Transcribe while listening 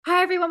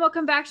Hi everyone,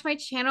 welcome back to my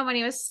channel. My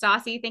name is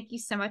Stassi. Thank you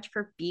so much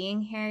for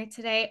being here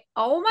today.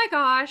 Oh my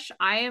gosh,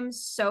 I am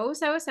so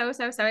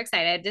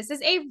excited. This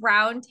is a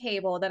round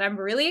table that I'm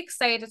really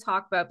excited to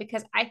talk about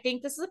because I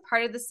think this is a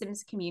part of the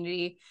Sims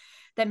community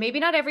that maybe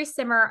not every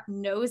simmer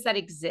knows that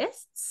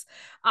exists,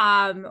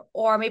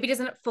 or maybe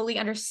doesn't fully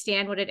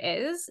understand what it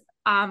is.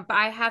 But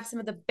I have some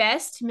of the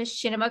best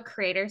Machinima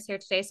creators here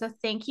today. So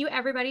thank you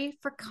everybody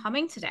for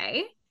coming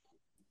today.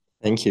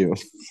 Thank you.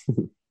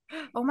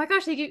 Oh my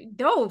gosh, thank you.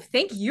 No,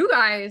 thank you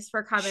guys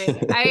for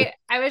coming.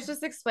 I was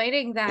just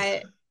explaining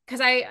that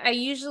because I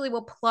usually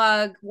will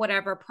plug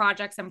whatever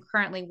projects I'm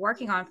currently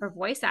working on for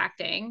voice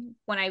acting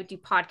when I do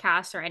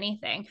podcasts or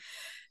anything.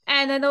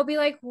 And then they'll be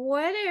like,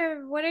 what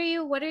are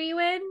you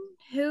in?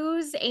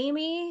 Who's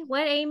Amy?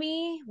 What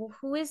Amy?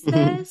 Who is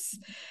this?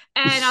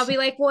 And I'll be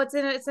like, well, it's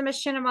a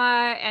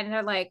machinima. And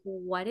they're like,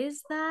 what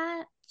is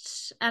that?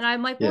 And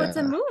I'm like, well, it's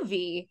a Yeah.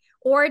 movie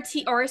or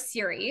a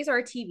series or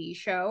a TV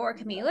show or it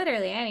can be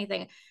literally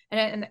anything.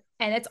 And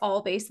it's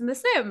all based in The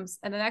Sims.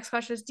 And the next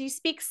question is, do you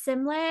speak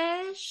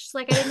Simlish?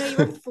 Like I didn't know you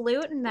were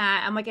fluent in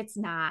that. I'm like, it's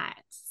not.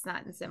 It's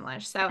not in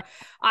Simlish. So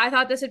I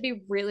thought this would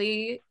be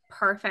really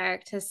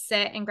perfect to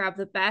sit and grab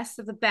the best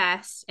of the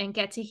best and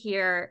get to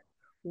hear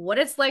what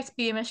it's like to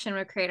be a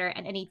machinima creator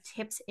and any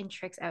tips and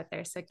tricks out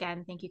there. So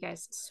again, thank you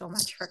guys so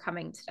much for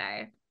coming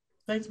today.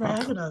 Thanks for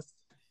having Welcome. us.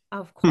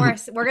 Of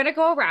course, we're going to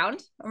go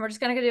around and we're just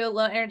going to do a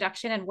little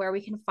introduction and where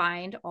we can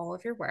find all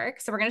of your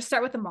work. So we're going to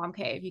start with the mom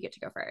cave. You get to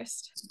go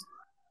first.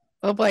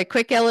 Oh boy,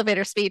 quick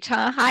elevator speech,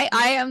 huh? Hi,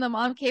 I am the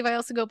Mom Cave. I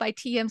also go by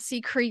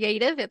TMC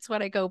Creative. It's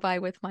what I go by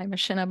with my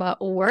machinima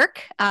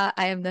work. I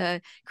am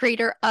the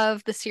creator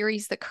of the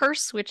series The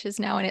Curse, which is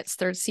now in its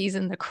third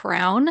season, The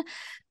Crown.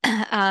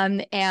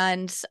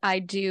 And I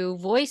do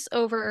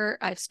voiceover.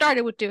 I've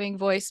started with doing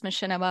voice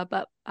machinima,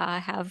 but I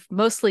have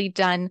mostly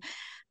done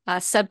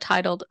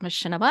subtitled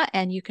machinima.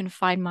 And you can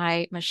find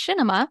my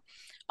machinima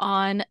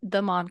on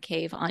the Mom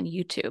Cave on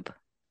YouTube.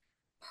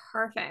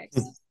 Perfect.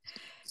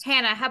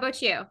 Hannah, how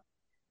about you?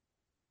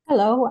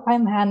 Hello,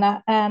 I'm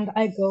Hannah, and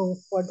I go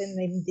for the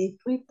name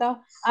dilklita.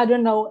 I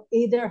don't know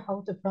either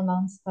how to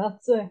pronounce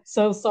that,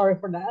 so sorry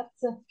for that.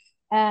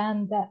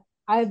 And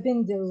I've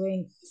been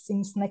doing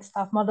Sims Next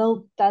Top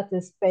Model that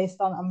is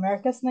based on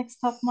America's Next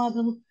Top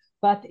Model,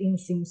 but in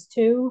Sims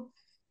 2.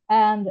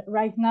 And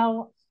right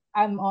now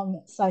I'm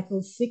on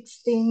cycle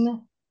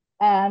 16,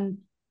 and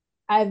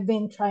I've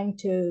been trying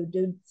to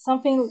do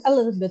something a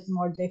little bit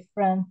more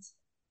different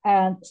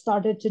and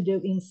started to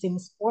do in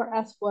Sims 4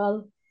 as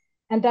well.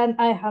 And then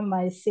I have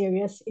my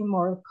series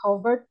Immoral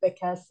covered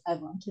because I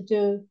wanted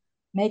to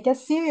make a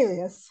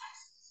series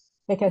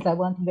because I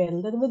want to be a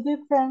little bit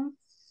different.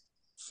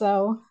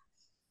 So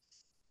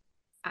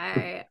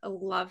I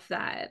love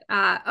that.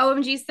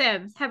 OMG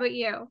Sims, how about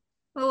you?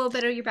 A little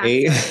bit of your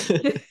Hey,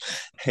 backstory.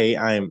 hey,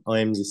 I'm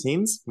Omg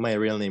Sims. My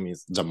real name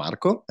is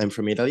Gianmarco. I'm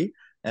from Italy,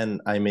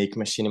 and I make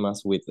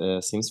machinimas with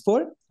Sims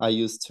 4. I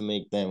used to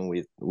make them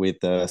with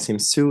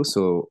Sims 2.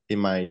 So in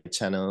my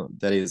channel,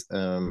 that is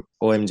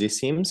OMG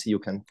Sims. You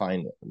can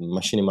find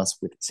machinimas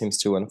with Sims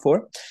 2 and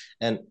 4.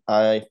 And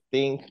I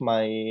think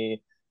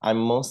I'm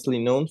mostly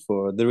known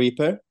for The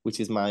Reaper, which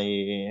is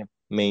my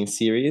main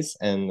series,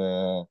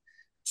 and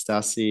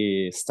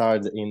Stassi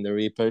starred in The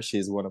Reaper.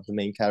 She's one of the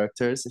main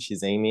characters.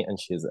 She's Amy, and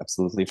she's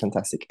absolutely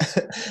fantastic.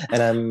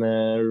 And I'm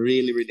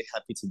really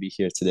happy to be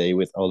here today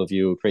with all of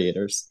you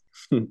creators.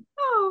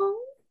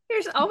 Oh,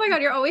 oh my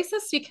God, you're always so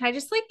sweet. Can I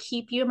just like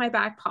keep you in my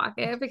back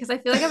pocket? Because I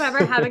feel like if I'm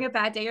ever having a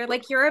bad day, you're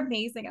like, you're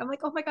amazing. I'm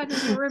like, oh my God, no,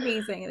 you're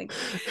amazing. Like,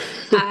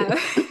 uh,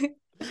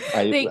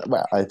 thank,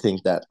 I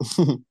think that.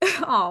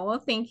 oh,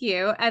 well, thank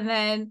you. And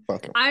then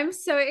Welcome. I'm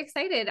so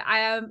excited. I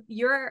am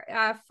you're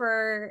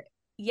for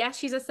Yes,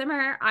 She's a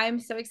Simmer. I'm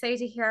so excited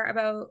to hear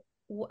about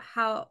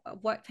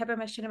what type of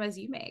machinimas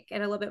you make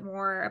and a little bit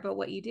more about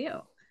what you do.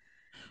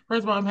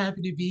 First of all, I'm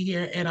happy to be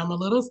here, and I'm a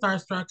little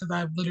starstruck because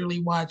I've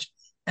literally watched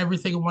every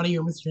single one of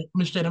your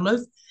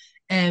machinimas,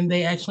 and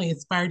they actually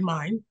inspired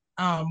mine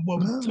to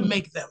Oh.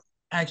 make them,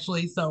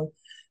 actually. So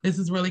this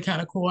is really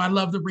kind of cool. I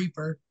love the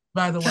Reaper,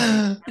 by the way.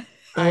 Oh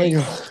my I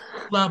god.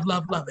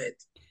 love it.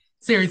 Oh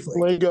Seriously.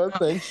 my god,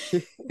 thank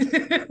you.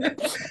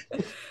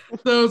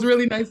 So it was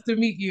really nice to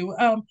meet you.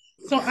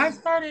 So I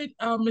started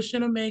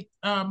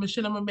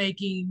machinima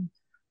making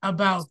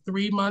about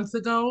 3 months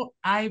ago.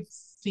 I've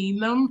seen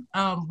them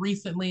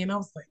recently, and I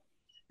was like,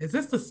 "Is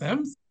this The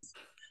Sims?"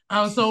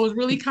 So it was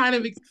really kind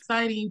of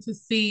exciting to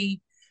see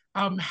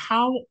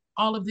how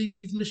all of these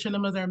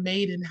machinimas are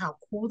made and how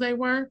cool they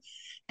were.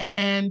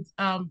 And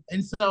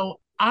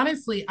so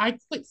honestly, I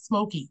quit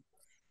smoking,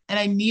 and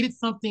I needed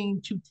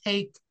something to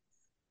take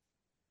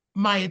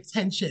my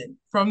attention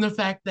from the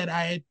fact that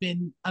I had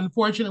been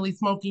unfortunately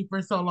smoking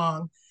for so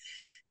long.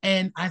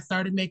 And I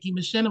started making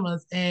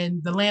machinimas,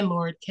 and the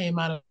landlord came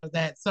out of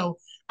that. So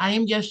I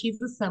am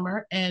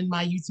YesSheASimmer, and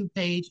my YouTube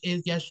page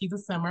is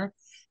YesSheASimmer.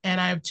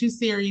 And I have two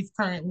series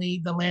currently: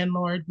 The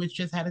Landlord, which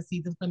just had a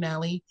season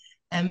finale,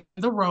 and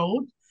The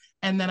Road.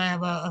 And then I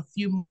have a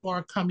few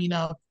more coming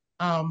up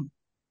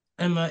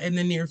in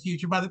the near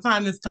future. By the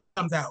time this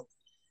comes out,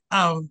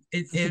 I'll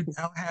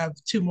have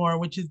two more,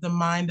 which is the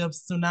Mind of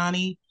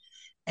Tsunami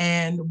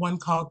and one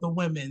called The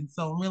Women.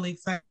 So I'm really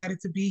excited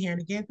to be here.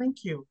 And again,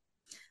 thank you.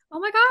 Oh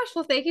my gosh.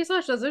 Well, thank you so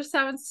much. Those are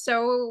sound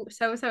so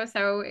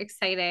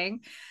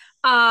exciting.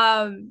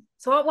 So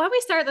why don't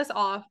we start this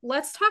off?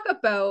 Let's talk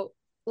about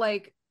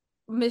like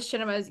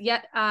Machinimas.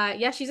 Yet,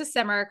 yeah, she's a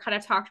simmer, kind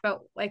of talked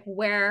about like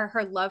where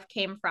her love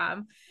came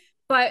from.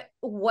 But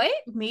what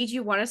made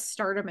you want to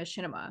start a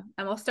machinima?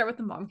 And we'll start with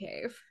the mom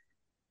cave.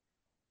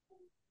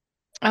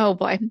 Oh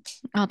boy,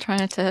 I'll try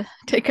not to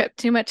take up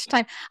too much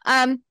time.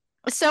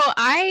 So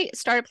I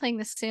started playing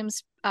The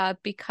Sims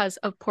because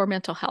of poor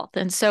mental health,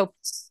 and so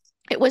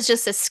it was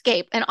just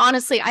escape. And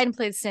honestly, I didn't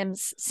play The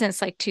Sims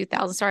since like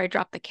 2000. Sorry, I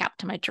dropped the cap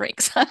to my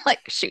drinks. I'm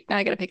like, shoot, now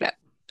I gotta pick it up.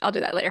 I'll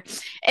do that later.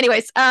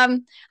 Anyways, I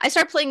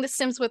started playing The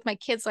Sims with my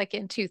kids like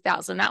in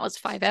 2000. That was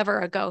 5 ever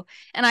ago,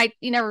 and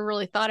you never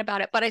really thought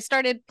about it. But I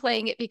started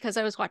playing it because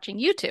I was watching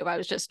YouTube. I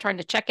was just trying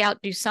to check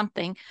out, do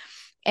something.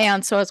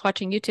 And so I was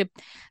watching YouTube.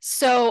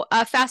 So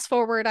fast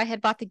forward, I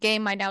had bought the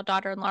game. My now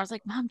daughter-in-law was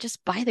like, Mom,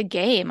 just buy the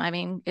game. I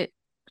mean,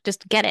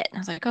 just get it. And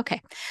I was like,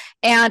 okay.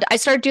 And I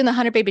started doing the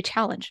 100 Baby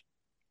Challenge.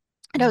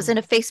 And I was in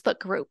a Facebook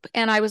group,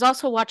 and I was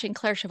also watching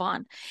Claire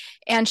Siobhan,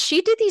 and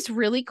she did these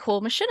really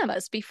cool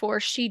machinimas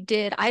before she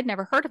did. I'd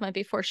never heard of them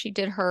before she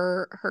did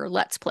her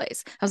Let's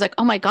Plays. I was like,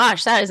 oh my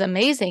gosh, that is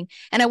amazing.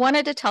 And I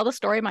wanted to tell the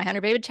story of my 100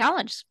 Baby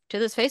Challenge to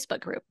this Facebook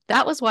group.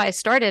 That was why I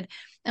started.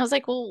 And I was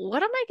like, well,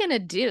 what am I going to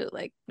do?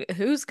 Like,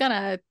 who's going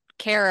to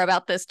care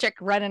about this chick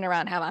running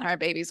around having 100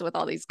 babies with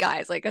all these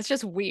guys? Like, it's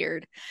just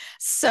weird.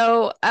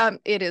 So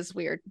it is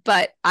weird,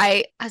 but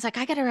I was like,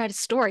 I gotta write a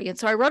story. And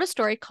so I wrote a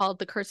story called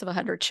The Curse of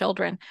 100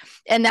 Children,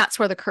 and that's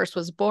where the curse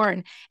was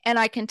born. And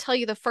I can tell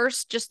you the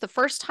first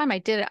time I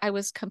did it, I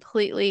was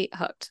completely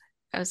hooked.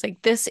 I was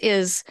like, this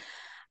is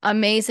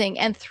amazing.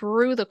 And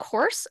through the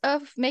course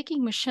of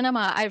making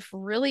Machinima, I've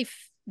really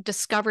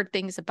discovered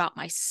things about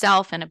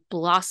myself, and it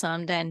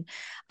blossomed. And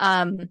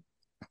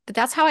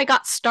that's how I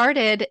got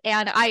started.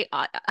 And I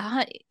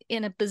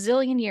in a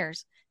bazillion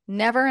years,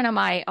 never in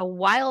my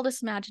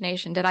wildest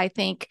imagination did I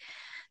think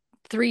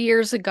 3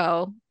 years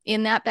ago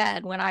in that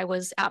bed when I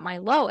was at my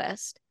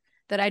lowest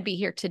that I'd be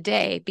here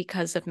today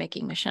because of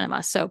making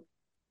Machinima. So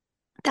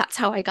that's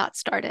how I got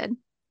started.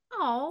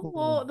 Oh,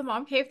 well, the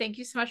mom cave, thank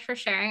you so much for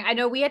sharing. I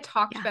know we had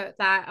talked about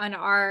that on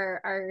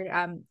our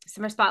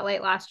summer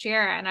spotlight last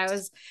year, and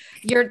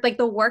you're like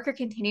the work you're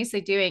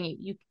continuously doing.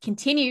 You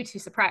continue to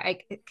surprise,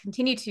 I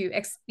continue to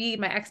exceed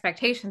my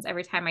expectations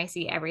every time I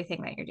see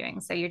everything that you're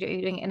doing. So you're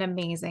doing an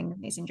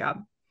amazing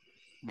job.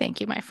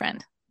 Thank you, my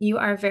friend. You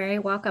are very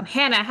welcome.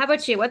 Hannah, how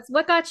about you?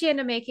 What got you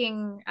into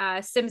making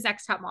Sims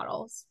X top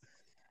models?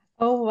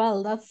 Oh,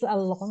 well, that's a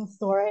long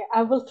story.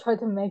 I will try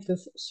to make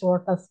this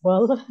short as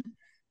well.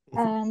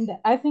 And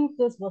I think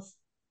this was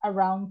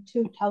around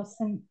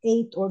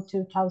 2008 or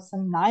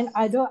 2009.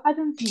 I don't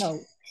know.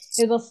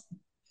 It was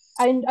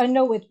I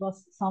know it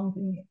was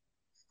something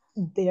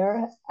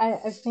there,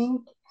 I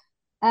think.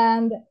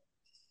 And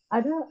I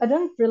really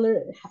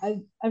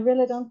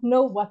don't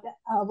know what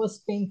I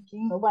was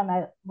thinking when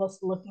I was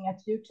looking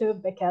at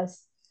YouTube,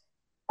 because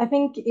I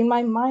think in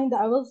my mind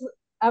I was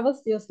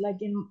just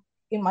like in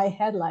my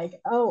head like,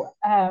 oh,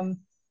 I'm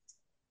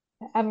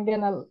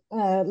gonna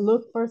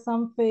look for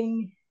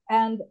something.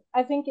 And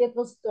I think it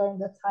was during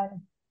the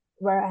time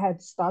where I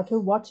had started to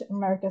watch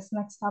America's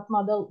Next Top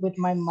Model with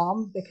my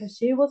mom, because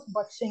she was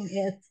watching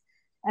it.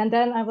 And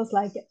then I was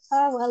like,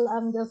 oh, well,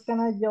 I'm just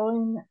gonna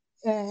join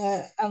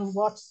and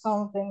watch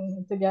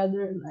something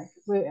together.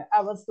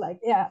 I was like,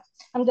 yeah,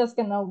 I'm just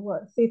gonna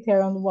sit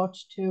here and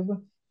watch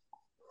too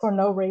for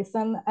no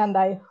reason. And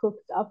I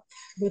hooked up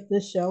with the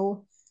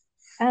show.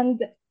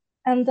 And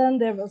then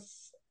there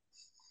was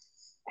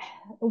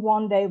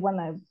one day when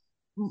I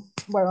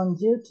were on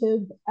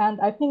YouTube,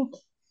 and I think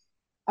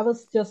I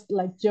was just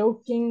like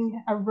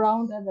joking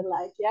around and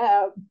like,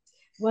 yeah,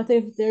 what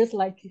if there's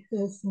like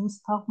some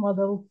top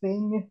model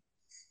thing?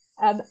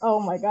 And oh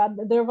my god,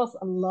 there was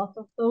a lot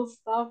of those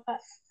stuff,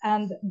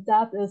 and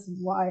that is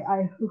why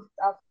I hooked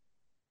up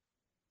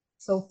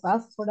so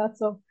fast for that.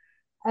 So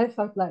I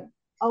felt like,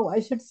 oh, I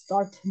should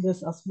start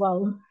this as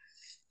well.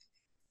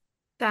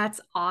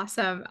 That's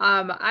awesome.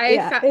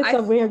 It's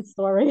a weird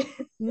story.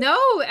 No,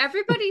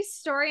 everybody's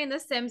story in The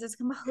Sims is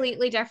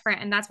completely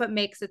different, and that's what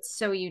makes it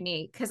so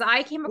unique. Because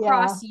I came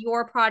across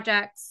your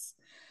projects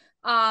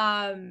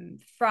from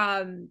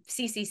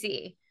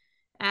CCC.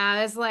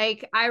 As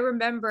like I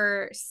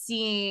remember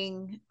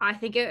seeing,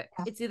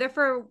 it's either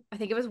for, I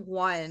think it was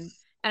one,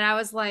 and I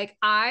was like,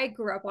 I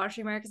grew up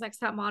watching America's Next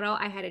Top Model.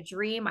 I had a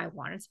dream. I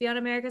wanted to be on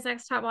America's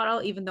Next Top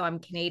Model, even though I'm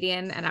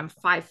Canadian and I'm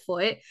 5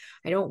 foot.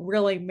 I don't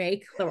really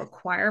make the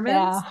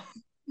requirements.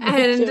 Yeah,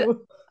 and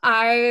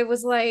I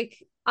was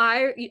like,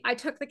 I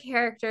took the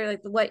character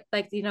like what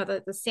like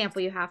the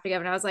sample you have to give,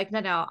 and I was like,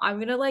 no, I'm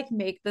gonna like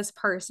make this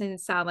person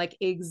sound like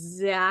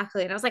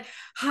exactly. And I was like,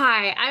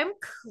 hi, I'm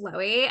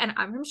Chloe and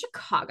I'm from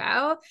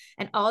Chicago,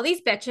 and all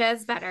these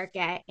bitches better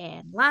get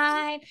in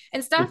line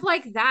and stuff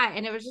like that.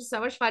 And it was just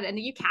so much fun. And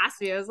then you cast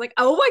me. I was like,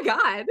 oh my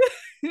God.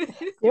 You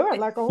were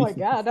like, oh my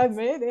God, I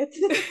made it.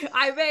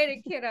 I made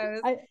it,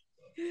 kiddos.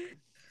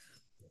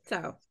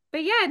 So,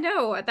 but yeah,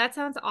 no, that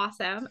sounds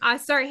awesome.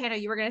 Sorry, Hannah,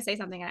 you were gonna say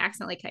something and I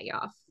accidentally cut you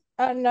off.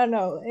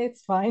 No,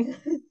 it's fine.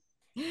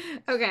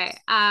 Okay.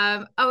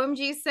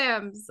 OMG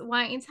Sims,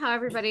 why don't you tell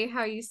everybody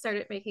how you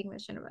started making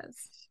machinimas?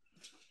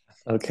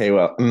 Okay,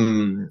 well,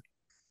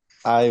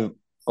 I've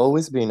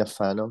always been a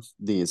fan of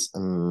this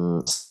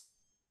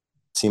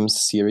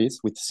Sims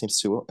series with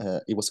Sims 2.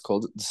 It was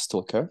called The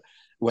Stalker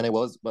when I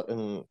was, but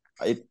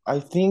I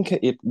think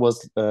it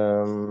was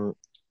going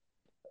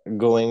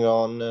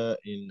on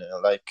in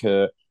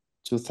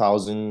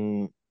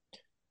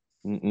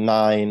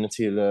 2009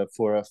 till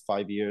 4 or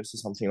 5 years or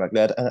something like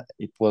that.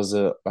 It was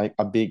like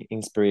a big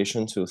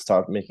inspiration to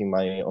start making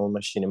my own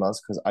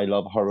machinimas because I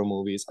love horror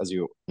movies, as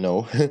you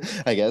know,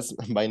 I guess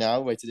by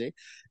today.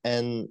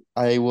 And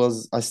I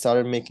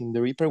started making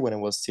the Reaper when I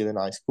was still in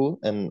high school,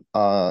 and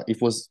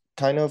it was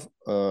kind of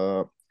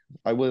I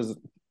was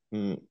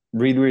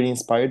really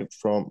inspired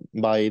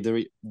by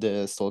the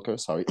Stalker.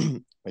 Sorry,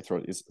 my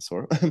throat is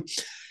sore.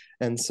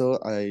 And so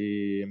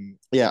I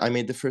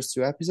made the first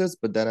 2 episodes,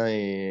 but then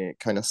I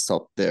kind of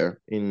stopped there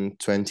in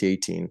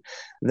 2018.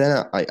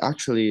 Then I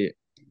actually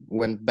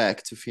went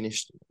back to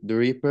finish the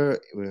Reaper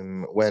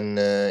when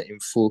in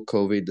full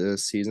COVID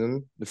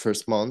season, the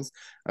first month.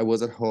 I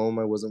was at home,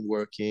 I wasn't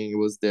working, I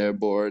was there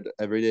bored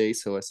every day.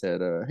 So I said,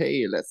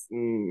 hey, let's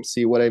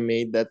see what I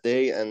made that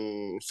day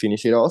and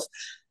finish it off.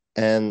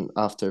 And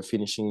after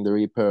finishing the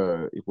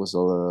Reaper, it was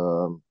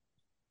all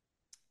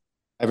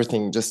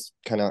everything just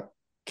kind of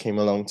came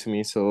along to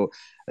me. So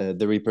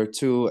the Reaper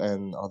 2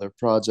 and other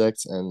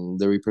projects and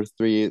the Reaper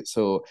 3.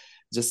 So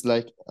just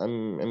like I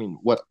mean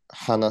what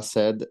Hannah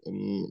said,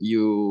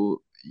 you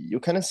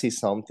kind of see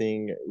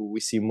something. We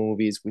see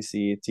movies, we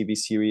see TV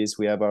series,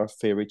 we have our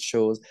favorite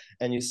shows,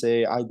 and you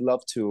say, I'd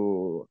love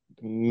to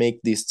make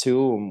this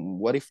too.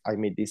 What if I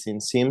made this in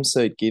Sims?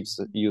 So it gives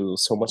you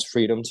so much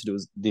freedom to do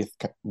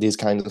this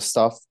kind of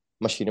stuff,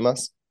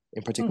 machinimas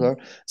in particular.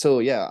 So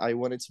yeah, I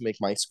wanted to make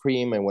my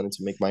Scream, I wanted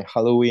to make my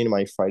Halloween,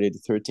 my Friday the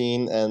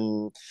 13th,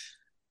 and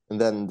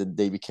then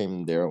they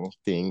became their own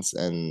things,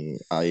 and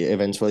I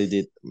eventually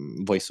did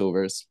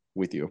voiceovers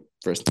with you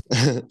first.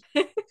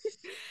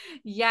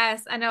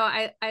 Yes, I know.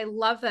 I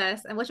love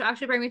this, and which will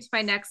actually bring me to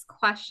my next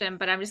question.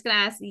 But I'm just gonna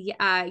ask,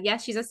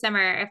 yes, she's a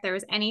simmer. If there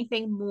was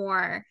anything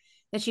more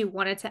that you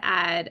wanted to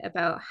add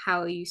about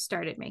how you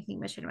started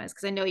making machinimas,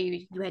 because I know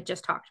you had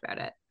just talked about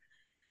it.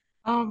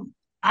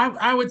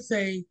 I would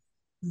say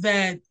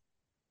that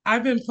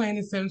I've been playing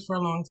The Sims for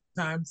a long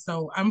time.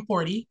 So I'm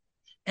 40.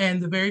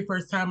 And the very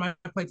first time I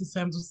played The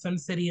Sims was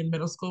SimCity in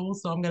middle school.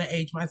 So I'm going to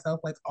age myself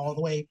like all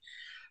the way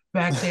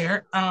back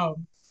there.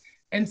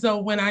 And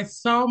so when I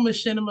saw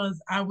Machinimas,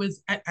 I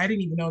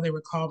didn't even know they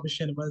were called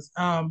Machinimas.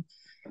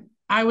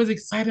 I was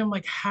excited. I'm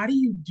like, how do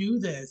you do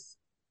this?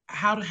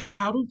 How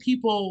do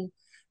people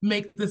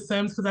make The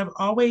Sims? Because I've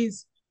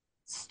always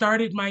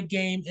started my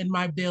game and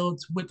my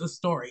builds with a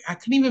story. I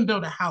couldn't even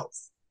build a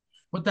house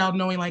without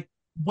knowing like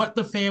what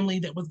the family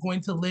that was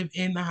going to live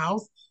in the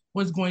house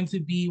was going to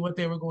be, what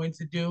they were going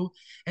to do.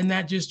 And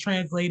that just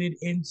translated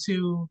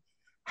into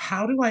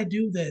how do I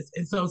do this?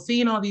 And so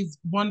seeing all these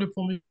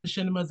wonderful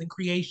machinimas and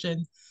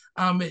creations,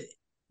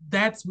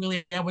 that's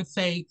really, I would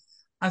say,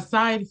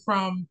 aside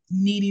from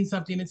needing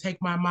something to take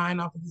my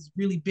mind off of this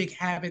really big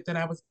habit that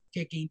I was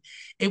kicking,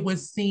 it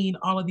was seeing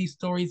all of these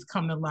stories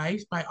come to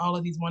life by all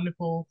of these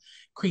wonderful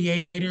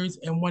creators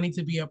and wanting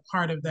to be a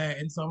part of that.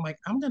 And so I'm like,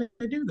 I'm going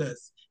to do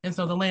this. And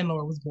so the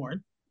landlord was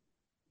born.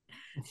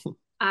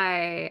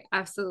 I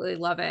absolutely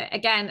love it.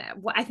 Again,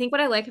 I think what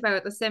I like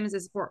about The Sims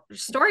is for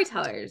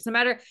storytellers. No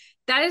matter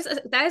that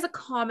is a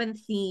common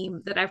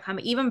theme that I've come.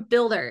 Even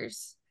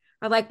builders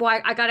are like,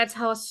 well, I got to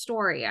tell a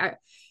story.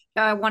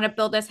 I want to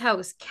build this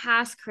house.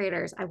 Cast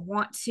creators, I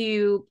want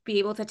to be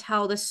able to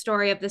tell the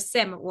story of the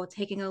sim while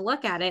taking a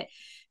look at it.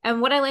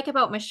 And what I like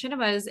about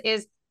Machinimas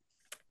is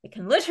it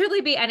can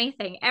literally be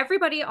anything.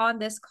 Everybody on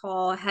this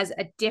call has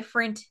a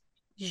different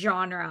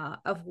genre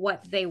of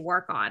what they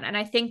work on, and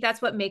I think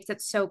that's what makes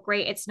it so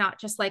great. It's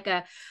not just like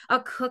a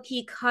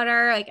cookie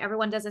cutter, like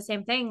everyone does the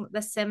same thing.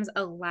 The Sims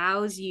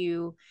allows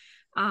you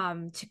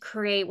to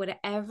create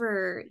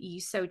whatever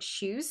you so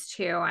choose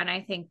to, and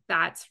I think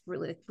that's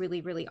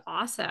really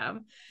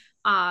awesome.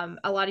 A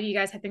lot of you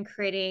guys have been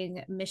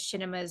creating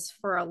machinimas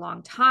for a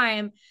long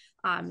time.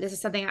 This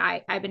is something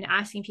I've been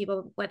asking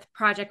people with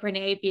Project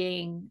Renee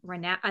being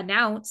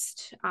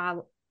announced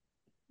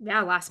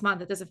last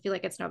month. It doesn't feel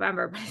like it's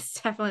November, but it's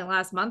definitely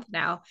last month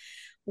now.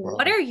 Wow.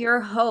 What are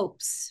your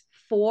hopes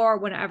for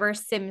whenever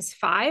Sims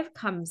 5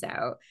 comes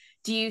out?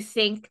 Do you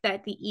think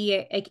that the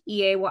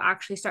EA will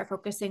actually start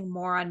focusing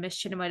more on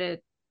machinima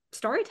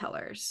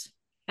storytellers?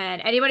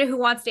 And anybody who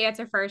wants to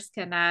answer first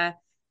can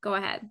Go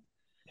ahead.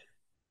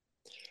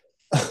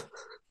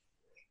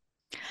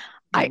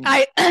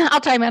 I'll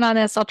chime in on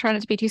this. I'll try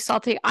not to be too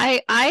salty.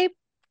 I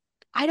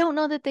don't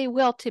know that they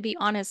will, to be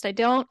honest. I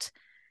don't.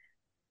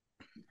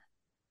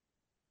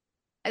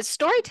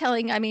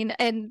 Storytelling, I mean,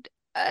 and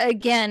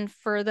again,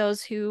 for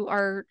those who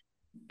are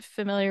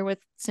familiar with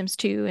Sims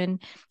 2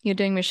 and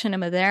doing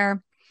machinima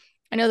there,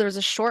 I know there was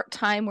a short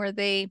time where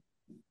they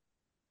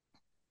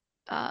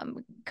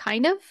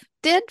kind of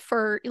did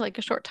for like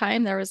a short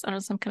time. There was, I don't know,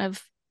 some kind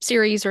of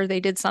series or they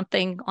did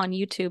something on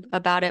YouTube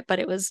about it, but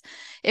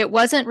it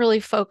wasn't really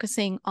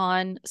focusing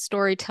on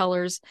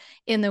storytellers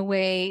in the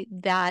way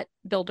that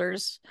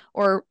builders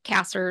or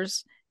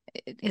casters,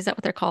 is that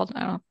what they're called? I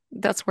don't know.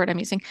 That's the word I'm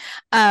using.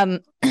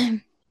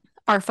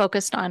 Are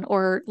focused on,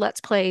 or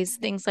let's plays,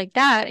 things like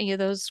that.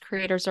 Those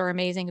creators are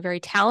amazing, very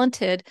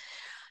talented.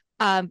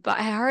 But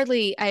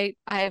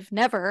I've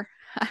never,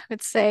 I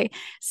would say,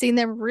 seen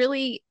them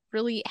really,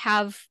 really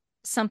have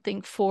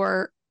something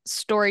for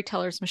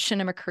storytellers,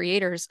 machinima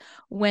creators,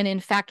 when in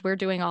fact we're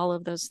doing all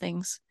of those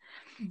things.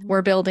 Mm-hmm.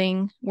 We're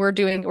building,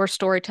 we're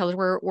storytellers,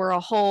 we're a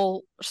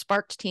whole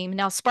Sparked team.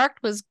 Now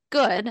Sparked was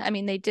good. I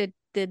mean, they did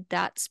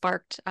that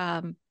Sparked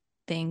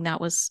thing that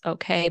was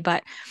okay,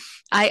 but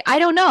I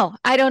don't know.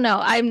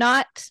 I'm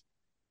not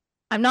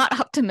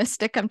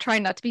optimistic. I'm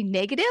trying not to be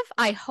negative.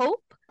 I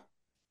hope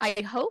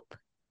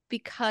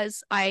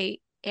because I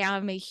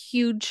am a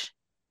huge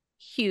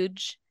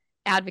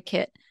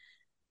advocate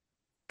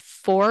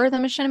for the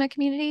machinima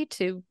community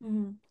to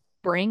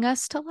bring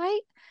us to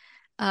light.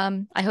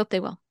 I hope they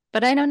will,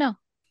 but I don't know.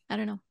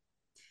 The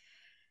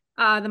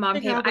mom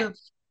cave.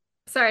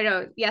 Sorry,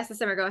 no.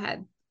 YesSheASimmer, go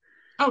ahead.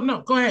 Oh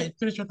no, go ahead.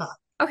 Finish your thought.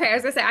 Okay, I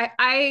was gonna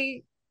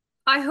say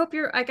I hope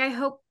you're like I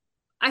hope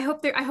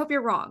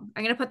you're wrong.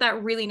 I'm gonna put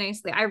that really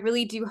nicely. I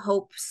really do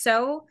hope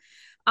so.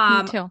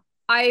 Me too.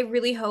 I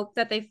really hope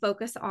that they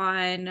focus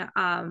on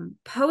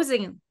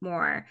posing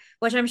more,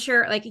 which I'm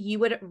sure like you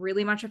would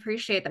really much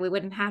appreciate, that we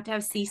wouldn't have to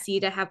have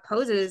CC to have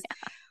poses.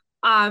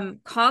 Yeah.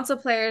 Console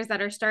players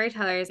that are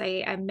storytellers,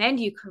 I commend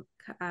you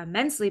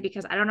immensely,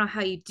 because I don't know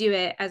how you do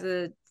it as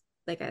a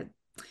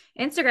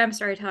Instagram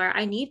storyteller.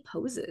 I need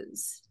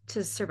poses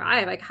to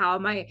survive. Like, how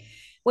am I?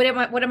 What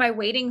am I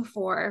waiting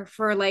for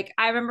like,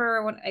 I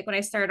remember when I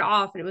started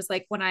off, it was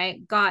like when I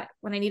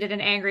needed an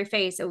angry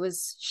face, it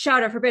was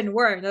shout a forbidden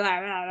word, blah,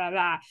 blah, blah,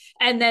 blah.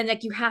 And then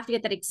like you have to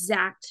get that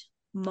exact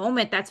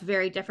moment. That's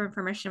very different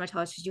from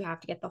machinimatellers, because you have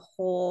to get the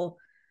whole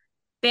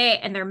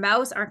bit, and their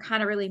mouths are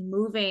kind of really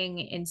moving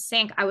in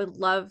sync. I would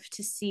love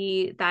to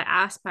see that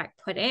aspect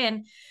put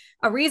in.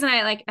 A reason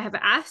I have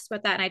asked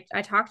about that, and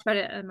I talked about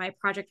it in my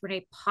Project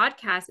Renee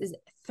podcast, is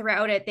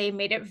throughout it, they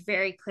made it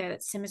very clear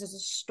that Sims is a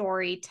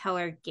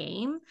storyteller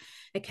game.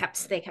 They kept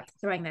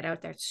throwing that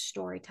out there. It's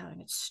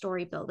storytelling, it's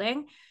story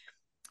building.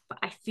 But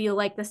I feel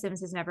like The Sims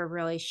has never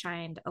really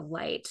shined a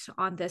light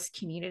on this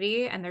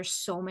community. And there's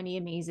so many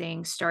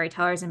amazing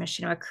storytellers and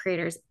machinima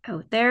creators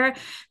out there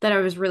that I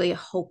was really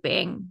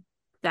hoping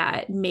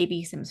that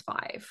maybe Sims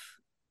 5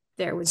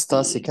 there would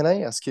Stassi, be. Can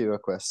I ask you a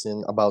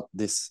question about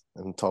this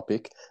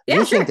topic? Yeah, Do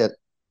you sure. think that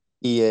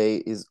EA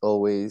is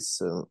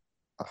always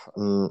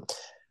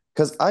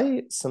because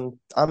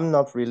I'm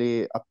not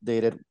really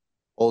updated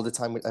all the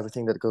time with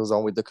everything that goes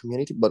on with the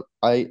community, but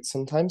I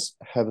sometimes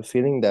have a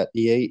feeling that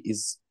EA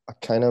is a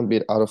kind of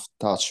bit out of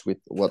touch with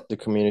what the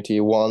community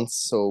wants.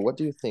 So what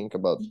do you think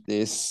about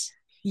this?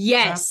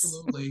 Yes,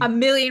 absolutely.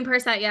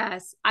 1,000,000%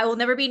 yes. I will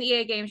never be an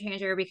EA game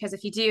changer, because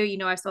if you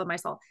do, I've sold my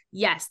soul.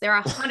 Yes, they're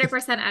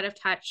 100% out of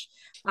touch.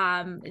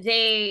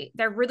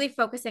 They're really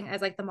focusing,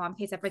 as like the mom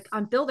case up, like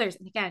on builders.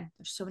 And again,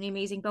 there's so many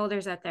amazing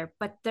builders out there,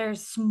 but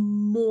there's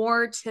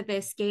more to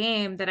this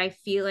game that I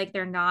feel like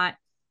they're not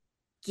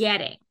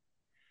getting,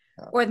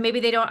 or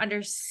maybe they don't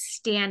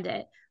understand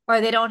it,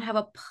 or they don't have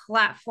a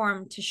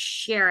platform to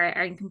share it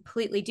and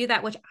completely do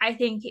that, which I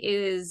think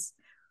is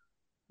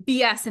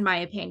BS in my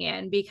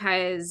opinion,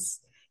 because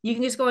you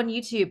can just go on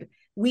YouTube.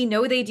 We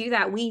know they do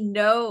that. We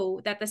know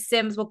that the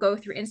Sims will go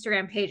through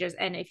Instagram pages,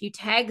 and if you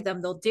tag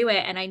them, they'll do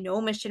it. And I know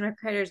machinima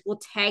creators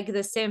will tag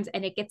the Sims,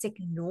 and it gets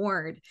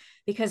ignored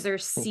because they're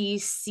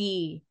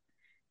CC.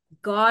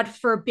 God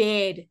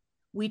forbid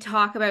we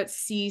talk about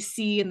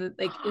CC and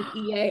with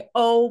EA.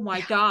 Oh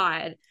my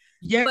God.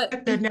 Yeah,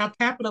 but they're now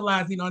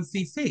capitalizing on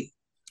CC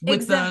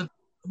with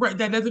right.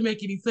 That doesn't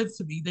make any sense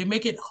to me. They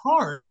make it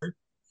hard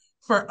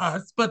for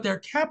us, but they're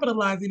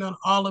capitalizing on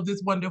all of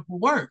this wonderful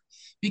work,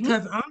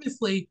 because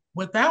honestly,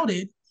 without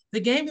it, the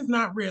game is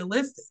not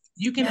realistic.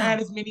 You can add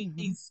as many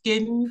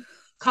skin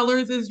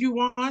colors as you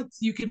want.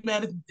 You can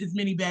add as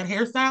many bad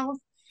hairstyles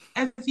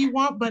as you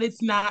want, but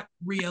it's not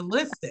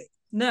realistic.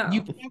 No.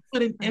 You can't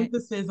put an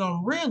emphasis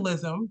on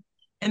realism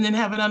and then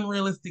have an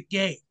unrealistic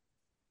game.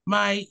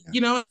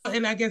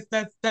 And I guess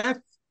that's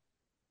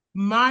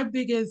my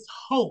biggest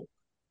hope,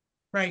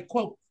 right?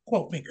 Quote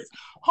fingers.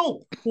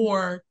 Hope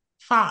for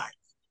 5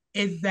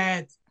 is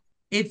that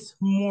it's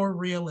more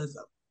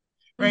realism,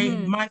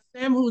 right? My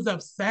Sim who's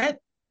upset,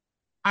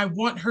 I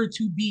want her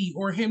to be,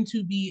 or him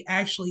to be,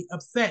 actually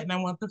upset, and I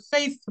want the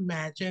face to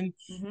match and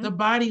the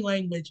body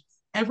language.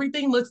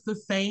 everything looks the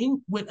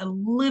same with a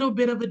little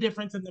bit of a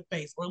difference in the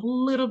face or a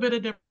little bit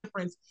of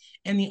difference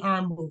in the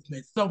arm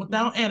movements. So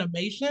without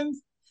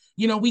animations,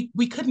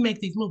 we couldn't make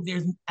these moves.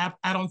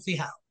 I don't see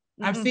how.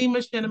 I've seen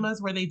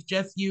machinimas where they've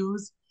just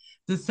used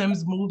the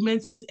Sims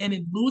movements, and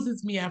it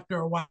loses me after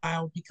a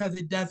while because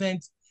it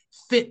doesn't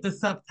fit the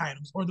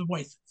subtitles or the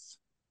voices.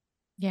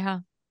 Yeah.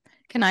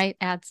 Can I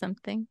add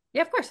something?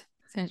 Yeah, of course.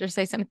 Sandra,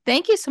 say something.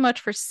 Thank you so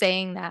much for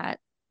saying that.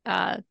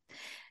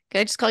 Could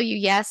I just call you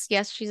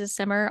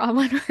YesSheASimmer on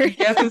one word?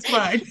 Yes, it's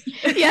fine.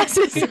 Yes,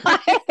 it's fine.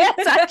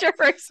 That's your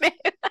first name.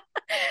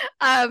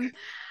 And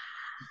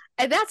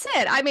that's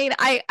it. I mean,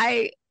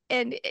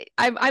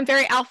 I'm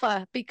very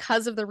alpha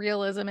because of the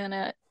realism in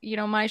it.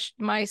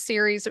 My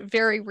series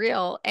very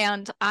real,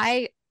 and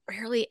I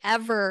rarely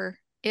ever,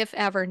 if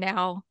ever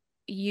now,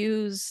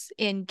 use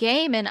in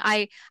game. And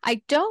I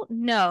don't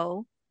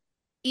know,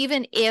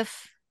 even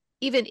if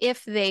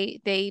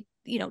they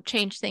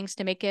change things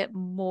to make it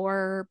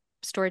more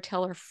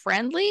storyteller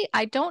friendly,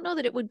 I don't know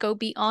that it would go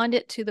beyond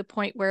it to the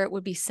point where it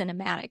would be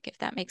cinematic, if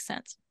that makes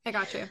sense. I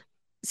got you.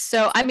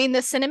 So, I mean, the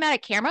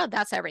cinematic camera,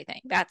 that's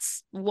everything.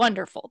 That's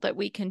wonderful that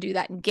we can do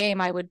that in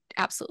game. I would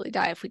absolutely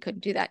die if we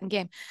couldn't do that in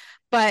game.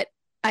 But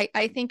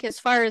I think as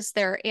far as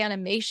their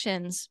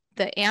animations,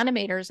 the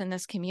animators in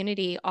this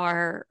community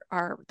are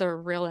the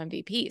real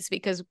MVPs,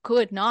 because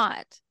could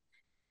not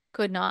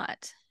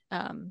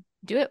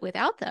do it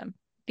without them.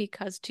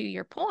 Because to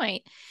your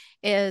point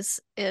is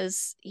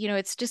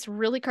it's just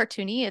really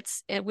cartoony.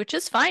 Which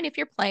is fine if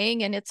you're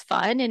playing and it's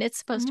fun and it's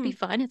supposed to be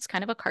fun. It's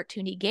kind of a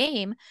cartoony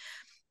game.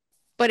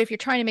 But if you're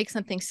trying to make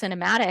something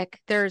cinematic,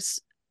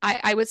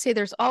 I would say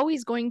there's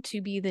always going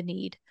to be the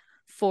need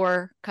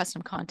for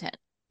custom content.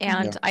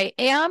 And I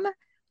am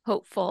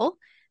hopeful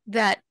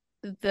that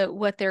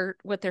what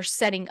they're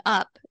setting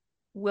up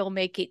will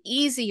make it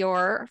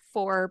easier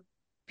for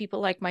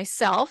people like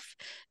myself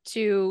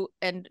to,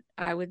 and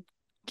I would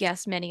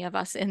guess many of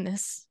us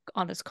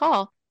on this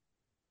call,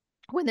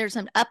 when there's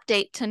an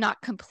update, to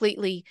not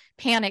completely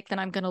panic that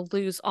I'm going to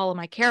lose all of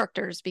my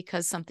characters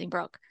because something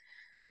broke.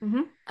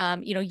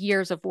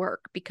 Years of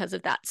work because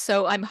of that.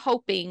 So I'm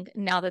hoping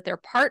now that they're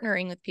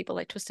partnering with people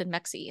like Twisted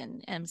Mexi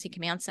and MC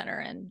Command Center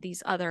and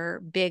these other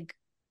big,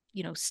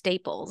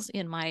 staples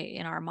in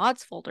our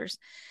mods folders,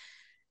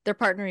 they're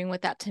partnering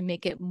with that to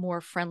make it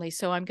more friendly.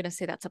 So I'm going to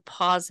say that's a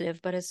positive.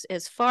 But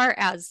as far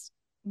as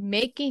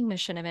making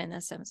Machinima in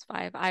the Sims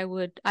 5, I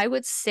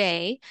would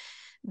say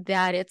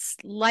that it's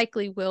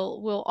likely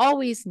we'll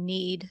always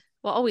need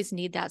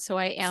that. So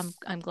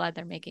I'm glad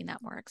they're making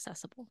that more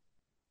accessible.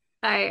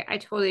 I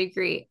totally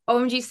agree.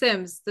 OMG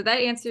Sims, did that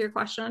answer your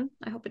question?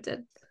 I hope it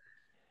did.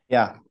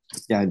 Yeah,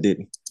 I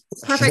did.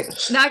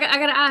 Perfect. Now I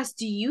gotta ask,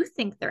 do you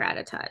think they're out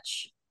of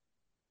touch?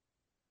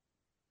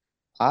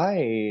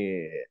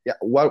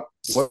 What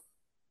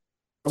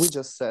we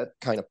just said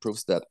kind of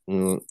proves that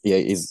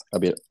EA is a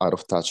bit out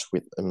of touch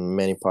with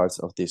many parts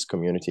of this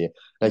community.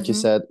 Like you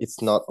said,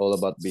 it's not all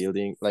about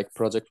building. Like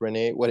Project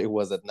Renee, when it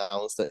was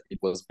announced, that it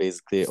was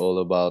basically all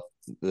about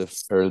the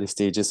early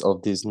stages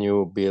of this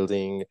new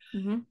building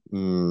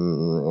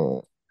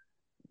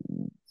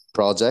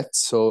project.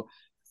 So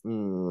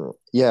we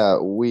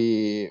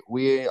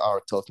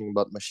are talking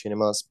about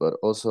Machinimas, but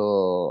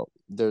also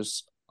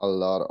there's a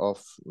lot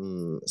of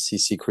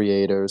CC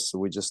creators.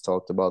 We just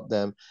talked about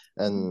them,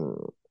 and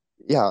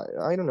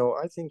I don't know.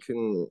 I think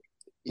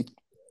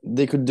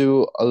they could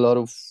do a lot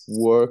of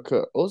work.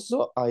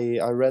 Also, I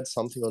read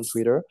something on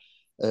Twitter,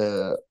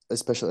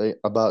 especially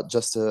about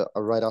just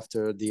right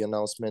after the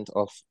announcement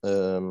of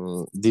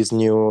this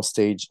new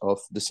stage of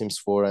The Sims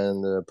 4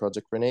 and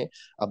Project Renee,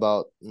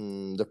 about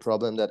the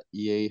problem that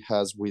EA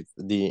has with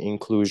the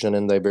inclusion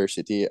and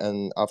diversity,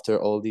 and after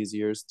all these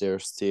years, they're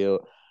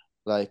still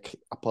like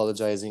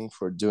apologizing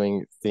for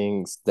doing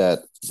things that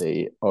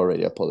they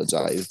already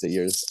apologized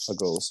years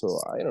ago.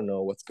 So I don't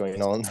know what's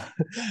going on.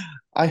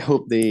 I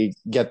hope they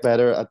get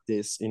better at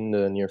this in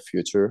the near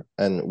future,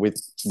 and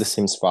with The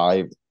Sims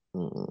 5.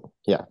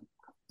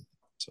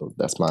 So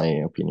that's my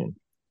opinion.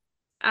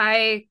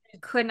 I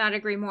could not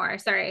agree more.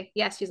 Sorry.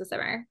 Yes,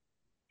 YesSheASimmer.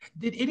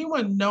 Did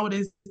anyone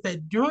notice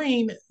that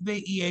during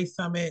the EA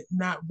Summit,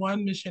 not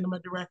one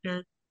machinima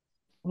director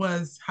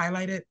was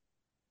highlighted?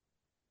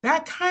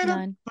 That kind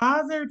of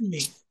bothered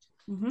me,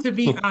 to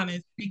be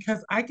honest,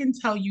 because I can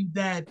tell you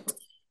that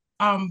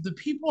the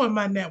people in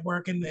my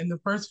network and the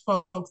first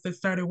folks that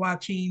started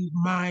watching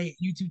my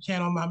YouTube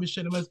channel, my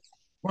Machinimas,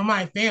 were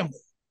my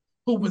family,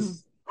 who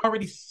was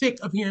already sick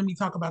of hearing me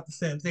talk about The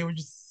Sims. They were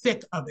just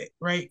sick of it,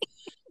 right?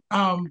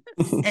 And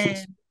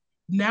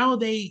now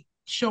they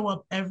show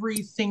up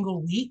every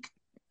single week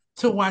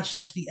to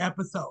watch the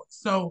episodes.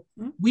 So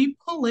we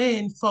pull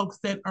in folks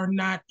that are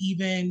not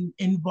even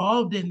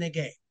involved in the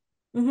game.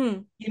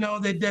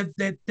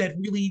 That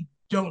really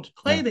don't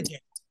play the game.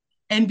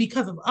 And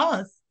because of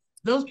us,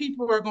 those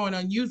people are going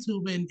on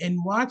YouTube and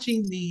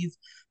watching these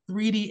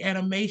 3D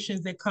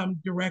animations that come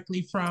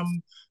directly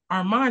from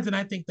our minds. And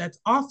I think that's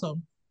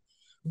awesome.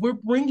 We're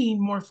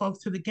bringing more folks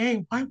to the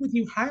game. Why would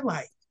you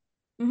highlight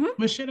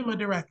machinima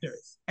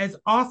directors, as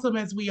awesome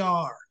as we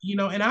are,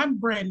 and I'm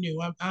brand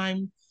new. I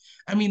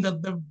mean,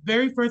 the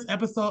very first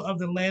episode of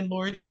The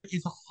Landlord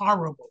is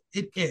horrible.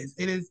 It is.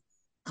 It is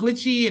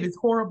glitchy. It is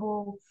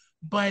horrible,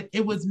 but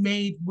it was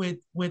made with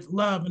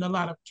love and a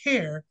lot of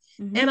care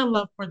and a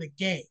love for the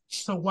game.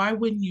 So why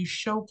wouldn't you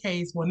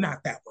showcase? Well,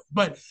 not that one,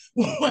 but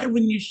why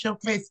wouldn't you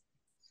showcase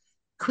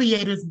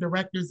creators and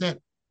directors that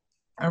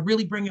are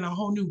really bringing a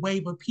whole new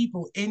wave of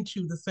people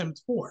into The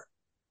Sims 4?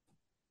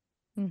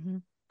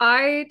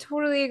 I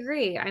totally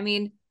agree. I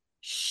mean,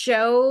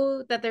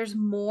 show that there's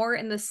more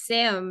in The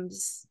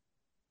Sims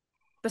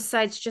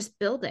besides just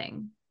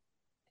building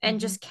and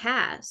just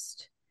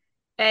cast.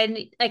 And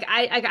like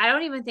I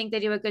don't even think they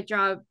do a good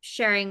job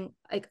sharing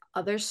like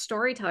other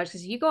storytellers,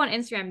 because if you go on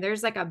Instagram,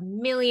 there's like a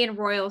million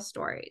royal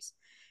stories.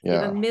 You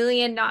have a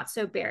million not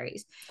so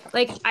berries.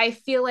 Like I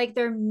feel like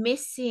they're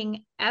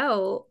missing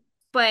out,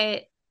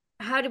 but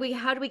how do we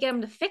get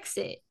them to fix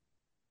it?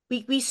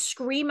 We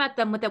scream at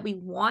them that we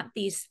want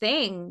these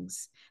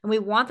things and we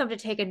want them to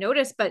take a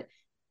notice, but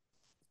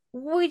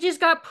we just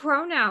got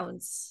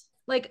pronouns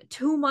like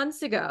 2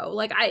 months ago.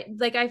 Like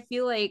I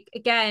feel like,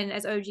 again,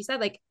 as OG said,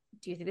 like,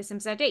 do you think The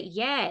Sims update?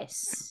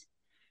 Yes,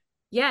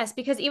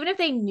 because even if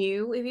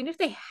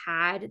they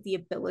had the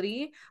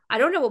ability, I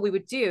don't know what we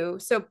would do.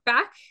 So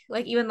back,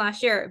 like even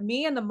last year,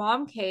 me and the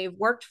Mom Cave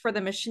worked for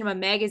the Machinima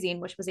magazine,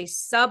 which was a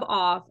sub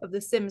off of the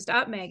Sims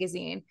Up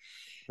magazine.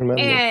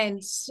 Remember.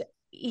 And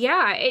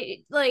yeah,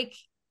 it like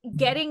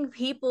getting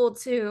people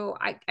to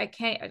I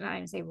can't not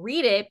even say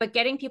read it, but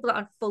getting people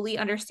to fully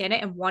understand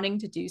it and wanting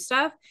to do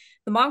stuff.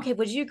 The Mom Cave,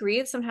 would you agree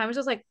that sometimes it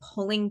was like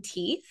pulling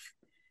teeth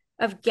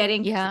of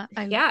getting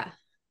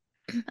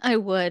I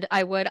would.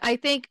 I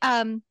think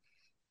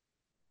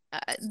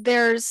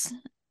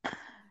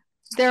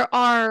there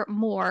are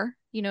more,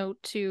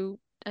 to,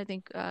 I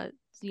think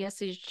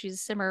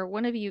YesSheASimmer,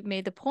 one of you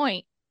made the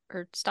point,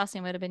 or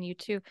Stassi might have been you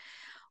too.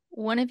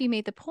 One of you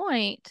made the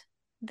point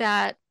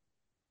that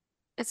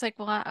it's like,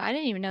 well, I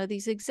didn't even know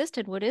these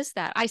existed. What is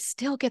that? I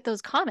still get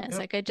those comments.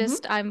 Like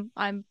I'm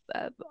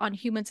on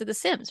Humans of the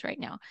Sims right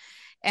now,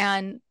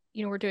 and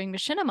we're doing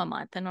Machinima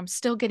month, and I'm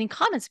still getting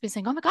comments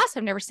saying, "Oh my gosh,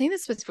 I've never seen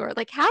this before."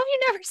 Like, how have you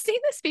never seen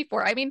this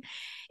before? I mean,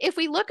 if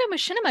we look at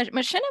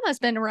Machinima's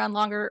been around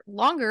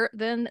longer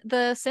than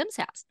the Sims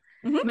has.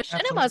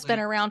 Machinima's been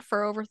around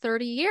for over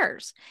 30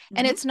 years.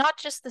 And it's not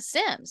just the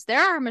Sims.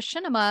 There are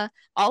Machinima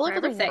all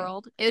over the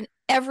world in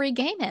every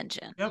game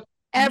engine.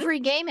 Every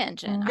game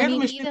engine. I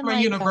mean, even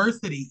like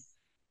University.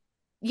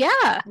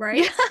 Yeah.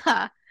 Right.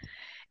 Yeah.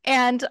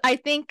 And I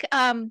think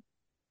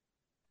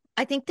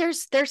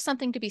there's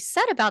something to be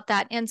said about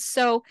that. And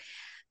so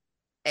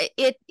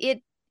it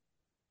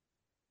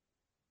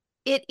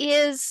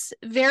is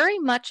very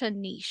much a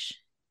niche.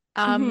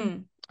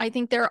 I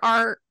think there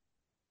are,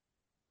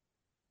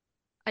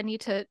 I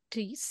need to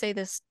say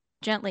this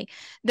gently.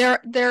 There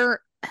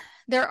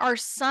are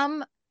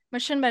some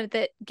machinima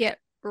that get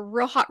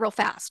real hot real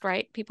fast,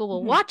 right? People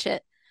will watch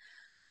it,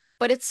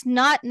 but it's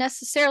not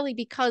necessarily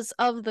because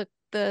of the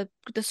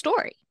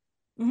story.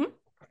 I'm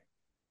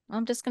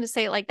just going to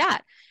say it like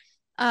that.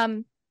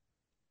 And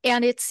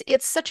it's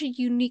such a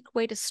unique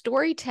way to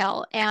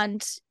storytell,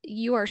 and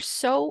you are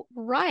so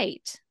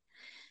right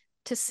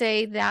to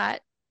say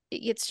that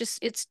it's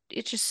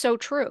just so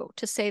true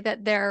to say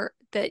that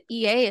that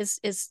EA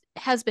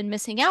has been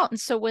missing out. And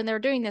so when they're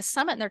doing this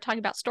summit and they're talking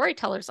about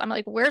storytellers, I'm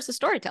like, where's the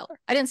storyteller?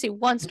 I didn't see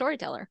one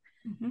storyteller.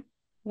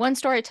 One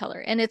storyteller.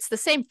 And it's the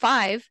same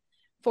 4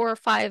 or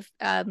 5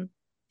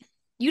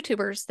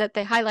 YouTubers that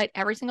they highlight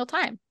every single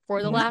time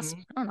for the last,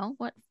 I don't know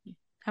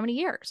how many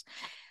years,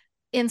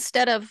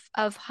 instead of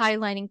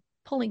highlighting,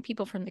 pulling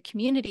people from the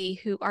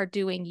community who are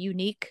doing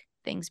unique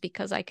things.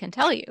 Because I can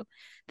tell you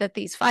that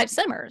these 5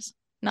 simmers,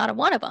 not a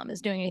one of them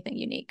is doing anything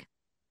unique.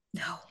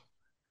 No.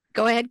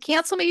 Go ahead,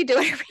 cancel me, do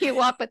whatever you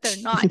want, but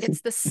they're not.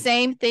 It's the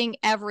same thing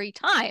every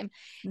time.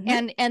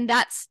 And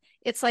that's,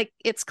 it's like,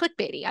 it's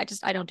clickbaity. I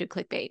don't do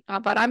clickbait,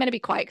 but I'm going to be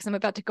quiet because I'm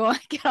about to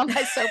get on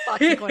my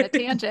soapbox and go on a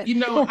tangent.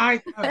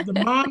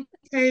 The Mom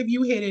Cave,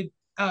 you hit it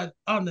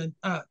on the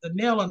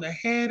nail on the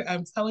head.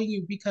 I'm telling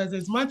you, because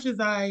as much as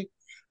I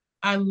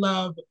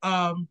love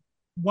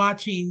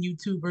watching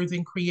YouTubers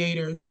and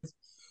creators,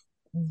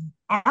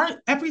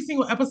 every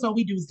single episode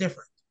we do is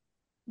different.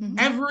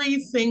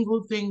 Every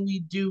single thing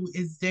we do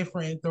is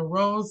different. The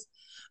Rose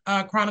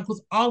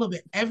Chronicles, all of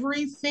it.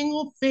 Every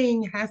single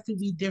thing has to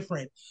be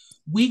different.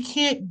 We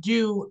can't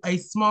do a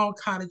small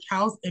cottage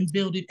house and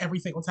build it every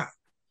single time.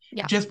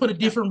 Just put a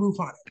different roof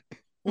on it,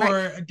 or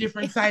a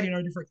different siding, or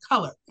a different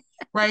color,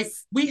 right?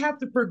 We have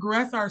to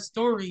progress our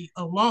story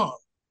along.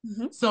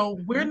 So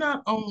we're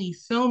not only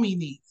filming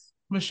these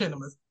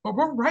machinimas, but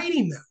we're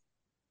writing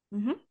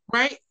them,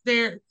 right?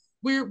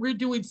 We're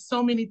doing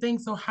so many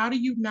things. So how do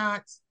you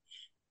not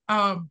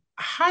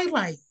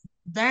highlight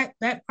that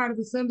part of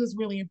The Sims is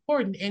really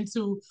important? And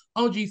to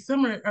OG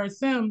Simmer or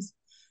Sims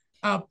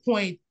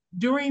point,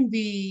 during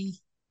the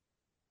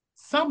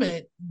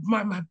summit,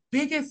 my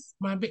biggest,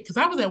 because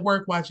I was at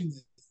work watching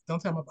this.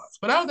 Don't tell my boss,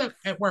 but I was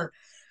at work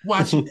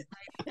watching it.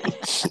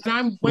 And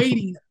I'm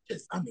waiting,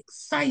 I'm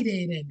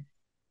excited.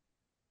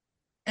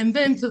 And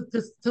then to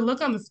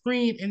look on the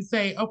screen and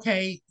say,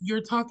 okay,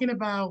 you're talking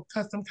about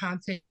custom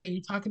content,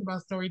 you're talking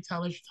about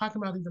storytellers, you're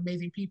talking about these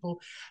amazing people.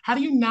 How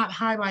do you not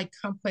highlight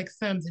Complex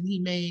Sims and he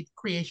made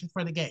creations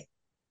for the game?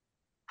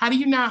 How do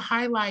you not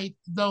highlight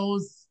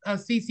those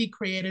CC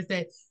creators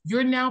that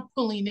you're now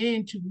pulling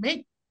in to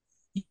make,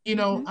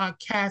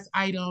 cast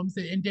items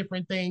and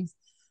different things,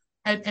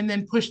 and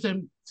then push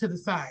them to the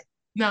side?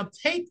 Now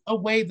take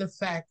away the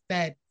fact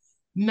that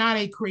not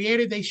a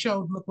creator they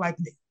showed looked like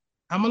me.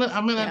 I'm not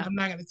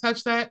gonna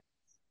touch that.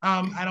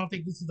 I don't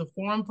think this is the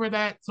forum for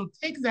that. So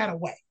take that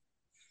away.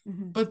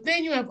 But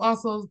then you have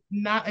also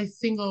not a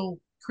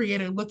single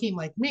creator looking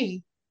like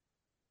me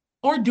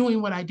or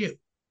doing what I do.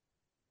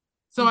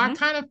 So I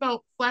kind of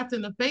felt slapped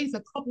in the face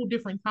a couple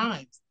different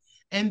times.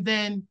 And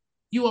then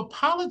you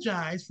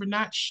apologize for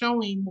not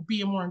showing,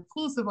 being more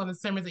inclusive on the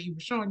Simmers that you were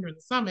showing during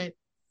the summit,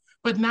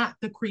 but not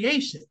the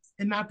creations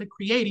and not the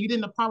creator. You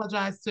didn't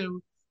apologize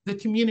to the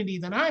community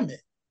that I'm in.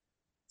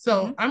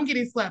 So I'm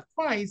getting slapped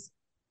twice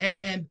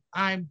and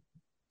I'm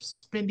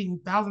spending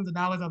thousands of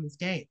dollars on this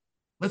game.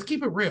 Let's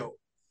keep it real.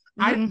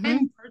 I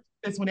didn't purchase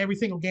this when every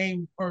single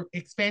game or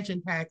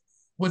expansion pack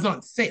was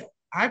on sale.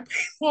 I paid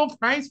full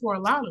price for a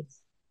lot of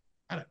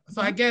them.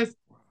 So I guess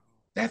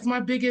that's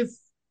my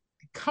biggest,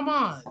 come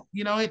on.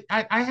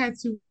 I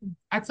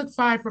took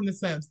 5 from the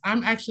Sims.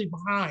 I'm actually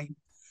behind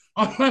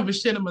on my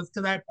Machinimas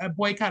because I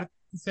boycotted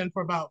the Sim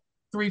for about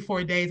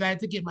 3-4 days. I had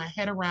to get my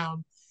head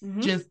around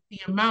just the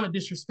amount of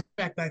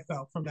disrespect I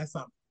felt from that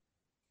summit.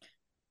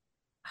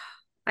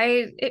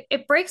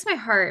 It breaks my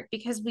heart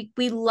because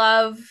we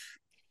love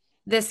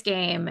this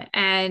game,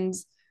 and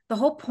the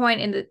whole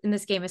point in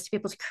this game is to be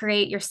able to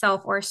create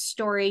yourself or a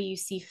story you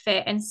see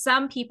fit. And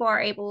some people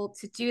are able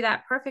to do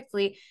that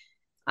perfectly.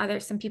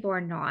 Some people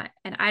are not.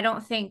 And I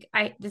don't think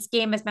this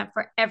game is meant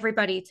for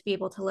everybody to be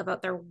able to live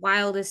out their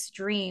wildest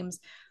dreams.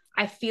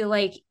 I feel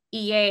like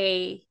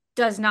EA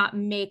does not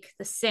make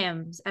the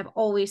Sims. I've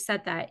always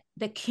said that.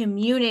 The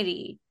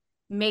community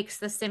makes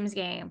the Sims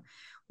game.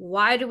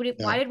 Why did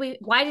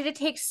it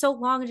take so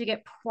long to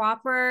get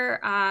proper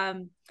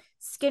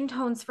skin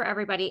tones for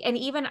everybody? And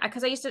even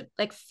because I used to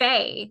like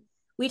Faye,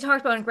 we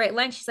talked about in great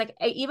length. She's like,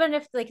 even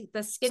if like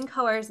the skin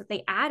colors that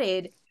they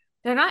added,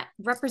 they're not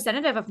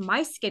representative of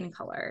my skin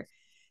color.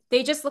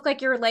 They just look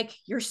like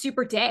you're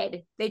super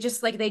dead. They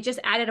just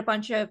added a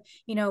bunch of,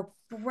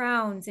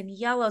 browns and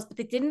yellows, but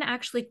they didn't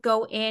actually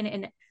go in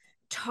and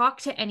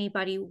talk to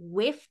anybody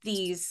with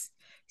these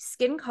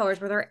skin colors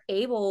where they're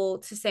able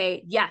to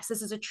say, yes,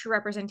 this is a true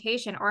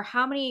representation. Or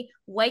how many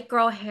white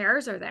girl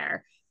hairs are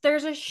there?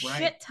 There's a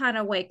shit ton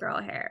of white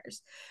girl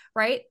hairs,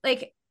 right?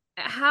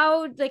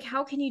 How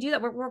can you do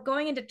that? We're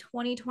going into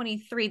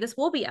 2023. This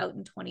will be out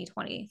in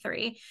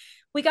 2023.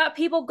 We got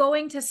people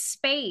going to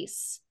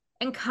space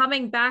and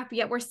coming back, but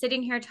yet we're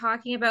sitting here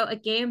talking about a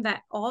game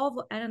that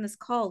all on this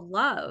call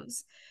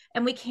loves,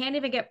 and we can't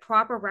even get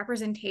proper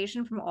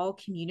representation from all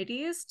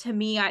communities. To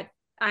me, I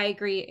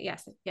agree.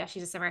 Yes,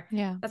 she's a simmer.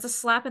 Yeah, that's a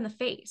slap in the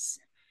face.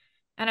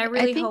 And I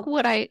really hope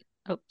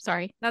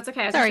sorry. That's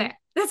okay.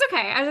 That's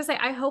okay. I was gonna say,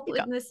 I hope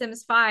in The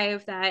Sims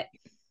 5 that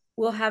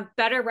we'll have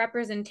better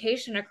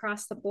representation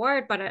across the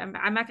board. But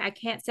I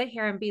can't sit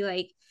here and be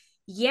like,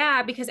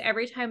 yeah, because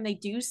every time they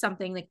do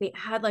something, like they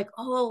had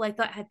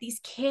had these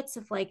kits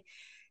of like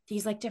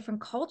these like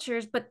different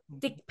cultures, but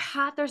they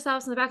pat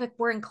themselves in the back like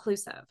we're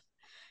inclusive.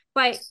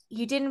 But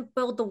you didn't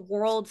build the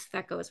world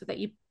that goes with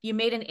it. You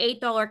made an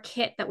 $8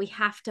 kit that we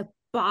have to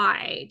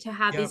buy to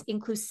have these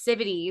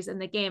inclusivities in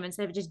the game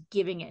instead of just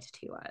giving it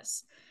to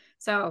us.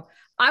 So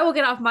I will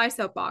get off my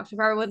soapbox if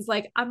everyone's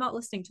like, I'm not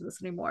listening to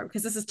this anymore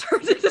because this has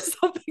turned into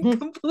something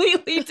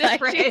completely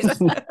different.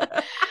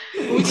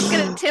 We're just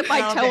gonna tip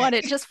my toe on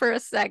it just for a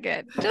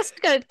second.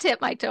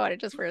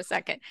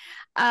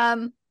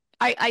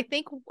 I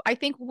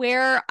think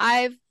where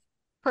I've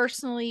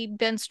personally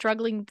been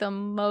struggling the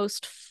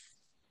most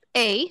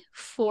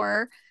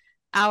for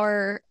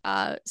our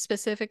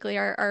specifically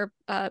our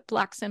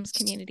Black Sims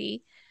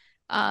community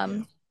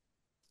and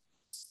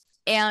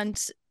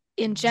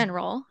in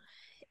general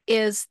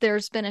is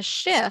there's been a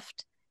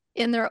shift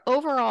in their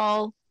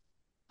overall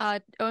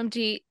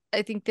OMG.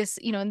 I think this,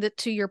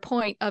 to your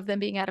point of them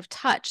being out of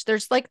touch,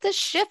 there's like this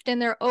shift in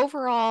their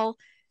overall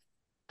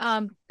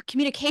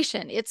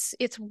communication.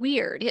 It's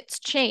weird. It's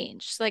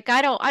changed. Like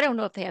I don't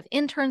know if they have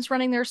interns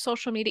running their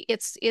social media.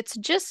 It's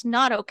just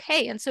not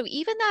okay. And so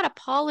even that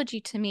apology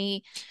to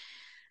me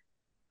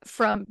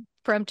from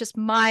just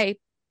my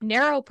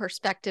narrow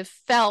perspective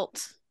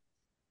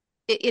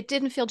it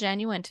didn't feel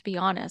genuine, to be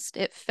honest.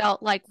 It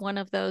felt like one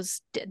of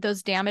those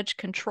damage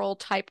control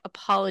type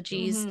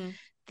apologies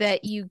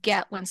that you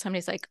get when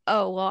somebody's like,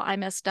 oh, well, I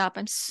messed up.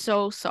 I'm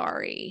so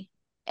sorry.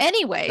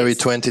 Anyways. Very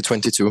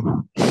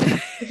 2022. Yeah,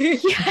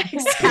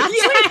 exactly.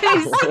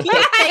 Yes.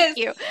 Thank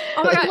you.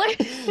 Oh my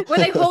God. Were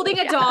they holding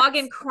a dog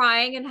and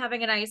crying and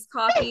having an iced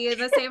coffee at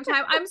the same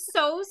time?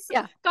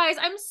 Guys,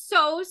 I'm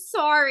so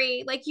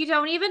sorry. Like, you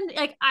don't even,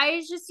 like,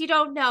 you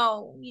don't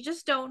know. You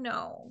just don't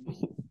know.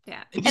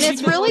 Yeah. And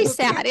it's really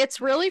sad.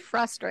 It's really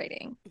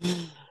frustrating.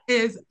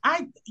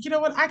 You know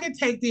what, I can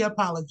take the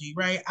apology,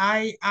 right?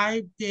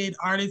 I did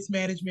artist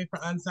management for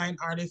unsigned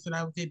artists, and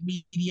I did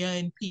media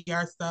and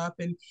PR stuff,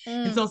 and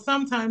so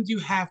sometimes you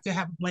have to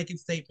have a blanket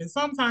statement.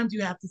 Sometimes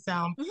you have to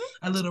sound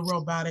a little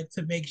robotic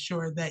to make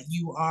sure that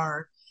you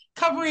are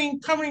covering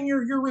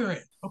your rear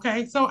end.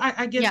 Okay, so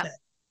I get that.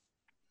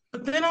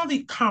 But then all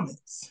the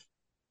comments,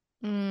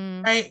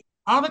 right?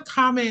 All the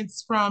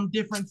comments from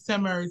different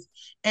simmers,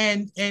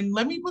 and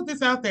let me put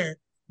this out there.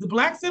 The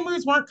Black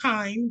simmers weren't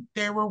kind.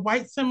 There were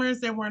white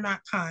simmers that were not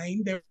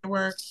kind. There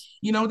were,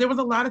 there was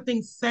a lot of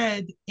things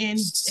said in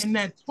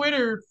that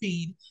Twitter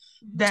feed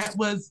that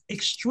was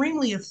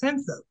extremely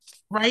offensive,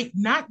 right?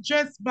 Not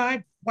just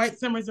by white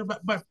simmers,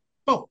 but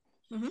both.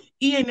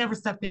 EA never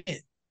stepped in.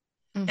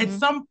 At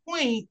some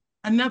point,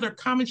 another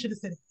comment should have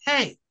said,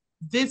 hey,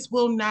 this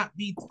will not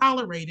be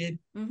tolerated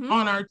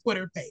on our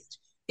Twitter page.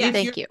 If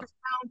Thank you're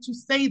found to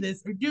say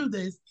this or do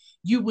this,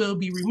 you will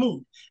be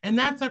removed. And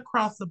that's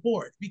across the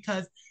board,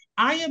 because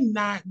I am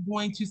not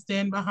going to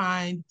stand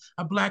behind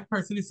a Black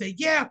person and say,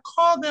 yeah,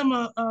 call them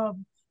a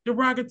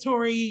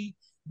derogatory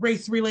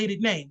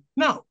race-related name.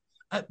 No,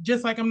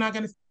 just like I'm not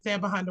going to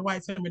stand behind a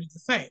white simmer to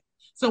say it.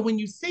 So when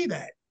you see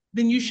that,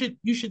 then you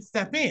should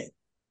step in,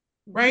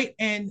 right?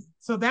 And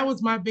so that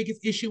was my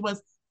biggest issue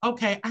was,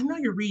 okay, I know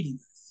you're reading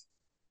this.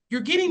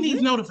 You're getting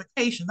these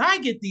notifications. I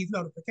get these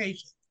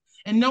notifications.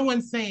 And no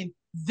one's saying,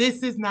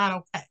 this is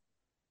not okay.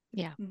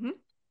 Yeah.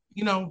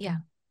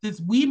 This,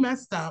 we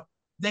messed up.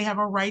 They have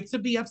a right to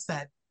be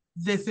upset.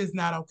 This is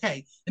not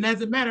okay. And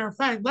as a matter of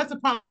fact, let's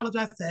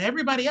apologize to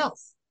everybody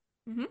else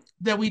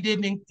that we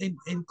didn't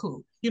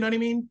include. You know what I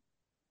mean?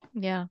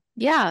 Yeah.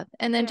 Yeah.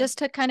 And then just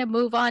to kind of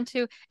move on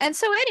to, and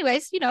so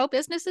anyways,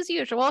 business as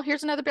usual.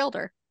 Here's another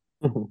builder.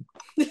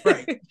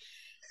 Right.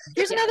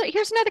 Here's another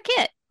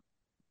kit.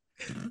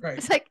 Right.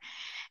 It's like,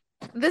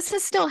 this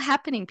is still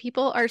happening.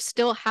 People are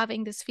still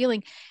having this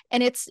feeling,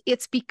 and it's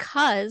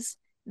because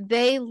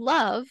they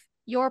love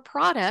your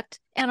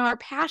product and are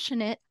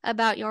passionate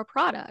about your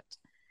product.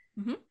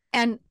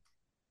 And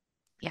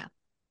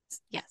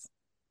yes,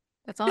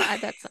 that's all.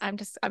 I'm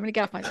gonna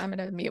get off I'm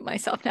gonna mute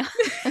myself now.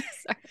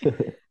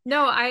 Sorry.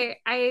 No, I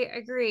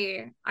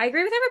agree. I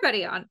agree with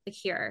everybody on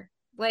here.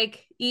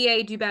 Like,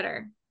 EA, do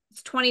better.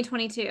 It's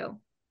 2022.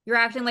 You're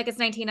acting like it's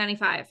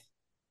 1995.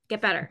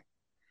 Get better.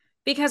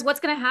 Because what's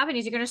going to happen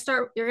is you're going to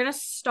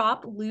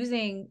start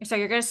losing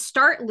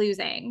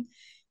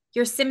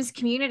your Sims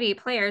community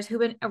players who've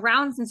been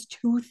around since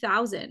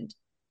 2000.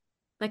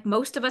 Like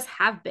most of us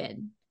have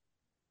been.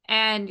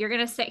 And you're going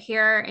to sit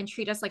here and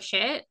treat us like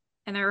shit.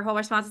 And their whole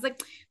response is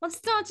like, well,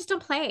 just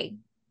don't play.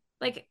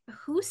 Like,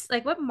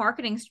 what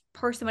marketing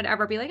person would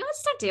ever be like, oh,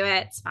 just don't do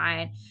it. It's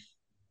fine.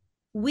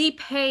 We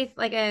pay,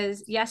 like,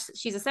 as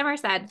YesSheASimmer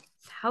said,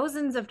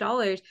 thousands of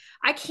dollars.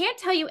 I can't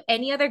tell you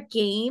any other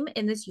game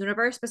in this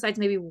universe besides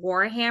maybe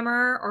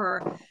Warhammer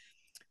or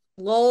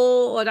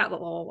LOL, or not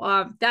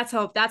LOL. That's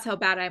how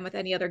bad I am with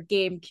any other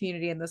game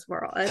community in this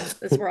world.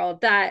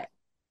 That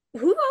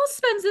who else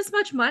spends this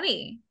much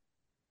money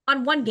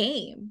on one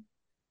game?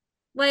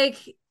 Like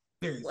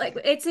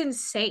it's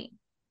insane.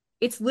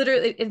 It's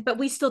literally, but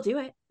we still do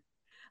it.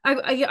 I'm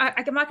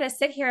not going to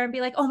sit here and be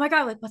like, oh my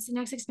God, like what's the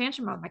next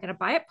expansion mode? Am I going to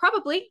buy it?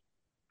 Probably.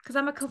 Because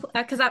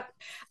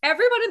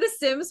everyone in the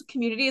Sims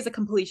community is a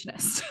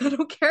completionist. I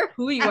don't care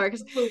who you are.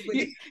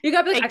 You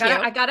gotta be like,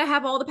 I gotta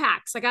have all the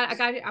packs. I'm a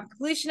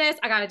completionist.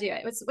 I gotta do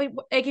it. It's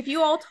like if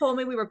you all told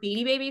me we were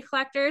Beanie Baby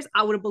collectors,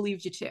 I would have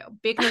believed you too.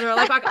 Because we're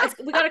like,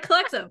 we gotta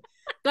collect them.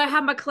 Gotta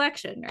have my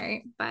collection,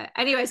 right? But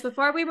anyways,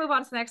 before we move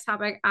on to the next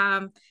topic,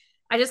 I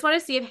just want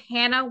to see if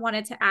Hannah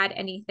wanted to add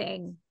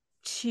anything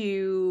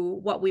to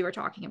what we were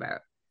talking about.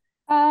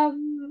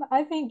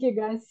 I think you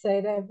guys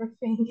said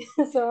everything,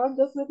 so I'm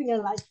just sitting here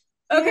like,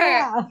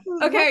 okay,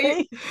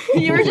 okay.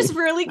 You were just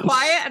really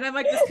quiet, and I'm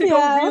like, this could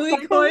go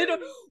really good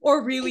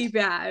or really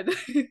bad.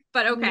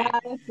 But okay, yeah,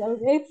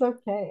 it's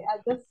okay.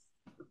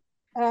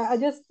 I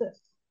just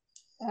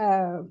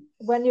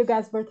when you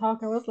guys were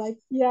talking, I was like,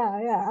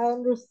 I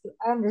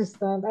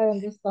understand.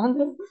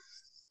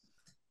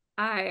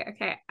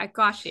 I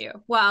got you.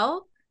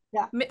 Well,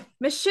 yeah,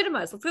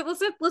 Machinimas.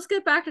 Let's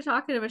get back to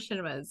talking to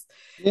Machinimas.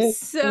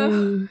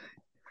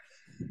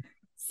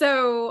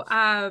 So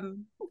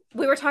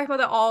we were talking about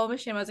that all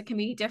Machinimas can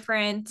be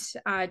different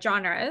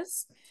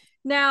genres.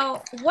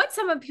 Now, what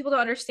some people don't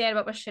understand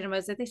about Machinimas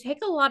is that they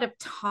take a lot of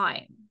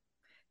time,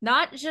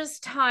 not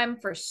just time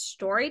for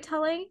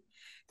storytelling,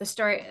 the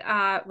story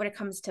when it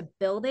comes to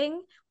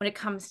building, when it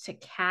comes to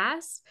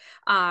cast.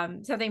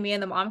 Something me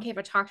and the Mom Cave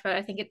have talked about.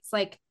 I think it's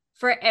like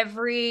for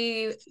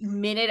every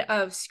minute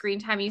of screen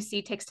time you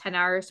see takes 10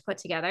 hours to put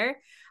together.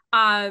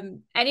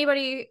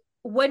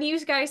 When you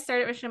guys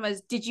started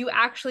Machinimas, did you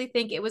actually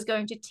think it was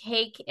going to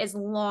take as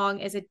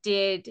long as it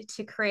did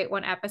to create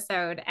one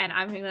episode? And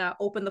I'm going to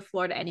open the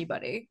floor to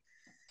anybody.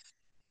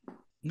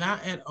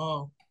 Not at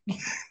all.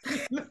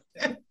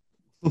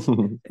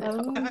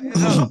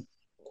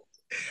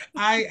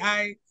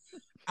 I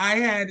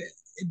had,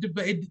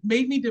 it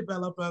made me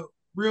develop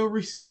real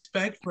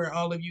respect for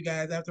all of you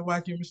guys after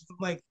watching. I'm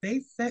like,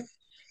 they said,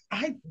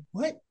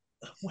 what,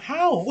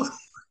 how,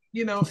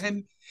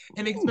 and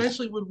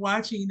especially with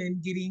watching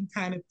and getting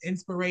kind of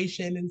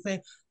inspiration and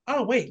saying,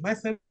 oh wait, my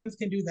Sims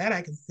can do that.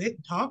 I can sit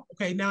and talk.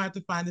 Okay, now I have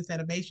to find this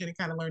animation and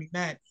kind of learning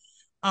that.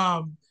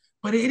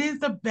 But it is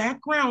the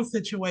background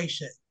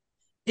situation.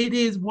 It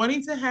is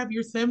wanting to have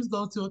your Sims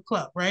go to a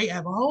club, right?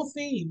 Have a whole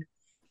scene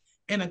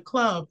in a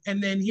club,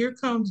 and then here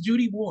comes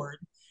Judy Ward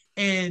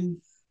and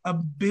a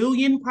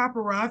billion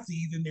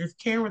paparazzis, and there's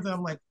cameras, and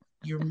I'm like,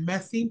 you're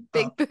messing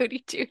Big up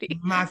booty Judy.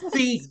 my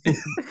scene.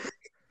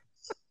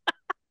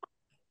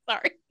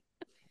 Sorry.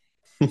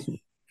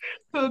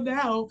 So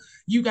now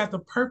you got the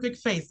perfect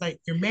face. Like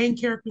your main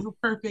characters are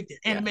perfect, your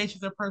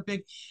animations are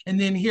perfect, and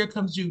then here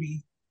comes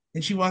Judy,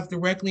 and she walks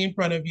directly in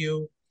front of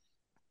you,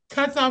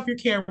 cuts off your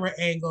camera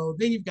angle.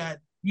 Then you've got,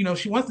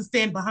 she wants to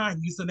stand behind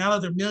you. So now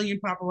there's a million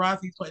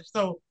paparazzi.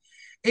 So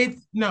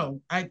it's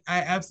no, I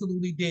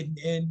absolutely didn't.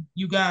 And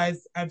you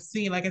guys, I've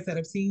seen, like I said,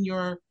 I've seen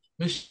your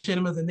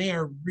machinimas, and they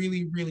are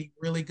really, really,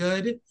 really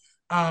good.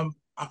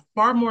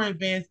 Far more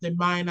advanced than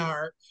mine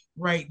are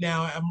right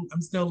now.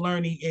 I'm still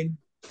learning, and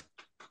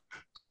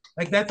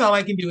like that's all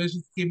I can do is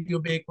just give you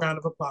a big round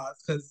of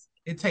applause because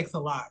it takes a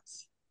lot.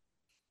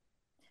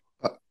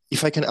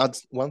 If I can add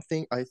one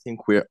thing, I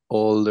think we're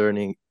all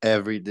learning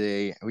every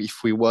day. If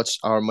we watch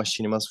our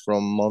machinimas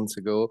from months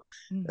ago,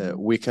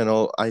 we can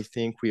all, I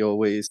think we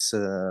always,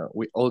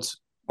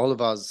 all of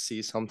us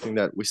see something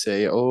that we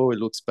say, oh, it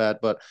looks bad,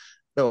 but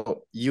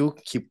no, you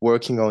keep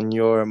working on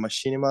your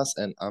machinimas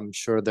and I'm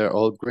sure they're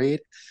all great.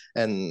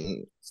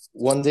 And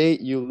one day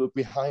you look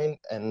behind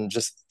and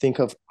just think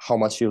of how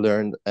much you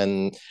learned.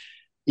 And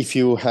if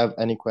you have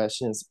any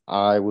questions,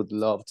 I would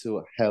love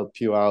to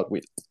help you out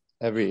with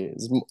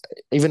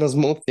even a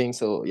small thing.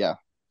 So yeah,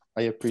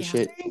 I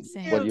appreciate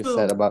what you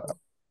said about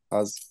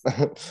us.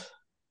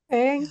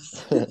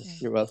 Thanks.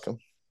 You're welcome.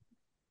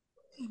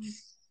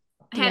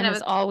 DM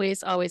is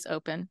always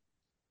open.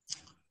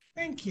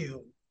 Thank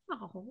you.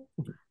 Oh,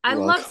 I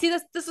love, see,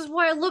 this is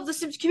why I love the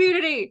Sims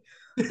community.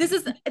 This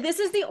is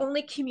the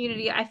only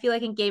community I feel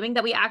like in gaming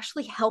that we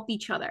actually help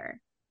each other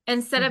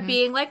instead of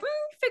being like,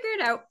 figure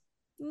it out.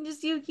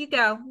 Just you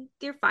go.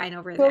 You're fine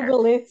over there.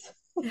 Google it.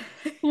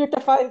 You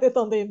can find it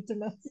on the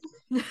internet.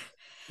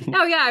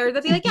 Oh yeah, or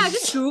they'll be like, yeah,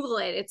 just Google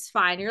it. It's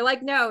fine. You're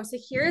like, no. So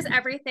here's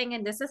everything,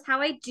 and this is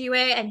how I do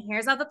it, and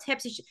here's all the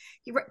tips.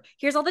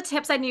 Here's all the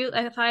tips I knew.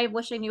 If I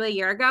wish I knew a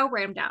year ago,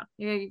 write them down.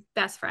 You're your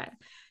best friend.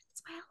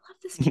 That's why I love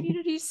this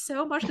community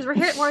so much because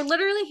we're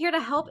literally here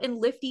to help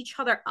and lift each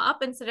other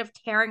up instead of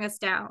tearing us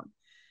down.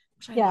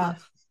 Which I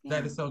love.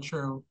 That is so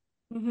true.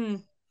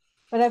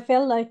 But I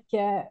feel like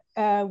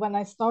when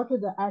I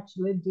started to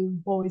actually do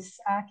voice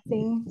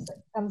acting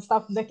and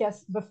stuff,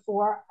 because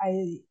before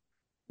I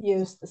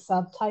used the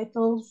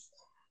subtitles,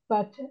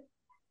 but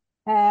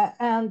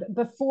and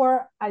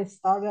before I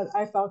started,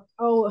 I thought,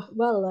 oh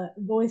well,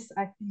 voice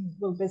acting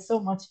will be so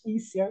much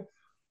easier.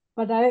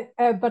 But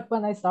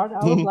when I started,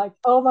 I was like,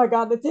 oh my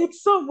god, it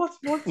takes so much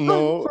more time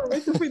for me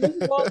to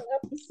finish one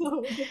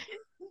episode.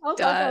 I was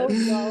like, oh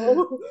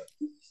no.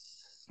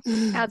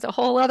 Adds a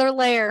whole other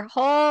layer.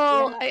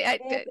 About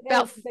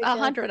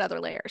 100 other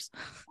layers.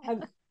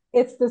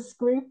 It's the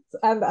script,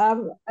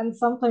 and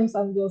sometimes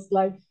I'm just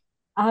like,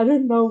 I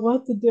don't know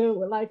what to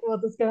do, like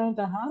what is going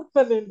to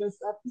happen in this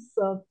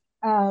episode.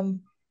 I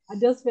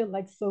just feel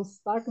like so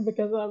stuck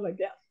because I'm like,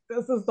 yeah,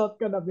 this is not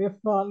gonna be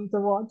fun to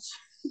watch,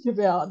 to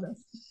be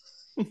honest.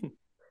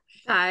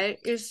 That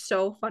is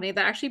so funny.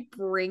 That actually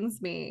brings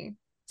me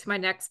to my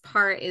next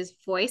part is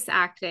voice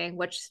acting,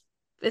 which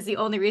is the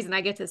only reason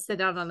I get to sit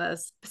down on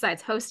this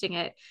besides hosting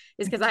it,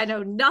 is because I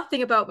know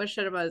nothing about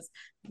machinimas,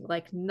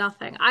 like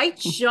nothing. I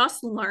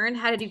just learned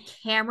how to do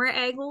camera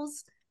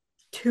angles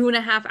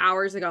 2.5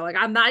 hours ago. Like,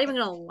 I'm not even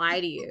gonna lie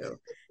to you.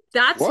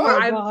 That's where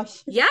I'm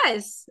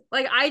yes.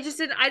 Like I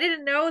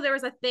didn't know there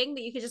was a thing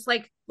that you could just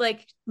like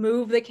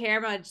move the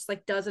camera and just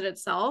like does it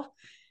itself.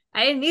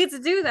 I didn't need to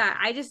do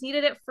that. I just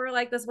needed it for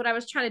like this, what I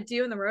was trying to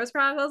do in the Rose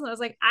Chronicles. And I was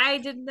like, I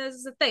didn't know this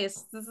is a thing.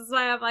 This is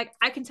why I'm like,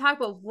 I can talk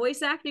about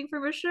voice acting for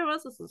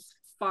machinimas. This is as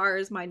far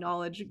as my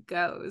knowledge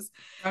goes.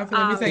 Let me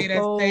tell you,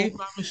 that saved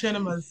my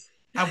machinimas.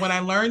 When I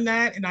learned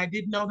that, and I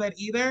didn't know that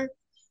either,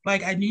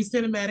 like I knew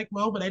cinematic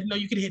mode, but I didn't know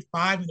you could hit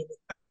 5 in it.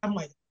 I'm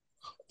like,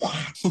 what?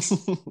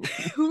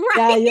 Right?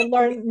 Yeah, you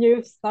learn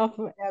new stuff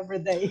every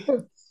day.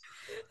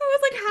 I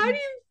was like, how do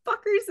you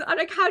fuckers? I'm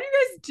like, how do you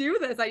guys do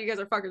this? Like, you guys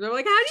are fuckers. They're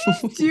like, how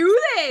do you do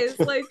this?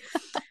 Like,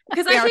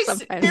 because I take,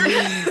 I'm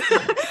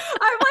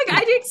like,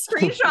 I take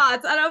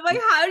screenshots, and I'm like,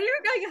 how do you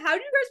guys?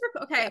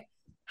 Okay,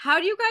 how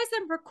do you guys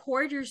then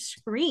record your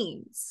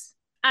screens?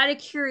 Out of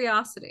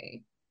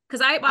curiosity,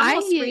 because I'm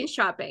all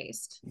screenshot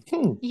based.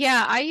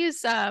 Yeah, I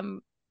use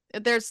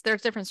there's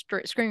different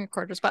screen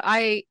recorders, but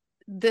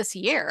this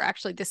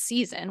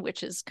season,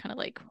 which is kind of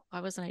like, why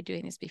wasn't I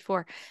doing this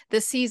before?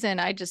 This season,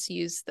 I just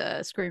use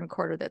the screen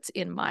recorder that's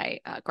in my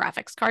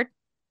graphics card.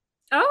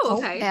 Oh,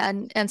 okay.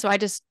 And so I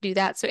just do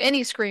that. So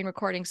any screen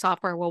recording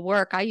software will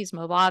work. I use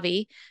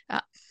Movavi,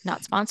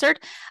 not sponsored.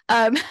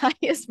 I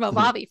used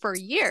Movavi for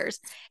years,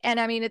 and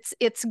I mean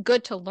it's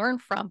good to learn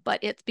from, but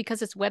it's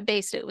because it's web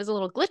based. It was a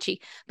little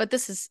glitchy, but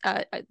this is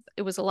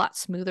it was a lot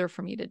smoother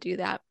for me to do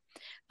that.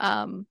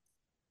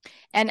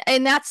 And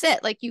that's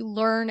it. Like you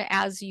learn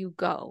as you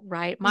go,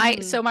 right?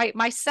 So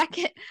my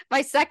second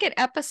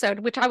episode,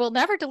 which I will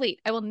never delete.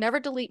 I will never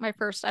delete my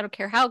first. I don't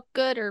care how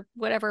good or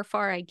whatever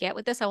far I get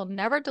with this. I will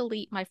never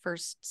delete my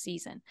first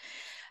season.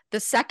 The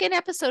second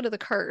episode of The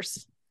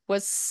Curse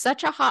was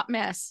such a hot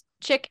mess.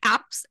 Chick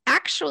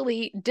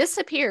actually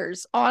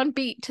disappears on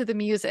beat to the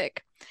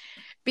music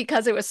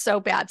because it was so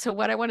bad. So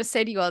what I want to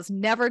say to you all is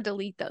never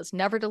delete those,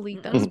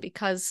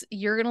 because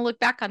you're going to look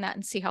back on that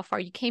and see how far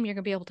you came. You're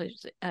going to be able to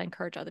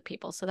encourage other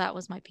people. So that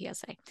was my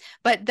PSA,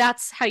 but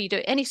that's how you do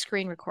it. Any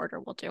screen recorder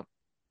will do.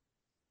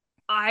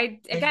 I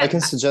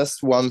can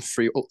suggest one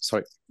free. Oh,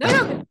 sorry.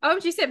 No.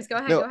 Omg Sims, go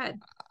ahead. No, go ahead.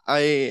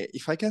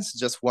 If I can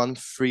suggest one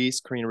free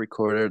screen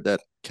recorder that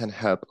can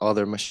help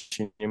other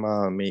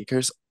machinima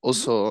makers.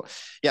 Also,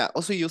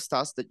 also use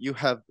tasks that you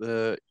have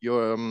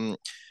your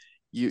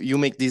you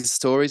make these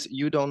stories.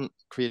 You don't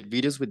create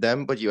videos with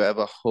them, but you have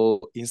a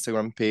whole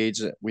Instagram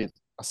page with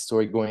a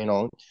story going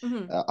on.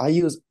 I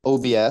use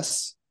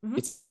OBS.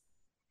 It's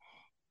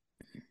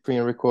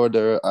screen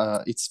recorder.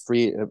 It's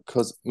free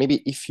because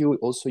maybe if you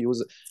also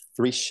use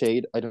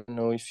Reshade, I don't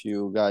know if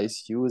you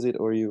guys use it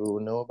or you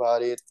know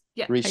about it.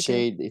 Yeah,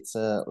 Reshade, it's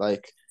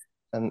like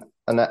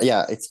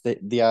it's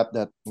the app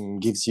that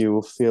gives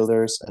you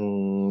filters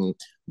and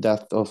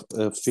depth of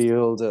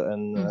field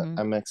and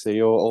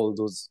MXAO, all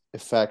those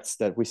effects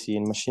that we see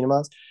in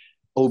Machinimas.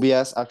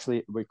 OBS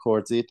actually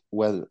records it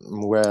well,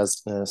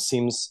 whereas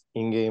Sims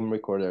in-game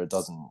recorder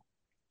doesn't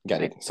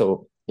get it.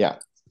 So yeah.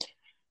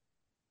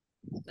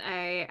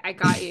 I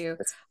got you.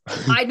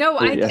 I know.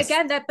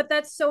 But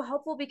that's so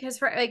helpful because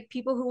for like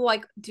people who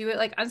like do it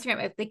like on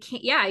Instagram, if they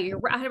can't, you're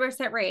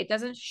 100% right. It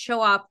doesn't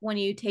show up when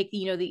you take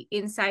the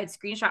inside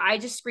screenshot. I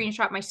just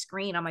screenshot my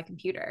screen on my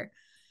computer,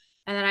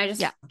 and then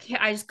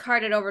I just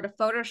cart it over to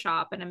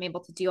Photoshop, and I'm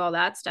able to do all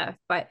that stuff.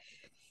 But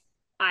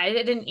I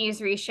didn't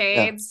use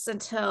reshades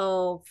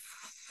until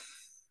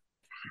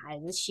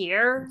this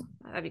year.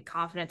 I'd be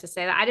confident to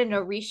say that. I didn't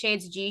know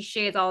reshades, G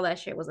shades, all that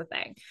shit was a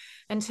thing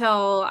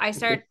until I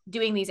started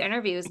doing these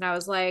interviews, and I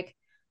was like,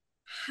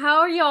 how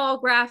are y'all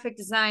graphic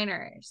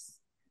designers?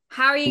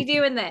 How are you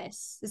doing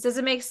this? This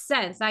doesn't make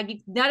sense.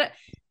 Not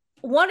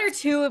one or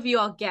two of you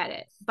all get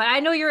it, but I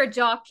know you're a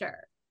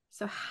doctor.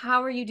 So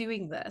how are you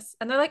doing this?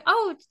 And they're like,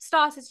 oh,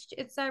 Stas,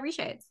 it's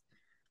reshades.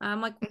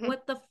 I'm like,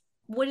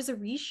 what is a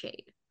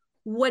reshade?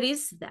 What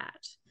is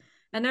that?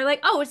 And they're like,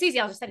 oh, it's easy.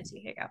 I'll just send it to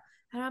you. Here you go.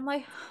 And I'm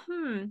like,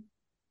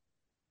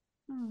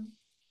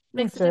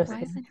 makes a difference. Why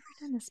have I never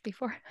done this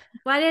before?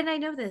 Why didn't I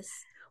know this?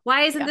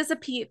 Why isn't this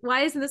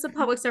a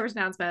public service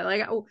announcement?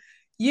 Like, oh,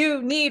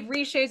 you need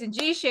reshades and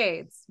G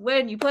shades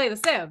when you play The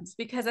Sims,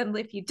 because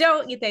if you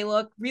don't, they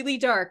look really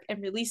dark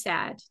and really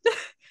sad.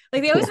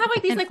 Like they always have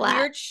like these like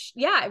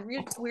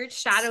weird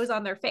shadows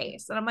on their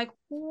face, and I'm like,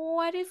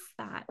 what is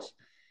that?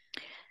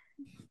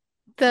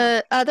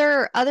 The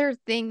other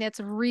thing that's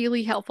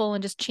really helpful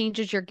and just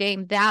changes your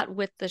game, that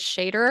with the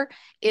shader,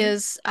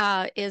 is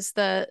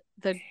the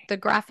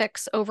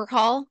graphics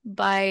overhaul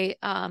by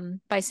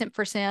Simp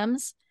for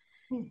Sims.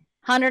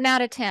 100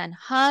 out of 10.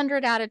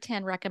 100 out of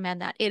 10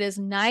 recommend that. It is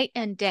night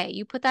and day.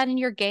 You put that in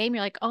your game,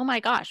 you're like, oh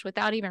my gosh,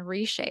 without even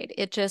reshade.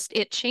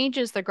 It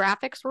changes the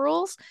graphics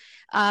rules.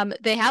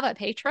 They have a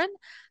patron.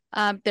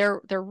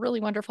 They're really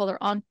wonderful.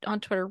 They're on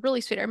Twitter,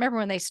 really sweet. I remember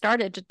when they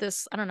started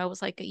this, I don't know, it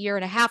was like a year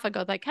and a half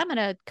ago, like, I'm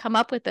gonna come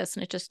up with this,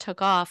 and it just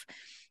took off.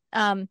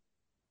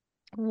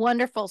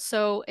 Wonderful.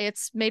 So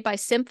it's made by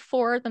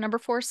Simp4, the number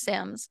 4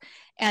 Sims,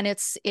 and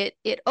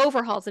it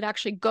overhauls. It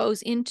actually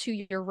goes into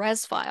your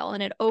res file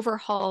and it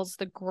overhauls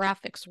the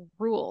graphics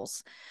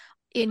rules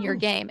in your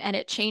game, and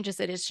it changes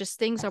it. It's just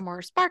things are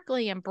more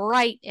sparkly and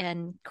bright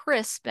and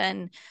crisp,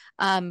 and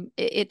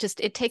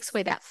it takes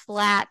away that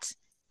flat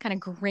kind of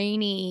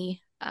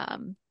grainy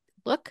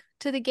look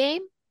to the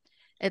game.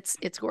 It's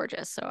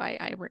gorgeous. So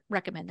I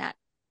recommend that.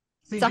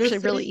 It's actually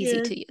really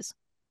easy to use.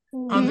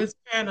 On this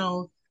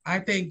panel, I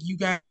think you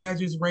guys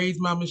just raised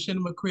my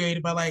Machinima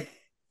Creative by like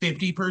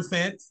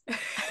 50%.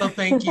 So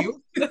thank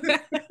you.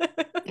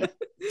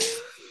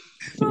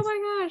 Oh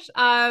my gosh.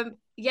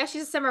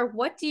 YesSheASimmer,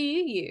 what do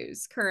you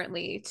use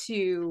currently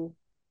to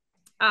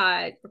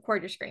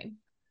record your screen?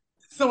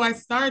 So I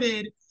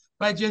started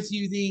by just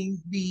using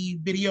the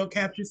video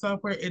capture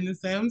software in The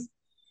Sims.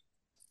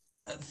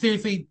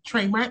 Seriously,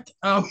 train wreck.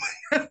 I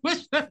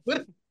wish I would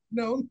have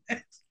known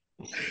that.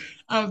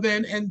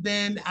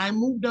 Then I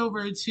moved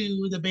over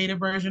to the beta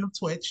version of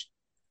Twitch.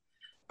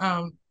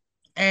 And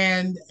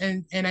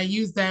I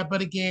use that,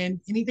 but again,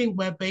 anything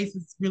web-based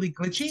is really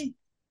glitchy.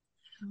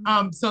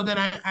 So then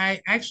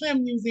I actually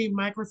am using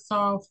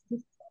Microsoft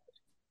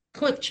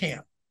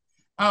Clipchamp,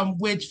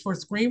 which for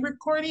screen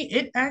recording,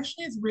 it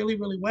actually is really,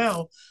 really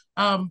well.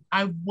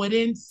 I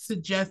wouldn't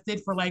suggest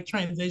it for like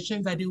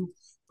transitions. I do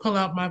pull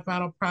out my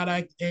final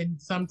product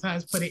and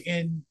sometimes put it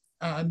in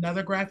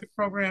another graphic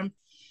program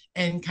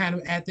and kind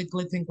of add the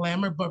glitz and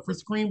glamour. But for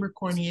screen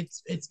recording,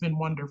 it's been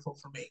wonderful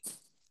for me.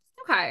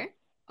 Okay.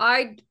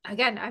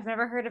 I've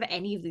never heard of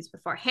any of these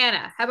before.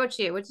 Hannah, how about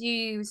you? What do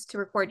you use to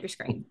record your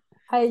screen?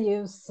 I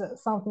use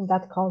something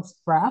that calls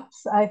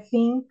Fraps. I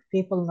think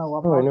people know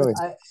about I know it.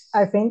 it.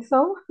 I think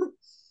so.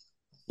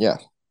 Yeah.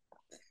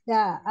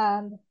 Yeah,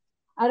 and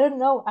I don't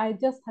know. I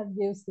just have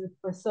used it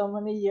for so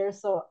many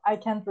years, so I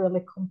can't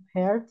really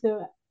compare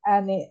to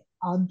any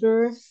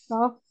other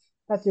stuff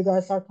that you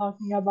guys are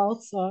talking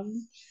about. So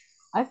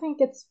I think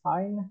it's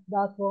fine,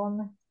 that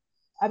one.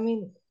 I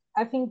mean,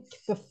 I think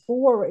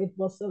before it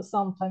was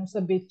sometimes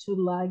a bit too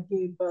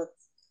laggy, but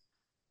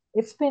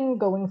it's been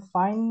going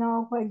fine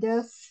now, I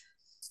guess.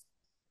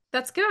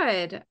 That's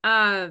good.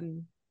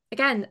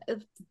 Again,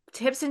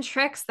 tips and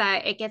tricks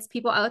that it gets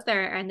people out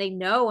there and they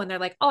know and they're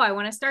like, oh, I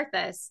want to start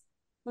this.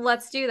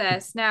 Let's do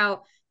this.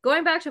 Now,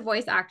 going back to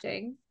voice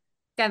acting,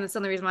 again, that's the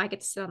only reason why I get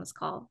to sit on this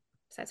call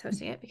besides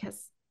hosting it,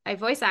 because I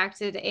voice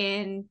acted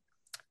in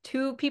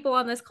two people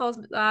on this call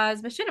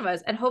as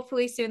Machinimas and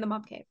hopefully soon the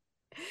Mom Cave.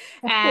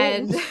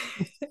 And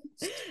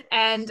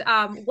and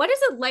what is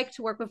it like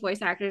to work with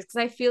voice actors? Because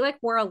I feel like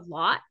we're a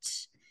lot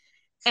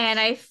and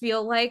I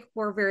feel like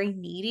we're very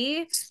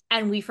needy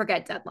and we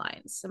forget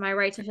deadlines. Am I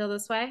right to feel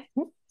this way?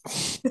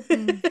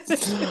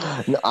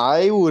 No,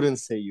 I wouldn't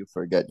say you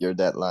forget your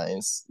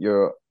deadlines.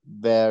 You're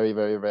very,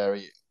 very,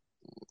 very.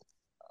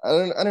 I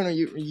don't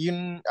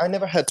know. I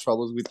never had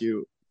troubles with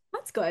you.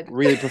 That's good.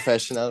 Really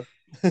professional.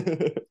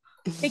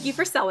 Thank you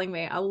for selling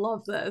me. I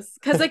love this.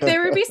 Because like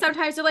there would be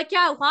sometimes they're like,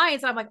 yeah,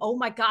 lines. I'm like, oh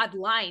my God,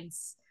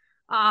 lines.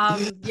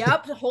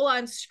 Yep, hold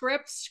on,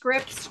 script.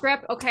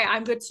 Okay,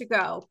 I'm good to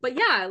go. But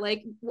yeah,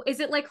 like,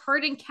 is it like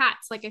herding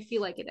cats? Like, I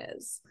feel like it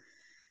is.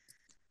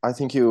 I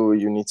think you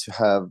need to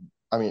have.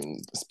 I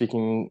mean,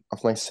 speaking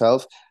of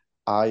myself,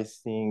 I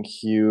think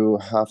you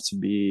have to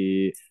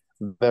be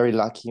very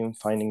lucky in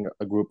finding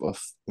a group of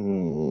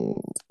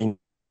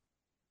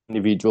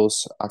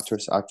individuals,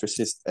 actors,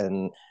 actresses,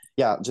 and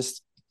yeah,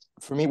 just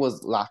for me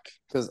was luck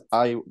because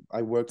I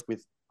worked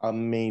with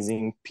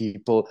amazing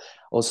people.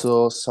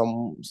 Also,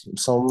 some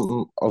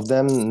of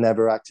them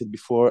never acted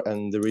before,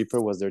 and the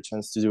Reaper was their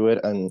chance to do it.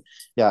 And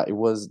yeah,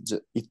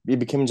 it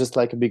became just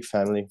like a big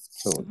family.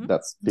 So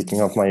that's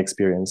speaking of my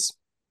experience.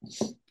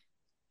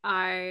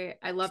 I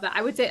love that.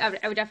 I would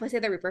definitely say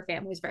the Reaper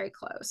family is very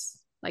close.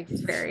 Like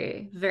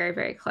very, very,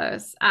 very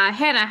close.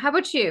 Hannah, how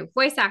about you?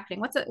 Voice acting.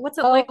 What's it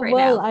Oh like right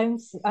well, now?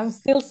 I'm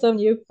still so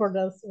new for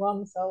this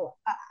one, so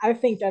I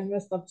think I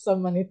messed up so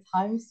many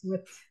times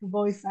with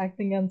voice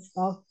acting and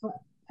stuff.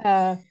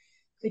 Uh,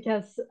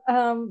 because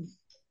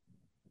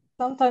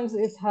sometimes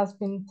it has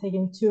been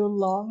taking too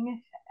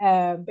long.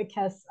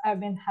 Because I've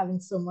been having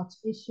so much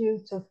issue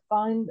to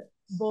find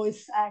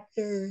voice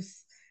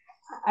actors.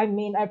 I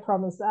mean, I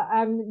promise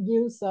I'm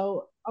new,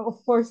 so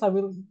of course I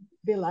will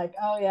be like,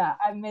 oh yeah,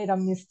 I made a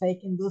mistake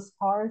in this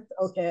part.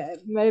 Okay,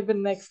 maybe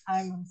next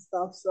time and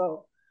stuff.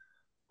 So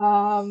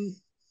um,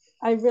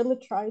 I really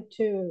try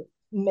to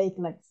make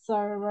like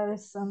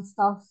servers and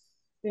stuff,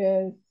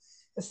 uh,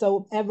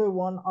 so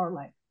everyone are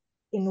like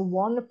in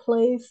one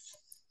place,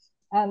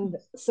 and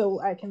so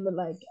I can be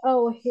like,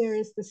 oh, here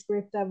is the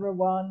script,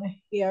 everyone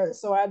here,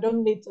 so I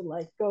don't need to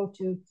like go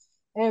to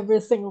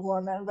every single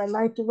one and be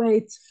like,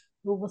 wait,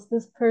 who was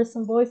this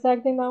person voice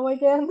acting now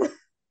again?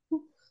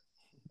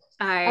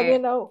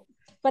 And I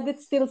but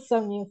it's still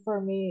so new for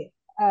me,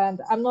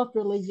 and I'm not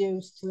really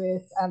used to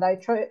it, and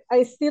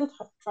I still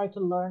try to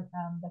learn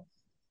and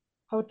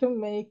how to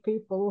make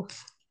people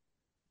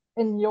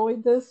enjoy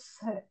this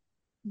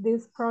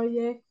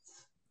project.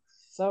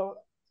 So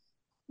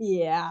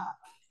yeah.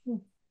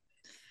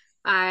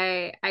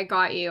 I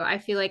got you. I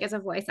feel like as a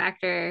voice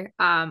actor,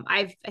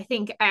 I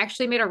think I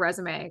actually made a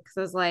resume because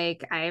I was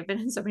like, I've been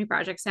in so many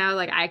projects now,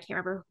 like I can't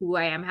remember who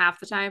I am half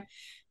the time.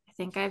 I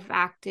think I've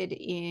acted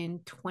in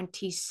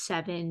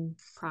 27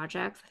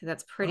 projects. I think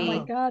that's Oh my pretty,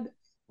 god.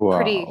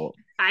 pretty. Wow.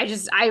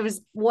 I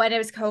was when it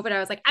was COVID, I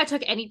was like, I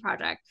took any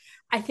project.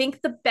 I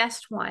think the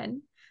best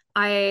one,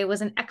 I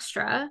was an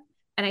extra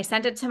and I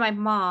sent it to my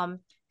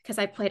mom because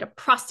I played a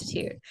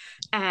prostitute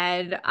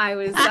and I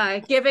was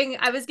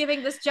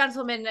giving this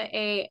gentleman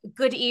a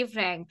good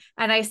evening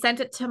and I sent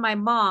it to my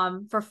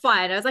mom for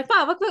fun. I was like,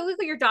 Mom, look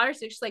what your daughter's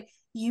doing. She's like,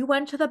 you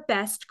went to the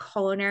best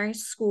culinary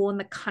school in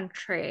the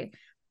country,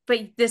 but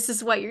this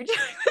is what you're doing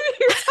with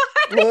your time.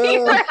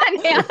 You're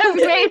an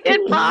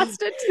animated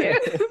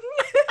prostitute.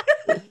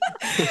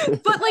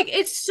 But like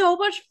it's so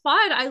much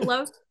fun. I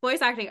love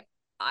voice acting.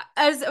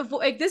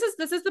 Like this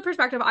is the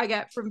perspective I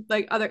get from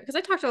like other, because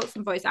I talked about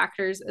some voice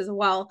actors as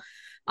well.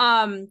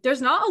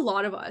 There's not a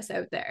lot of us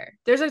out there.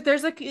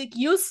 There's like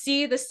you'll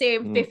see the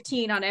same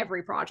 15 on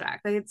every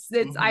project. Like it's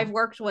I've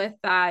worked with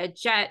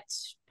Jet.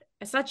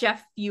 It's not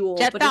Jeff Fuel,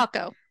 Jet but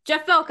Falco.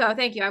 Jeff Falco.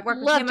 Thank you. I've worked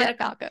with Love him Jet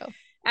Falco.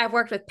 I've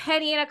worked with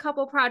Penny in a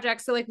couple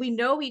projects, so like we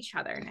know each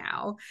other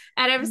now.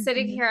 And I'm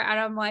sitting here and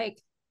I'm like,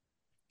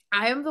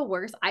 I am the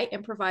worst. I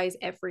improvise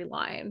every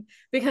line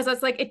because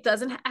it's like it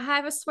doesn't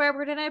have a swear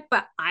word in it,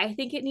 but I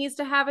think it needs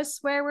to have a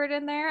swear word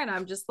in there. And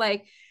I'm just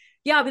like,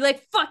 yeah, I'll be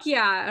like, fuck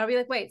yeah. And I'll be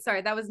like, wait,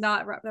 sorry, that was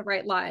not the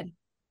right line.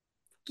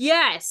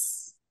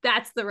 Yes,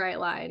 that's the right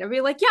line. I'll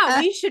be like, yeah,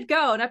 we should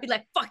go. And I'd be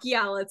like, fuck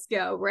yeah, let's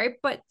go. Right.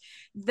 But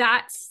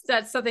that's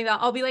something that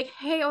I'll be like,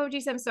 hey,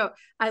 Omg Sims, so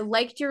I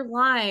liked your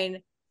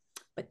line,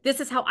 but this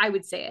is how I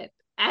would say it.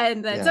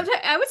 And then sometimes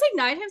I would say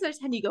 9 times out of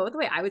 10 you go with the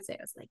way I would say it.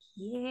 I was like,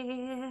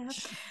 yeah.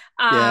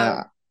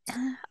 Yeah.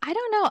 I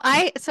don't know.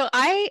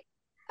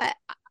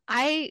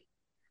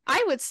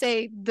 I would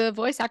say the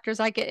voice actors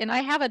I get, and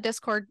I have a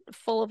Discord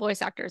full of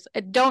voice actors.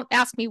 Don't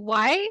ask me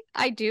why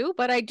I do,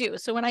 but I do.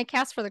 So when I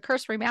cast for the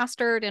Curse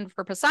Remastered and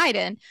for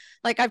Poseidon,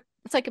 it's like I've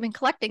been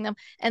collecting them,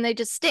 and they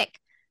just stick.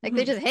 Like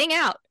they just hang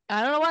out.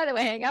 I don't know why they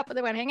would hang out, but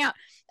they would hang out.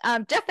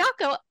 Jeff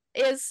Falco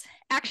is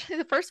actually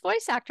the first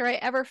voice actor I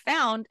ever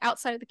found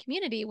outside of the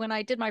community when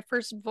I did my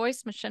first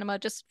voice machinima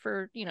just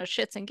for,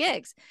 shits and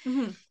gigs.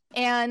 Mm-hmm.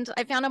 And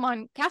I found him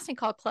on Casting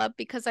Call Club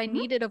because I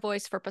needed a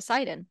voice for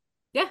Poseidon.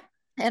 Yeah.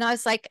 And I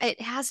was like,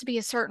 it has to be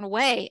a certain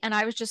way. And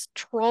I was just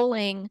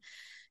trolling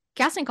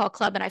Casting Call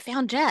Club, and I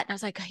found Jet, and I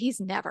was like, he's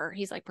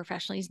like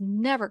professional. He's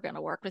never going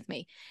to work with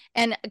me.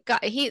 And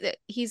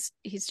he's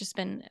just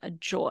been a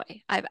joy.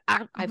 I've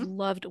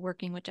loved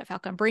working with Jeff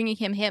Falcon, bringing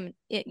him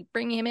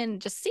in,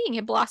 just seeing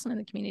him blossom in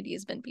the community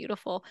has been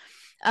beautiful.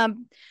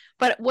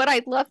 But what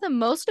I love the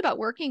most about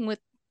working with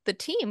the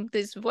team,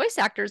 these voice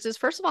actors, is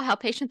first of all how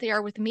patient they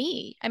are with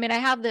me. I mean, I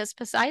have this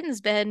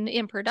Poseidon's been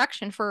in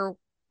production for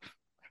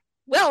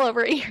well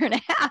over a year and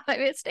a half. I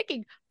mean, it's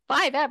taking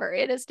 5 ever.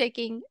 It is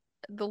taking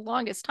the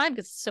longest time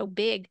because it's so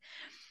big.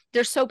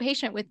 They're so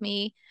patient with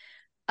me,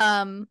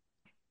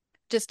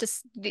 just to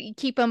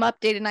keep them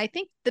updated. And I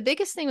think the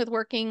biggest thing with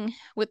working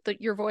with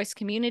your voice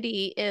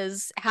community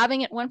is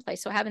having it one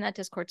place. So having that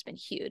Discord's been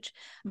huge.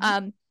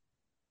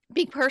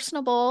 Being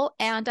personable,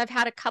 and I've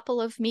had a couple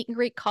of meet and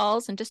greet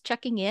calls and just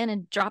checking in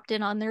and dropped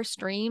in on their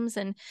streams,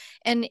 and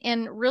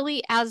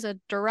really as a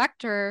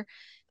director,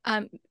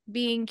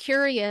 being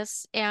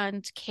curious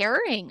and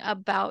caring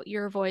about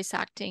your voice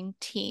acting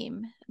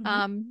team.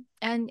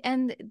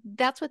 And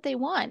that's what they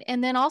want.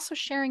 And then also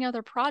sharing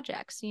other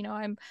projects.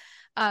 I'm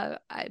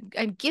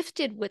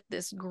gifted with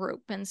this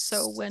group. And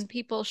so when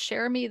people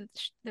share me,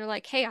 they're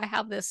like, hey, I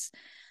have this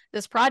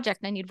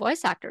project and I need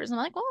voice actors. And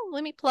I'm like, well,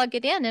 let me plug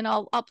it in, and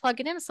I'll plug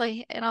it in.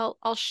 And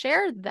I'll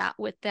share that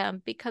with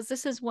them, because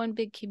this is one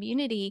big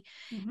community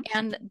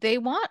and they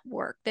want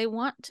work. They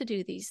want to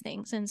do these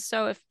things. And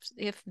so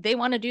if they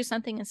want to do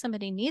something and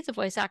somebody needs a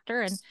voice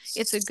actor and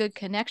it's a good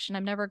connection,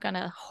 I'm never going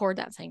to hoard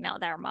that saying, no,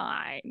 they're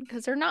mine,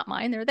 because they're not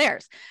mine, they're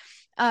theirs.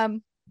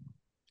 But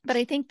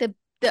I think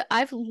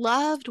I've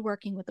loved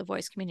working with the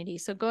voice community.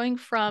 So going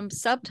from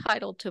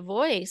subtitled to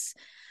voice,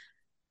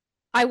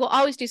 I will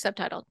always do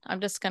subtitled.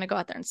 I'm just going to go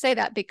out there and say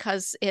that,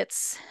 because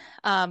there's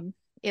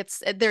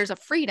a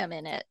freedom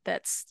in it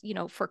that's,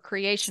 for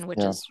creation, which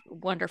is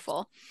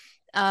wonderful.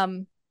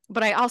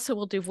 But I also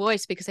will do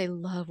voice because I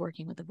love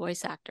working with the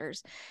voice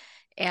actors,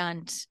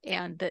 and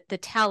the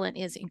talent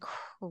is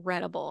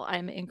incredible.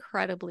 I'm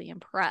incredibly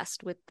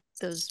impressed with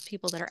those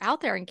people that are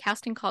out there. In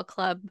Casting Call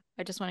Club,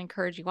 I just want to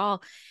encourage you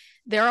all.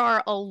 There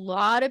are a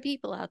lot of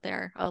people out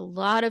there, a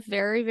lot of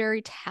very,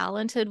 very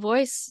talented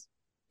voice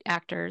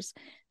actors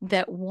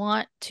that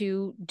want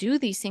to do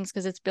these things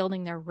because it's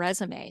building their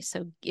resume.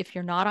 So if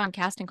you're not on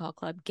Casting Call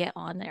Club, get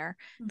on there,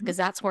 because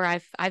that's where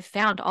I've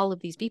found all of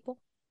these people.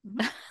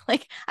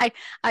 Like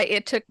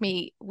it took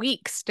me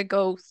weeks to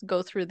go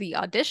through the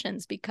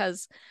auditions,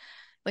 because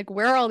like,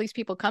 where are all these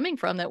people coming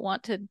from that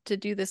want to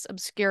do this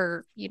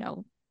obscure,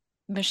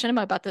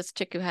 machinima about this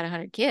chick who had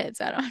 100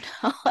 kids? I don't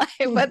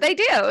know, but they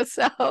do.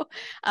 So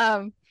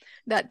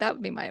that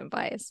would be my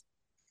advice.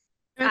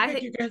 I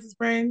think you guys'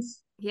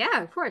 brains.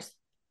 Yeah, of course.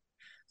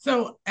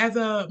 So as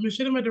a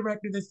machinima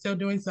director that's still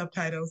doing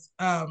subtitles,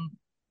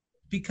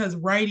 because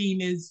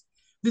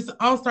this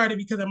all started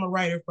because I'm a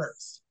writer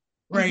first,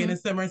 right? And a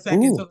simmer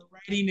second. So the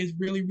writing is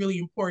really, really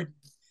important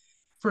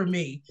for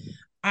me.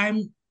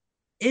 I'm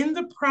in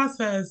the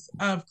process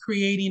of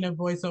creating a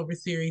voiceover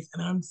series,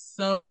 and I'm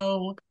so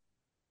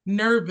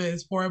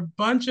nervous for a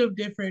bunch of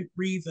different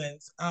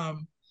reasons.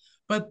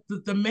 But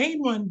the main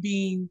one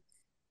being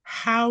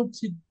how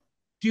to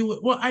do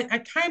it. Well, I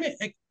kind of,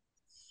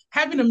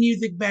 having a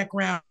music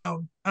background,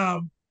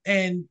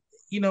 and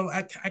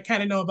I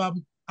kind of know about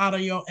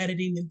audio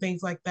editing and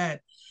things like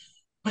that.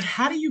 But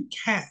how do you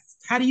cast?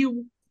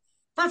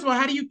 First of all,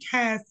 how do you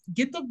cast,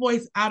 get the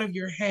voice out of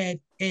your head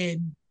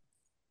and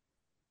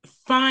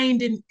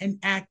find an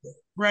actor,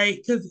 right?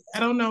 Because I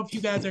don't know if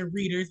you guys are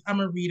readers. I'm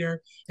a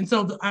reader. And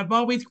so I've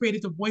always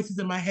created the voices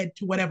in my head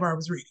to whatever I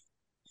was reading.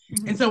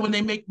 And so when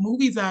they make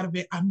movies out of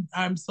it,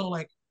 I'm so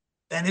like,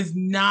 that is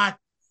not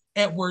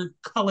Edward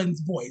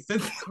Cullen's voice.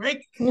 That's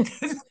right.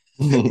 Because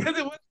it wasn't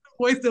the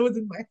voice that was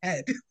in my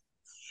head.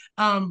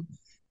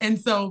 And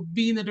so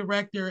being the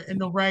director and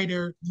the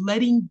writer,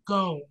 letting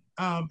go,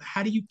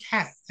 how do you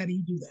cast? How do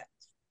you do that?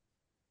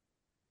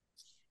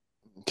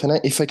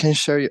 if I can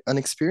share an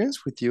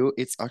experience with you,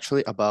 it's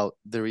actually about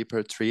the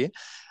Reaper tree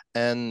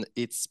and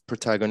its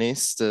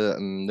protagonist,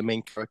 the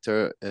main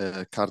character,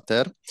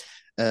 Carter.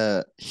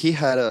 He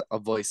had a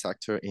voice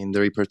actor in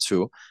the Reaper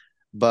 2,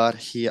 but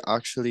he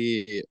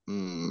actually,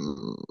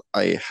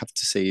 I have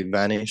to say,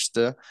 vanished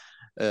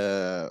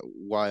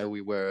while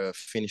we were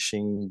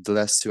finishing the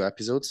last two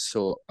episodes.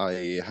 So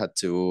I had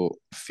to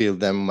fill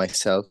them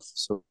myself.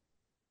 So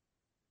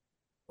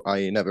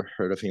I never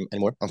heard of him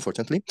anymore,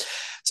 unfortunately.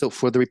 So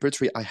for the Reaper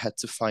tree, I had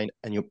to find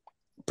a new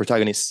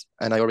protagonist,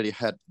 and I already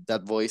had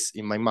that voice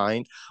in my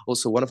mind.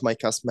 Also, one of my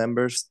cast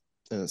members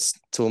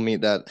told me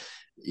that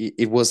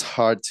it was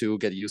hard to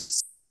get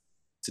used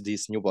to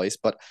this new voice,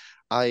 but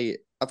I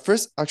at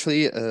first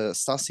actually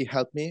Stassi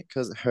helped me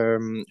because her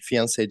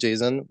fiance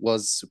Jason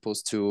was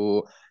supposed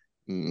to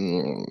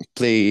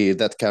play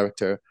that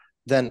character.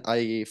 Then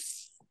I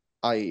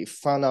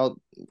found out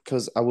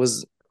because I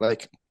was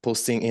like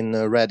posting in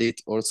Reddit,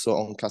 also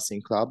on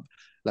Casting Club,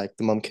 like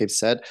the Mom Cave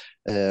said,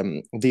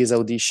 these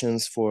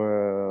auditions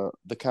for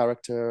the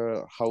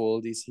character, how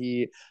old is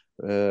he,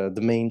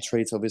 the main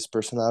traits of his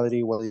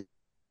personality, what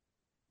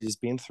he's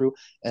been through,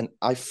 and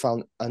I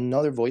found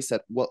another voice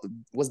that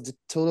was the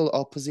total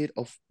opposite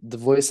of the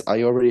voice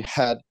I already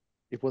had.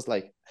 It was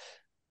like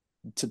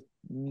to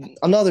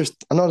another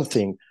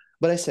thing,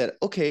 but I said,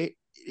 okay,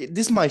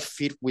 this might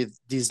fit with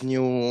this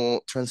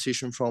new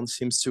transition from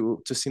Sims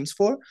 2 to Sims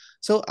 4.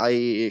 So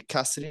I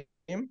casted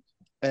him,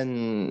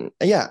 and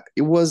yeah,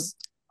 it was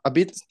a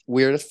bit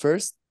weird at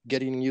first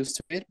getting used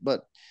to it,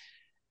 but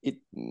it,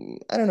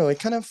 I don't know, it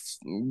kind of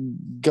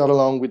got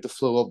along with the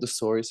flow of the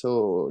story.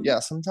 So yeah,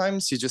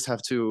 sometimes you just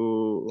have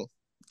to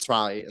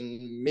try,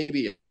 and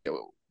maybe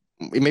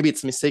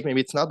it's a mistake,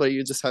 maybe it's not, but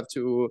you just have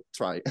to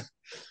try.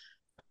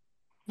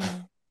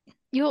 Yeah.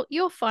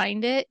 You'll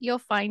find it. You'll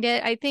find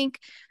it. I think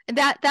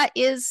that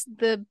is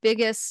the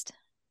biggest.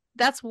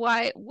 That's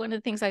why one of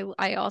the things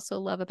I also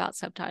love about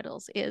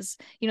subtitles is,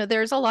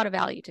 there's a lot of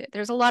value to it.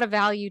 There's a lot of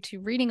value to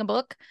reading a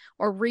book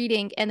or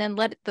reading and then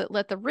let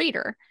the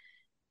reader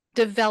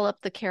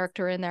develop the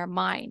character in their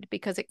mind,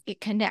 because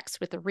it connects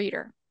with the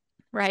reader,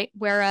 right?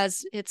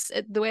 Whereas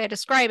the way I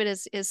describe it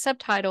is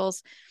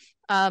subtitles.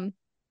 The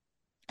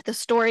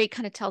story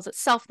kind of tells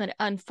itself, then it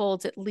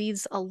unfolds. It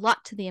leaves a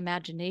lot to the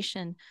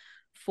imagination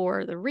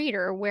for the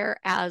reader,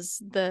 whereas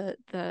the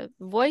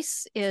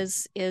voice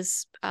is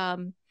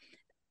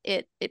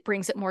it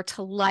brings it more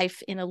to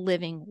life in a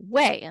living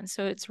way, and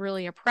so it's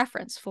really a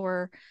preference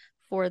for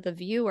the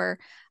viewer.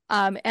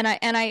 And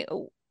I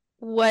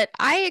what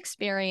I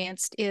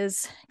experienced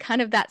is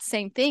kind of that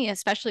same thing,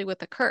 especially with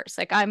the curse.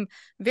 Like, I'm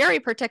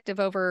very protective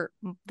over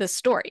the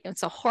story.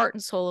 It's the heart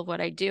and soul of what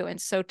I do, and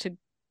so to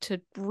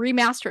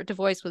remaster it to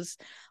voice was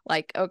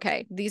like,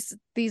 okay, these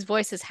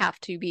voices have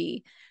to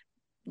be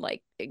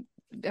like,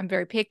 I'm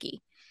very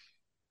picky.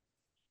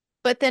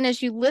 But then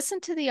as you listen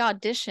to the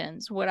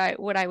auditions, what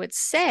I would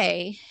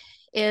say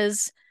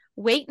is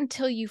wait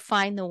until you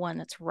find the one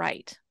that's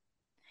right.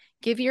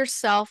 Give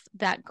yourself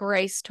that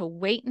grace to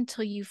wait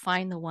until you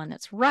find the one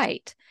that's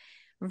right,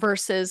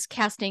 versus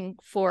casting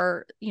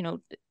for,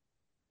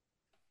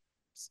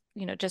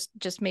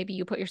 just maybe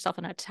you put yourself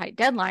in a tight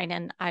deadline.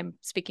 And I'm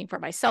speaking for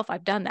myself.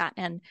 I've done that.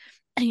 And,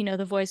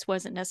 the voice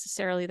wasn't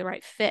necessarily the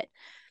right fit.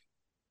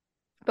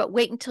 But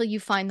wait until you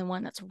find the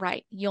one that's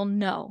right. You'll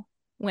know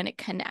when it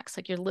connects.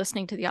 Like, you're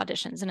listening to the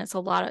auditions, and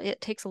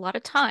it takes a lot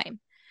of time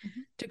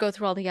to go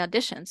through all the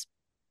auditions.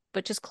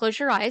 But just close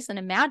your eyes and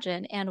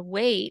imagine and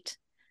wait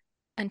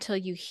until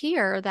you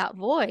hear that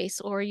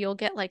voice, or you'll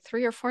get like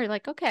 3 or 4. You're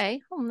like,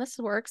 okay, this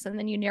works. And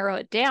then you narrow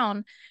it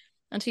down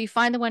until you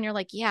find the one you're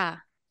like, yeah,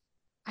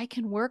 I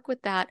can work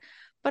with that.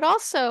 But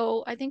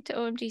also, I think to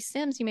OMG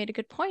Sims, you made a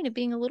good point of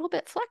being a little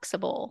bit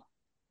flexible,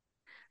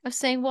 of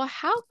saying, well,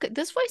 how could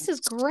this voice is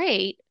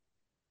great?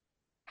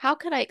 How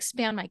could I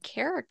expand my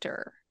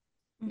character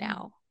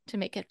now to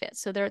make it fit?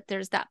 So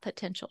there's that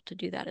potential to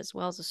do that as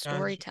well as a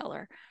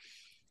storyteller. Gotcha.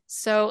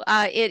 So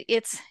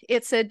it's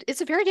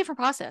a very different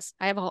process.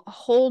 I have a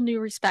whole new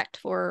respect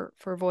for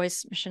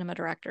voice machinima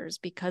directors,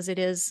 because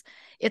it's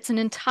an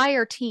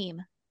entire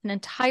team.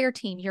 You've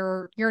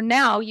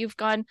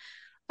gone.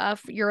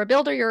 You're a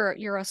builder,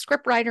 you're a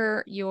script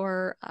writer,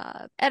 you're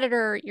a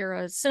editor, you're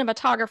a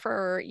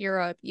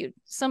cinematographer,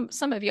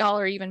 some of y'all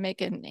are even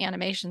making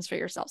animations for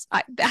yourselves.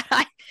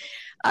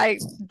 I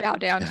bow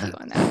down to you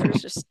on that.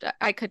 There's just,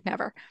 I could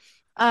never.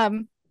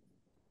 And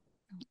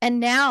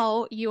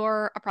now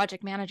you're a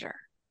project manager,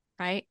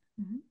 right?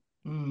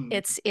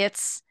 It's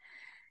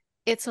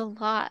a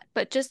lot,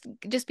 but just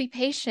be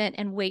patient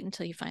and wait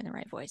until you find the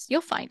right voice.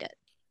 You'll find it.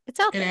 It's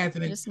out there. It adds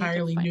an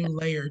entirely new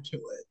layer to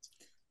it.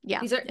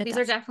 Yeah, these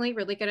are definitely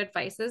really good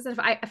advices. If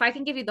I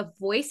can give you the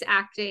voice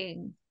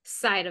acting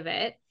side of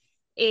it,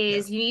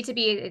 is you need to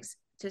be as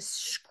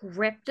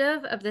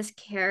descriptive of this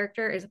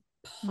character as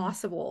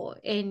possible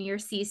in your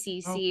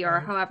CCC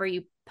or however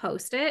you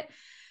post it.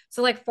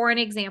 So, like, for an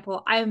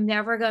example, I'm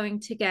never going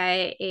to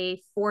get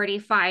a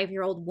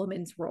 45-year-old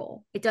woman's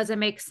role. It doesn't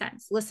make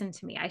sense. Listen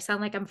to me. I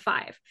sound like I'm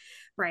 5,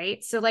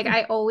 right? So, like,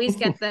 I always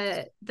get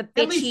the At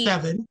least bitchy.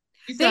 7.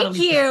 Thank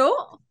you.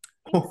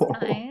 Thanks,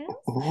 guys.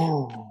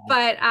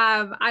 But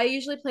I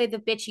usually play the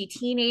bitchy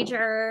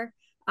teenager.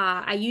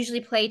 I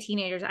usually play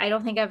teenagers. I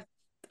don't think I've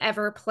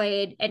ever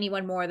played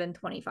anyone more than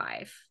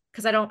 25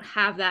 because I don't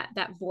have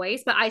that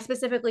voice. But I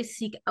specifically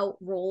seek out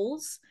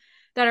roles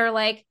that are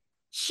like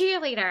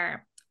cheerleader,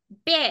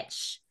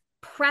 bitch,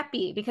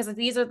 preppy, because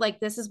these are like,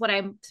 this is what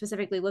I'm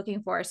specifically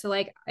looking for. So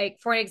like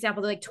for an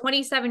example, they're like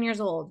 27 years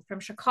old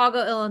from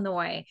Chicago,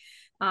 Illinois,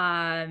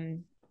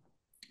 blonde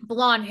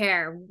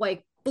hair,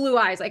 like blue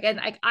eyes, like, and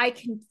I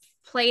can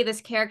play this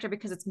character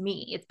because it's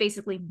me. It's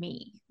basically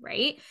me,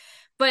 right?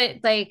 But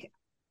like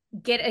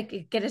get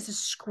as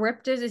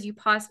scripted as you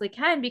possibly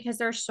can, because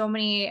there are so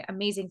many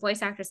amazing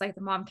voice actors. Like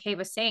the mom Kay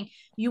was saying,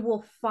 you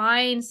will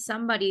find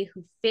somebody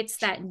who fits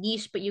that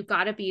niche, but you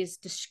got to be as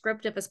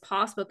descriptive as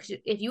possible, because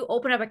if you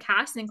open up a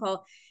casting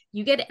call,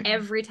 you get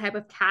every type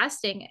of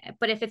casting,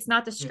 but if it's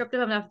not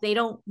descriptive enough, they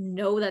don't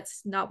know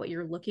that's not what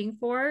you're looking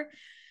for.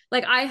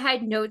 Like I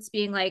had notes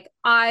being like,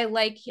 I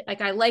like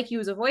you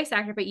as a voice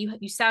actor, but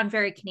you sound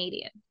very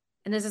Canadian,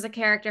 and this is a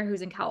character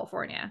who's in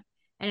California,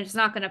 and it's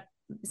not gonna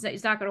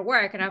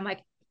work. And I'm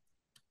like,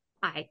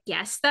 I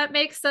guess that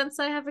makes sense.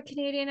 I have a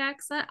Canadian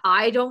accent.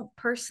 I don't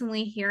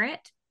personally hear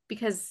it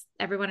because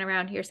everyone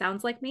around here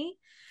sounds like me.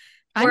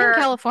 I'm in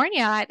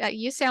California.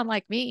 You sound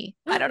like me.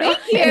 I don't know.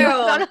 Thank you.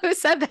 I don't know who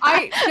said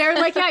that. They're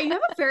like, yeah, you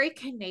have a very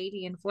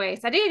Canadian voice.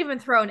 I didn't even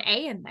throw an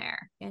A in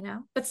there, you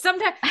know. But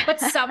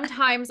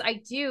sometimes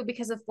I do,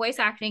 because of voice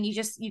acting.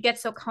 You get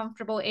so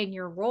comfortable in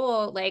your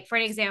role. Like for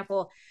an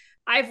example,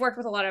 I've worked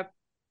with a lot of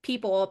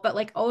people, but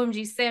like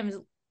OMG Sims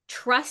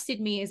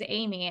trusted me as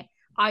Amy.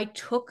 I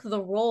took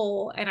the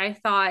role and I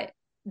thought,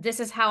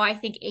 this is how I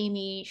think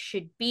Amy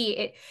should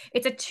be.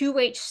 It's a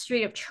two-way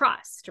street of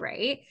trust,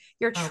 right?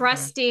 You're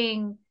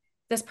trusting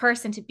this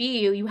person to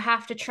be you. You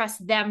have to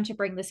trust them to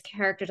bring this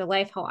character to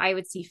life how I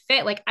would see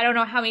fit. Like, I don't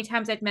know how many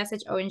times I'd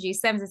message ONG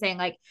Sims and saying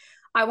like,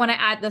 I want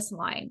to add this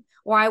line,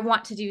 or I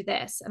want to do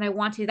this and I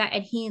want to do that.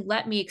 And he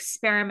let me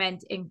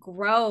experiment and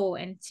grow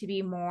and to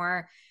be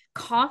more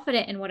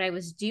confident in what I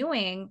was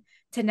doing,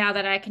 to now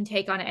that I can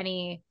take on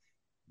any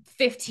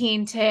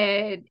 15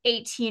 to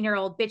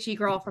 18-year-old bitchy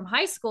girl from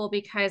high school,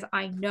 because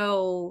I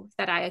know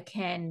that I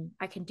can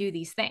do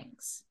these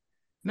things.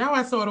 Now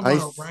I sort of want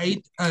to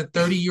write a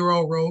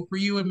 30-year-old role for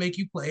you and make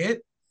you play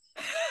it.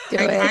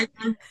 I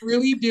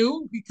really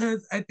do,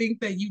 because I think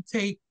that you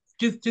take,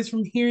 just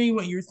from hearing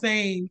what you're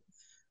saying,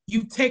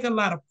 you take a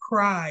lot of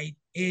pride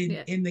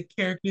in the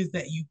characters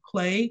that you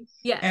play.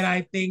 Yes. And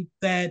I think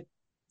that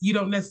you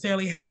don't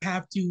necessarily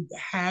have to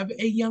have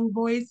a young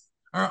voice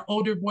or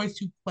older voice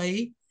to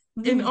play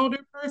an older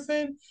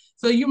person.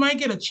 So you might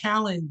get a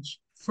challenge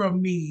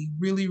from me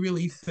really,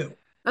 really soon.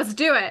 Let's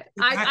do it.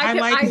 I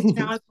like to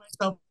challenge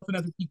myself and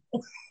other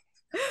people.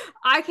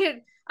 I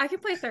can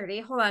play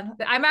 30. Hold on.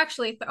 I'm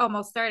actually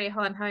almost 30.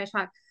 Hold on. How do I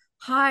talk?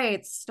 Hi,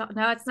 it's not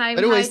even.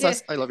 Anyway,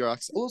 I love your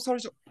accent. Oh,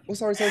 sorry. Go ahead.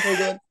 No, go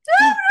ahead.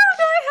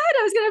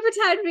 I was gonna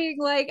pretend being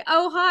like,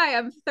 oh hi,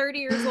 I'm 30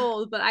 years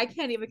old, but I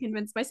can't even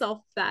convince myself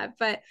of that.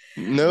 But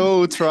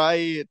no, try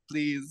it,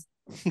 please.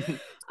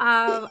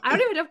 I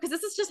don't even know, because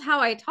this is just how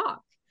I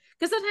talk.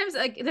 Because sometimes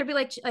like there'd be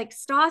like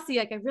Stassi,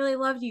 like I really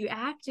loved you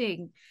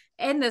acting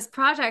in this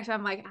project.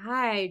 I'm like,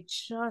 I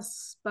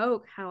just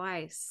spoke how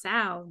I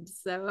sound,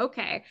 so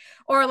okay.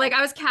 Or like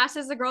I was cast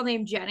as a girl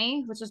named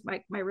Jenny, which is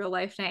my real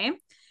life name,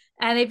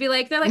 and they're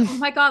like, oh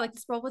my god, like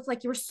this role was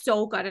like, you were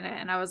so good in it,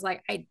 and I was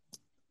like,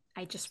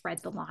 I just read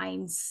the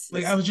lines.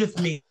 Like I was just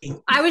me.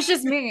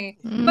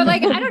 But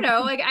like, I don't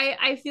know. Like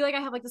I feel like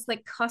I have like this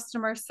like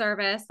customer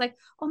service, like,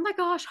 oh my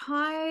gosh,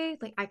 hi.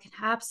 Like I can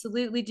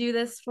absolutely do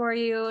this for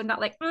you.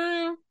 Not like,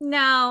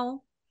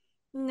 no.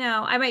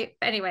 I might,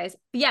 anyways.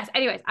 Yes,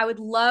 anyways, I would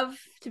love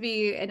to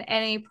be in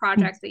any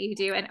project that you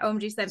do. And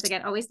OMG Sims,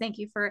 again, always thank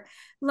you for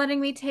letting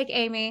me take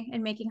Amy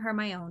and making her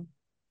my own.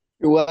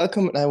 You're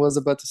welcome. And I was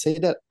about to say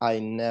that I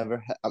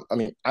never I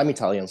mean, I'm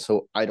Italian,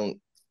 so I'm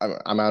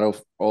out of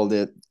all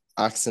the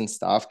accent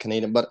stuff,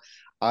 Canadian, but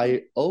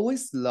I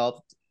always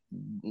loved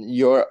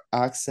your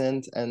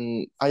accent.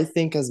 And I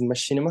think as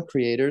machinima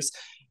creators,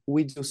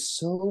 we do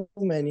so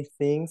many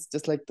things,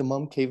 just like the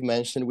mom cave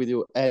mentioned, we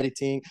do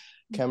editing,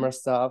 camera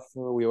stuff,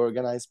 we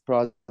organize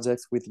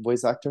projects with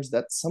voice actors,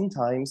 that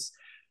sometimes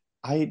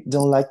I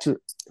don't like to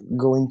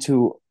go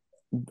into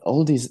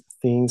all these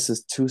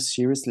things too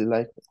seriously.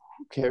 Like,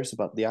 who cares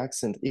about the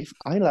accent? If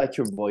I like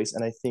your voice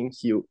and I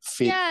think you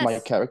fit my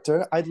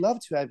character, I'd love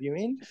to have you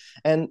in,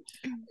 and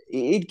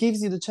it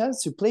gives you the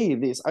chance to play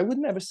this. I would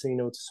never say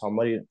no to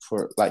somebody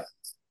for like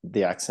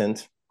the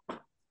accent.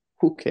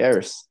 Who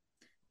cares?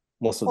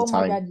 Most of the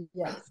time. Oh my god,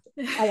 yes,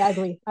 I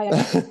agree.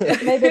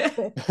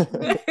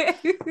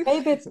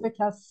 Maybe it's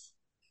because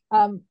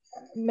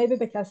maybe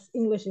because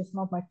English is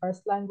not my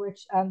first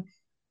language, and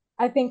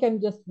I think I'm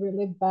just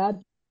really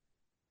bad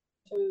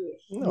to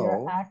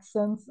hear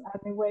accents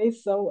anyway.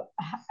 So,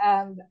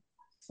 and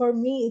for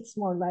me, it's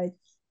more like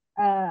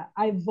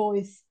I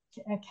voice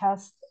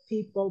cast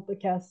people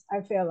because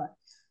I feel like,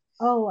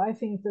 oh, I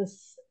think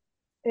this,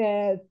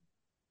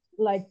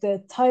 like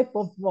the type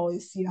of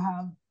voice you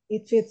have,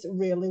 it fits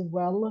really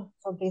well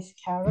for this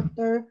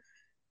character.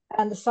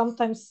 And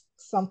sometimes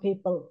some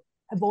people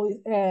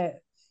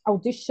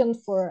audition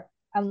for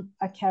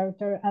a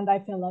character, and I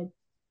feel like,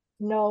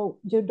 no,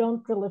 you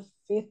don't really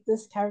fit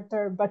this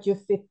character, but you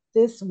fit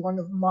this one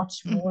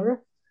much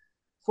more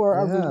for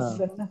a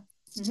reason.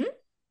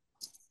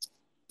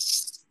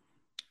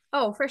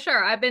 Oh, for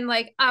sure. I've been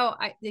like, oh,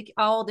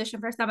 I'll audition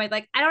for some. I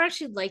don't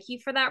actually like you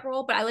for that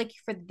role, but I like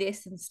you for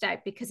this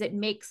instead because it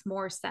makes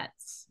more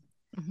sense.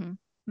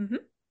 The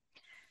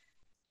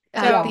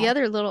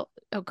other little,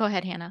 go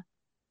ahead, Hannah.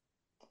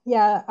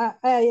 Yeah,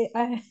 I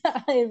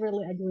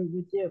really agree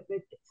with you.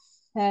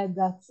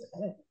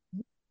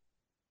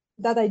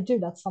 That I do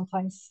that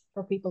sometimes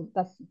for people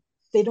that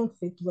they don't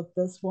fit with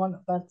this one,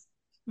 but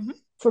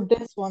for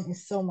this one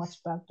is so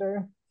much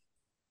better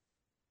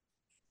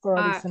for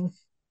a reason.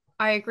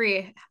 I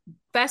agree.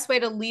 Best way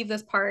to leave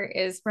this part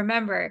is,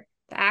 remember,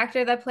 the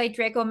actor that played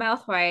Draco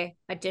Malfoy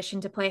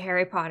auditioned to play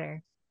Harry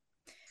Potter.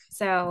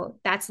 So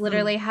that's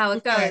literally how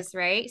it goes,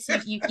 right? So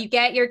you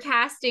get your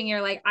casting,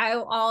 you're like,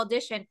 I'll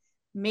audition.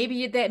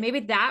 Maybe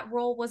that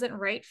role wasn't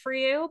right for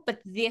you, but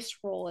this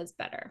role is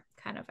better,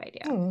 kind of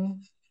idea.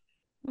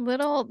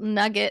 Little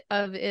nugget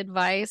of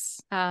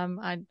advice.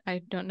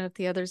 I don't know if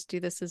the others do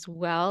this as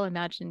well.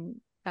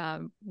 Imagine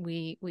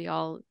we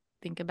all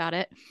think about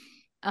it.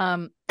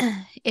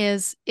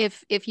 Is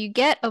if you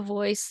get a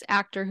voice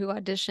actor who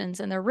auditions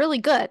and they're really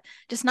good,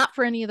 just not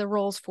for any of the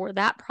roles for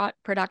that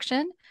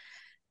production,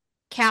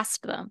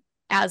 cast them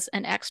as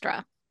an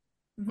extra.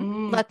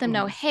 Let them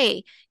know,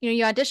 hey,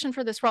 you auditioned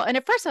for this role. And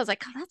at first I was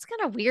like, oh, that's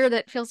kind of weird.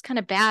 That feels kind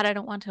of bad. I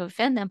don't want to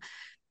offend them.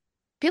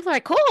 People are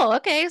like, cool,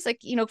 okay. It's like,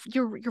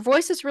 your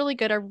voice is really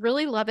good. I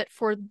really love it.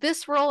 For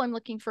this role, I'm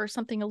looking for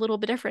something a little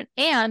bit different.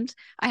 And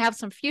I have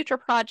some future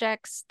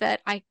projects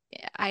that I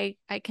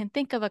can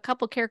think of a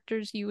couple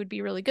characters you would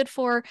be really good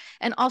for.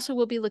 And also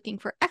we'll be looking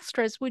for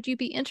extras. Would you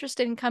be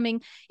interested in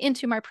coming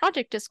into my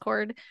project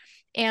Discord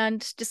and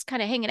just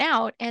kind of hanging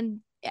out and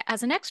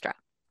as an extra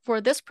for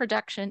this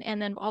production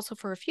and then also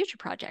for a future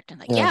project?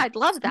 And like, yeah, I'd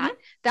love that.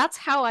 That's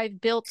how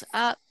I've built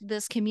up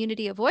this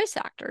community of voice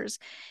actors,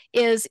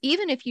 is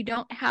even if you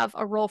don't have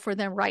a role for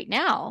them right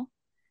now,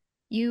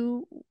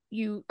 you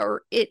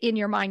are it in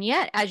your mind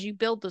yet as you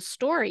build the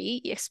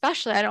story.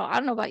 Especially, I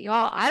don't know about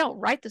y'all, I don't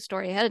write the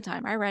story ahead of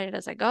time. I write it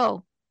as I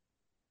go.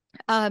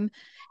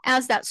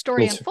 As that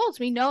story unfolds,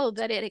 we know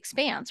that it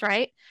expands,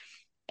 right?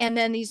 And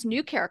then these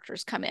new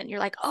characters come in. You're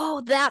like,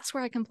 oh, that's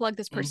where I can plug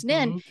this person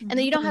in. And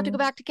then you don't have to go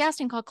back to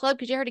casting call club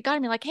because you already got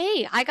him. You're like,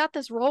 hey, I got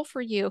this role for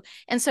you.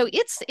 And so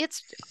it's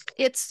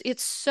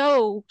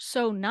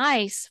so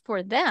nice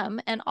for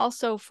them and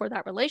also for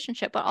that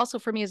relationship, but also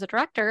for me as a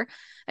director.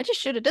 I just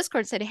shoot a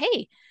Discord and said,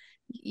 hey,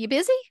 you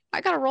busy?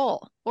 I got a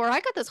role. Or I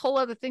got this whole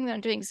other thing that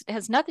I'm doing. It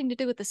has nothing to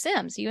do with The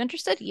Sims. You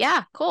interested?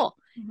 Yeah, cool.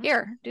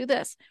 Here, do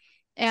this.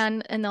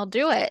 And they'll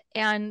do it.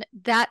 And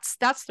that's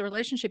the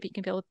relationship you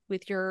can build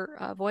with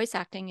your voice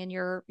acting and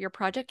your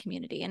project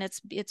community. And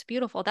it's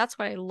beautiful. That's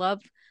why I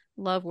love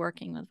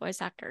working with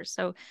voice actors.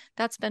 So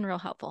that's been real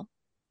helpful.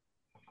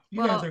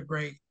 You guys are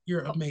great.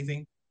 You're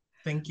amazing.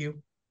 Thank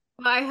you.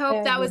 Well, I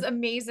hope that was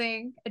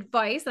amazing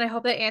advice, and I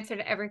hope that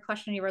answered every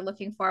question you were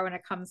looking for when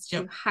it comes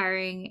to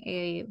hiring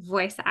a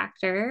voice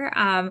actor.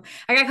 I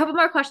got a couple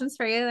more questions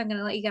for you. I'm going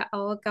to let you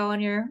all go on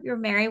your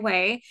merry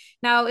way.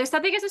 Now, there's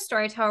something as a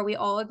storyteller, we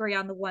all agree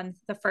on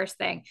the first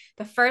thing.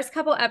 The first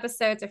couple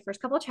episodes or first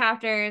couple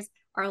chapters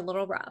are a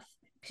little rough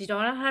because you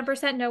don't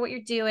 100% know what you're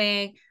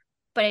doing.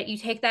 But you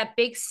take that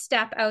big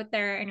step out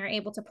there and you're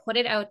able to put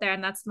it out there.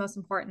 And that's the most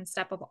important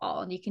step of all.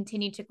 And you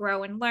continue to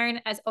grow and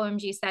learn. As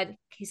OMG said,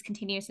 he's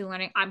continuously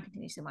learning. I'm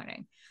continuously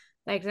learning.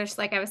 Like there's,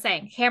 like I was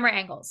saying, camera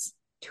angles,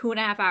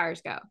 2.5 hours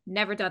ago.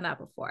 Never done that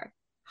before.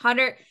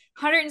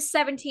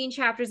 117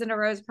 chapters in a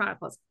Rose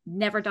Chronicles.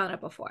 Never done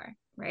it before.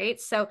 Right.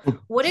 So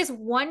what is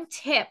one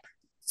tip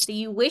that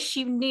you wish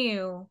you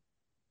knew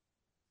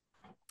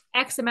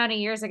X amount of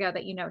years ago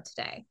that you know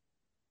today?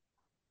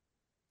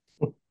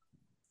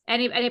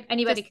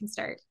 Anybody can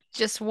start.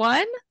 Just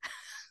one?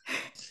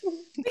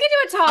 We can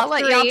do a top I'll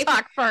let 3. y'all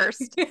talk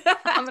first.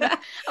 I'm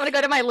gonna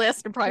go to my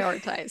list and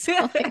prioritize.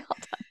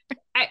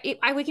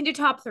 We can do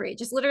top 3.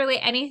 Just literally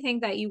anything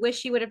that you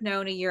wish you would have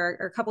known a year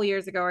or a couple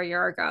years ago or a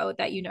year ago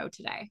that you know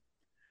today.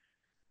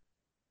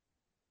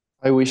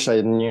 I wish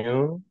I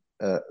knew.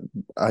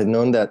 I'd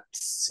known that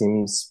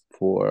Sims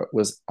 4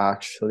 was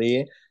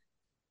actually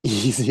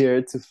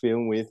easier to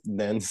film with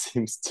than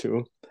Sims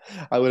 2.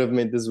 I would have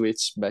made the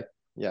switch back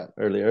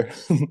earlier.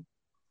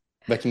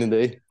 Back in the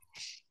day.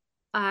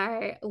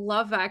 I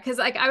love that because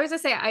I was gonna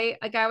say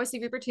I was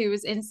Super 2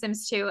 was in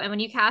Sims 2, and when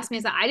you cast me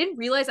as that, I didn't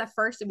realize at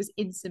first it was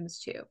in Sims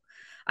 2.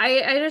 I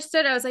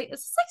understood. I was like,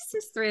 it's like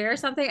Sims 3 or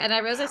something, and I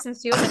realized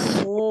Sims 2. I was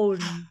like,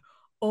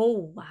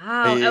 oh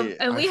wow.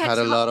 And we had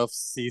a lot of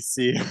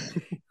CC.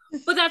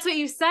 But that's what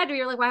you said, where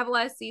you're like, well, I have a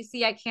lot of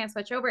CC, I can't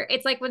switch over.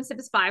 It's like when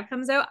Sims 5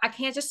 comes out, I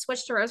can't just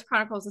switch to Rose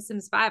Chronicles of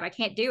Sims 5. I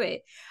can't do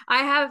it. I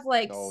have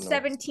like No,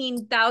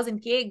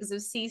 17,000 gigs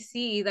of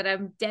CC that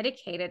I'm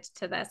dedicated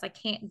to this. I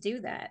can't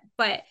do that.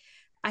 But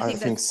I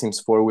think Sims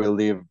 4 will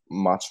live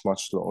much,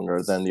 much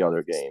longer than the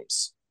other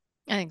games.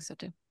 I think so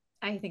too.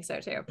 I think so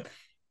too.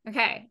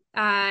 Okay.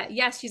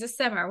 Yes, she's a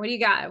simmer. What do you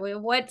got?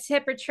 What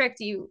tip or trick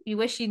do you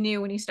wish you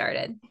knew when you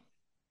started?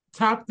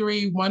 Top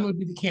three, one would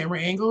be the camera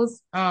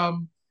angles.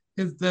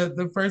 Because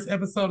the first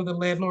episode of The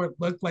Landlord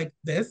looked like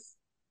this.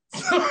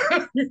 So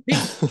I'm really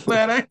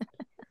glad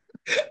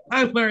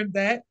I learned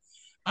that.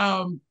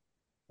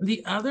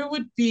 The other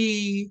would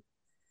be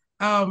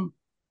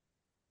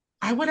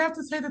I would have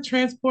to say the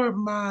transport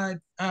mod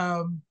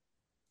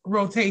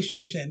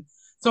rotation.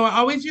 So I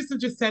always used to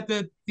just set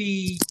the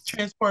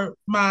transport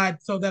mod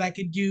so that I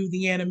could do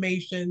the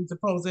animations, the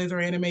poses or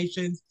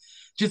animations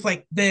just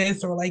like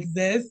this or like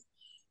this.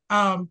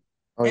 And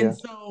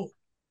so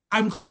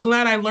I'm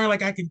glad I learned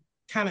like I can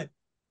kind of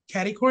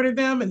catty corner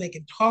them and they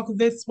can talk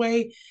this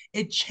way.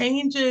 It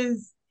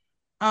changes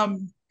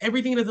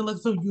everything doesn't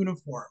look so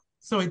uniform.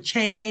 So it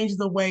changed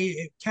the way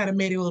it kind of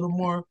made it a little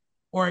more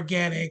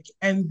organic.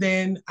 And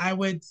then I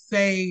would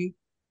say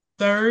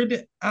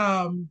third,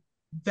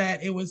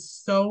 that it was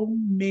so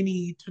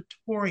many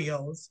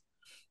tutorials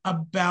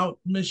about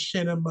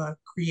Machinima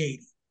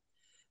creating.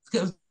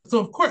 So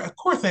of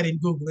course I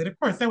didn't Google it. Of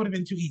course that would have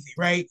been too easy,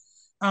 right?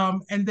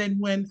 And then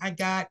when I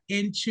got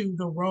into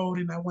the road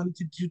and I wanted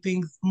to do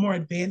things more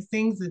advanced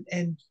things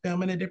and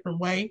film in a different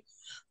way,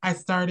 I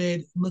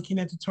started looking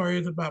at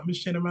tutorials about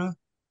machinima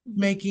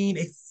making,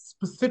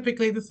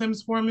 specifically the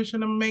Sims 4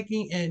 machinima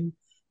making and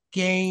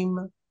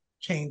game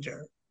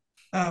changer.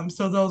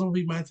 So those will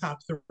be my top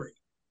three.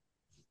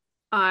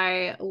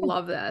 I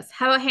love this.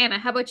 How about Hannah?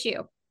 How about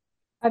you?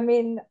 I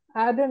mean,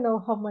 I don't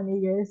know how many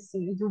years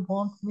you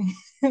want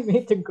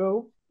me to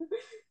go.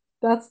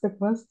 That's the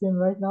question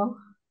right now.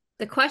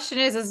 The question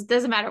is it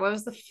doesn't matter.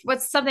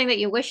 What's something that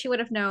you wish you would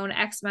have known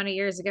X amount of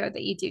years ago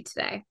that you do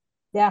today?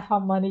 Yeah, how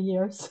many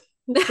years?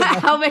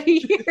 How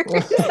many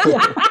years?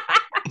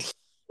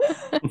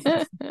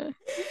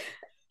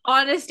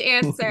 Honest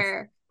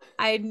answer.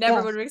 I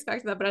never would have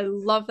expected that, but I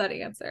love that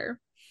answer.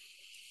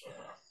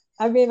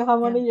 I mean, how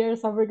many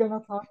years are we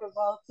gonna talk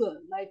about?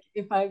 Like,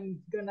 if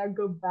I'm gonna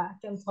go back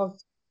and talk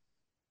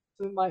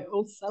to my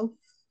old self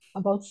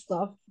about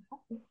stuff.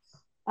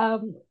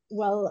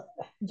 Well,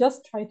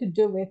 just try to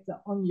do it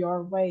on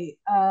your way.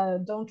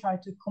 Don't try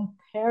to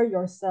compare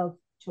yourself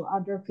to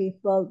other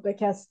people,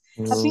 because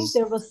I think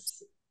there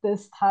was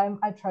this time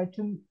I tried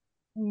to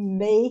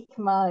make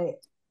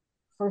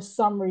for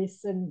some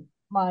reason,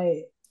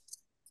 my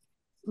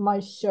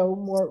show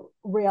more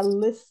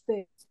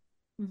realistic,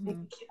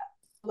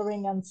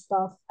 coloring and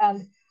stuff,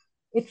 and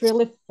it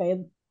really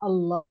failed a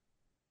lot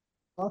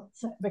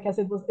because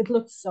it was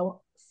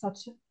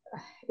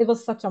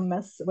such a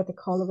mess with the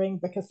coloring,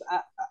 because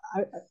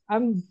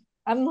I'm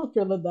not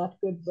really that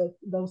good with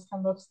those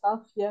kind of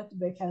stuff yet,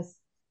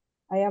 because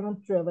I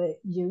haven't really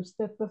used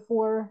it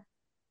before,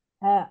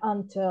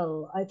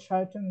 until I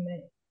tried to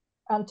make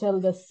until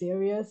the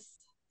series.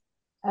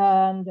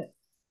 And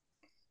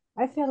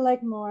I feel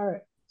like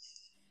more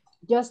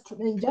just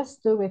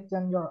do it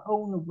in your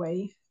own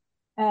way,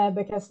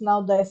 because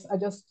nowadays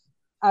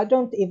I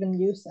don't even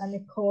use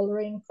any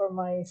coloring for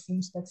my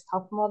Sims Next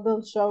Top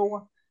Model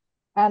show,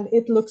 and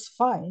it looks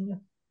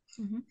fine.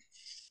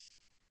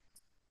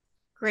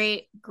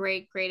 Great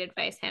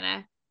advice,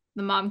 Hannah.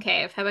 The mom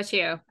cave. How about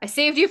you? I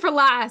saved you for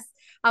last.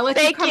 I'll let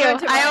Thank you you.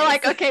 I'm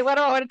like, okay, what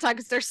do I want to talk?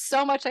 Because there's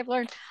so much I've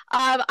learned.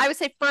 I would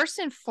say first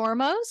and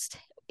foremost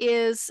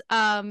is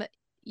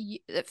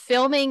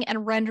filming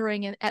and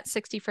rendering at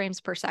 60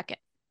 frames per second.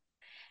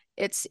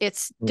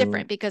 It's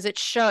different because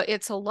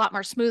it's a lot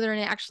more smoother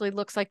and it actually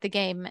looks like the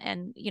game.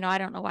 And I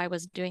don't know why I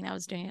was doing that. I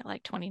was doing it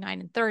like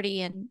 29 and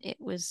 30 and it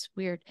was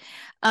weird.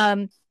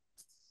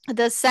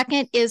 The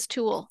second is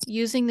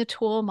using the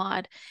tool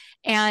mod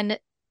and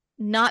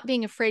not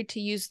being afraid to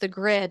use the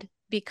grid,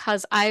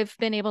 because I've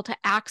been able to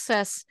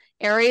access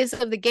areas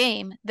of the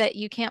game that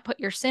you can't put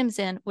your Sims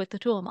in with the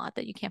tool mod,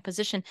 that you can't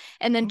position,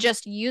 and then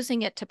just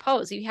using it to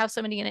pose. If you have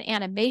somebody in an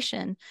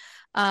animation,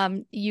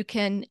 you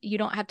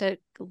don't have to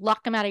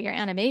lock them out of your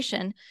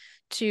animation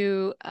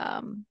to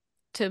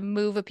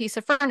move a piece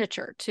of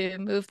furniture, to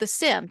move the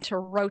Sim, to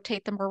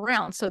rotate them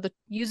around. So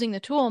using the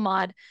tool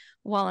mod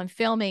while I'm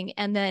filming,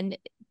 and then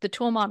the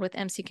tool mod with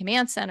MC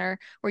Command Center,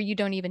 where you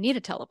don't even need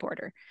a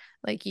teleporter.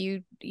 Like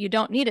you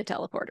don't need a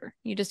teleporter.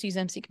 You just use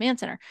MC Command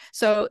Center.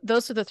 So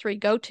those are the three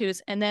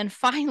go-tos. And then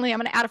finally, I'm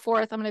going to add a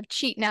fourth. I'm going to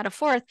cheat and add a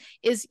fourth,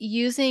 is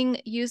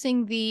using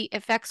the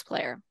effects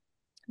player,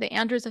 the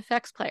Andrews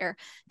effects player,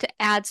 to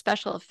add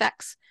special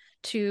effects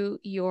to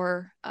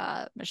your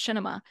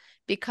machinima,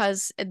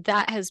 because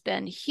that has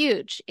been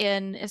huge,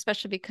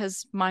 especially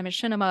because my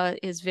machinima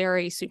is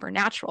very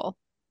supernatural.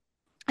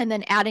 And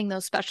then adding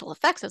those special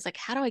effects, I was like,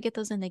 how do I get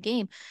those in the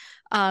game?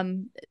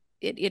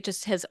 It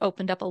just has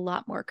opened up a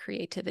lot more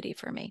creativity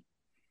for me.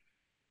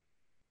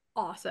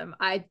 Awesome.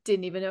 I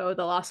didn't even know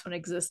the last one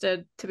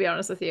existed, to be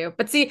honest with you.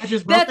 But see, I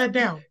just wrote that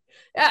down.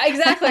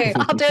 Exactly.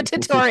 I'll do a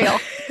tutorial.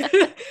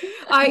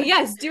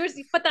 Yes, do it.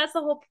 But that's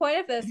the whole point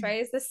of this,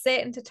 right? Is to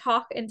sit and to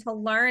talk and to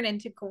learn and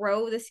to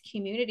grow this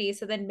community.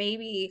 So then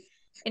maybe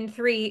in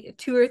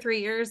 2 or 3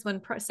 years,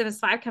 when Sims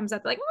 5 comes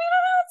up, like, we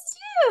don't know what to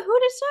do. Who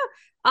to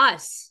show?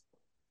 Us.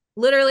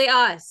 Literally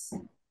us.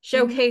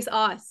 Showcase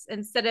us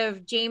instead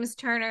of James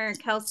Turner,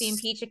 Kelsey, and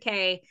Peacha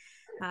K.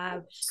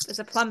 Is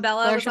it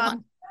Plumbella was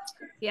on?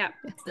 Yeah,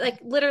 like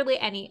literally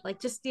any, like,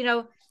 just,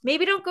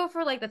 maybe don't go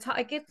for like the top,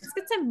 like, let's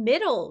get some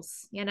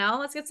middles,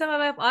 let's get some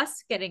of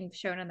us getting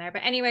shown in there.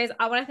 But anyways,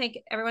 I want to thank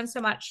everyone so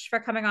much for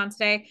coming on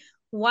today.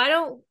 Why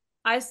don't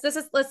let's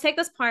take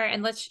this part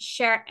and let's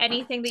share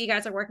anything that you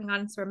guys are working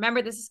on. So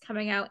remember, this is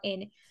coming out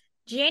in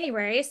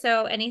January,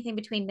 so anything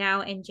between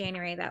now and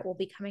January that will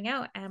be coming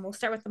out, and we'll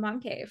start with the Mom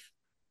Cave.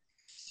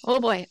 Oh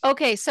boy.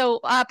 Okay. So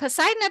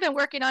Poseidon I've been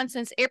working on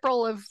since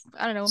April of,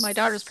 I don't know, my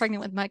daughter's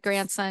pregnant with my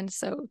grandson.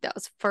 So that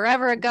was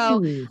forever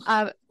ago.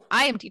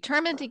 I am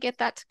determined to get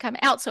that to come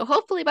out. So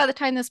hopefully by the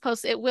time this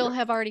posts, it will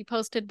have already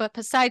posted. But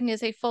Poseidon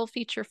is a full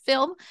feature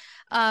film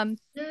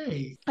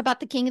about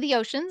the king of the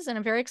oceans. And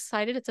I'm very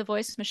excited. It's a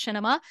voice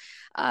machinima.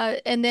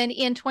 And then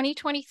in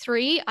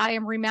 2023, I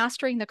am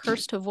remastering The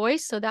Curse to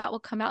Voice. So that will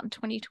come out in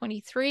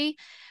 2023.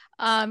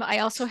 I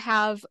also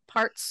have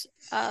parts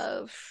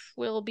of,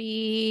 will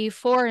be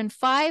 4 and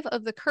 5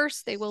 of The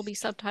Curse. They will be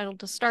subtitled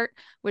to start,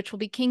 which will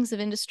be Kings of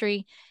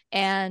Industry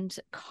and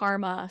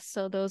Karma.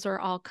 So those are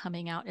all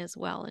coming out as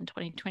well in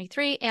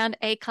 2023. And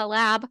a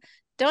collab.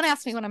 Don't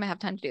ask me when I'm going to have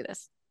time to do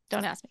this.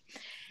 Don't ask me.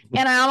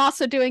 And I'm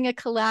also doing a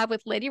collab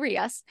with Lady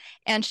Rias,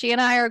 and she and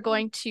I are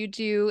going to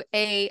do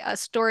a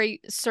story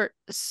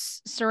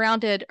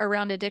surrounded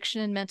around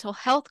addiction and mental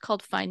health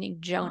called Finding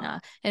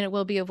Jonah, and it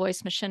will be a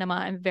voice machinima.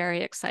 I'm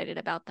very excited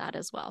about that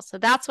as well. So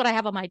that's what I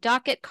have on my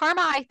docket.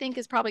 Karma, I think,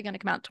 is probably going to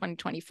come out in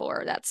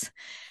 2024.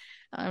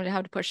 I'm going to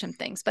have to push some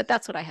things, but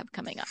that's what I have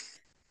coming up.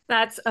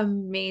 That's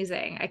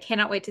amazing. I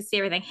cannot wait to see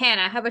everything.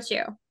 Hannah, how about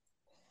you?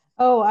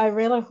 Oh, I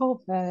really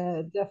hope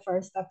the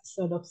first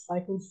episode of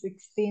Cycle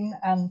 16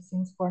 and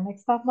Sims 4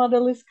 Next Top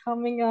Model is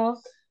coming out.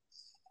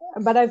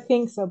 But I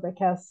think so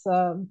because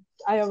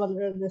I have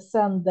already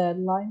sent the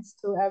lines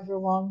to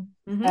everyone.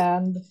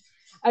 And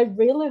I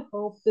really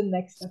hope the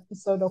next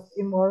episode of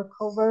Immoral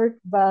covered,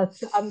 but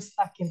I'm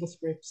stuck in the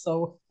script,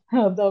 so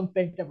don't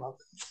think about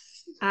it.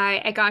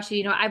 I got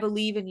you. I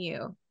believe in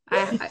you.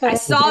 I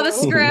saw the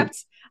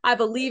script. I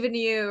believe in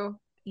you.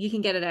 You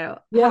can get it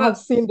out. Yeah, I've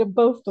seen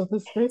both of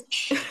the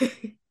scripts.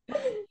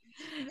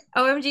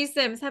 OMG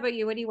Sims, how about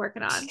you? What are you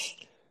working on?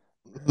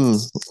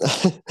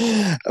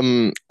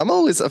 I'm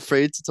always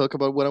afraid to talk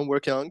about what I'm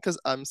working on because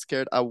I'm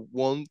scared I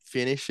won't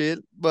finish it.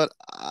 But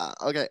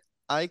okay,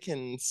 I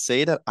can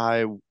say that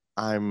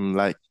I'm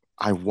like,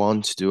 I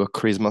want to do a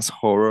Christmas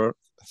horror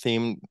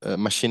themed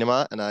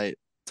machinima, and I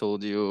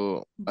told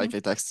you, like,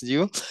 I texted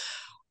you.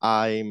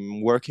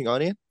 I'm working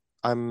on it.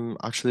 I'm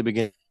actually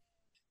beginning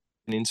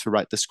to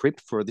write the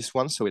script for this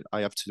one, so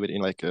I have to do it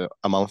in like a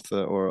month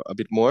or a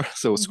bit more.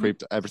 So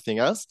script everything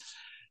else.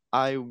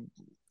 I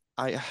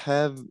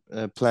have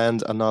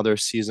planned another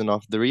season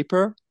of The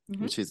Reaper,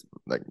 which is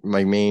like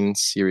my main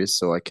series,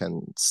 so I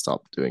can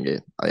stop doing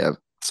it. I have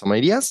some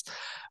ideas,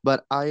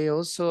 but I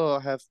also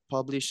have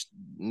published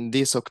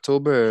this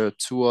October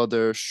 2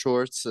 other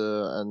shorts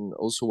and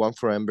also one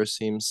for Ember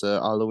Sims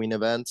Halloween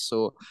event.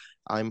 So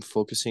I'm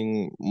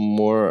focusing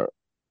more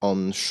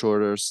on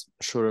shorter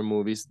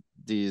movies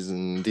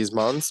these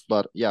months.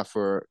 But yeah,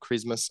 for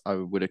Christmas I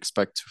would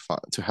expect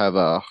to have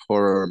a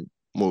horror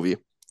movie,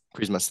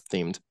 Christmas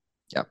themed.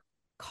 Yeah.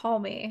 Call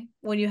me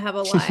when you have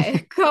a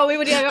lie. Call me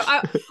when you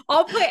have.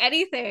 I'll play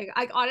anything.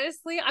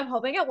 Honestly, I'm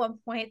hoping at one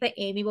point that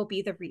Amy will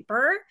be the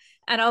Reaper,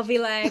 and I'll be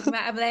like,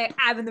 I've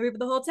been the Reaper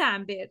the whole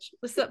time, bitch,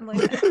 or something like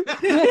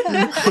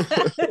that.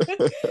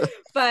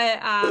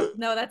 But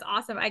no, that's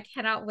awesome. I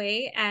cannot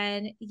wait.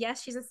 And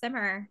yes, she's a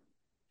simmer.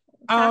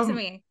 Talk to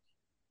me.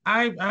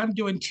 I'm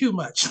doing too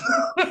much.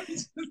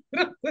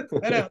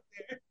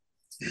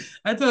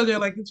 I told you I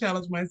like to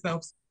challenge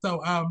myself.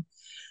 So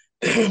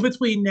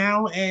between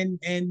now and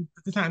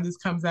the time this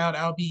comes out,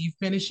 I'll be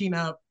finishing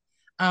up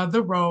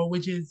The Row,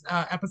 which is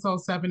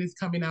episode 7 is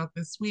coming out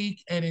this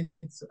week, and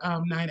it's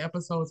 9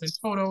 episodes in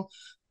total.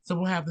 So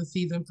we'll have the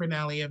season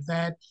finale of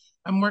that.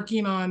 I'm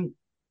working on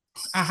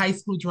a high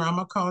school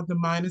drama called The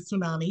Mind of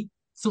Sulani.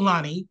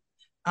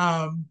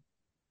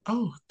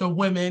 The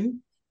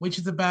Women, which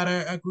is about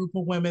a group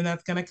of women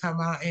that's going to come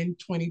out in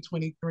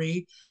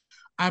 2023.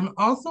 I'm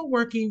also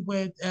working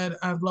with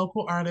a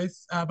local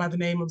artist by the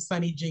name of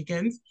Sonny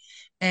Jenkins,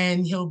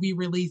 and he'll be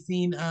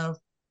releasing a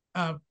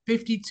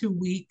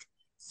 52-week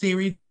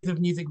series of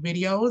music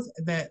videos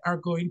that are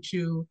going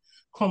to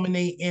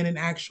culminate in an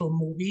actual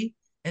movie.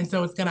 And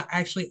so it's going to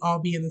actually all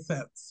be in the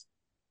Sims.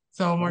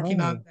 So I'm working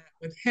on that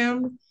with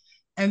him.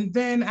 And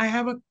then I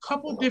have a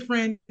couple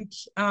different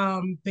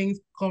things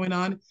going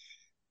on.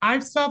 I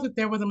saw that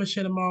there was a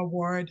Machinima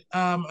Award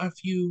a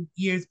few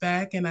years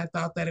back, and I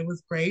thought that it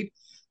was great.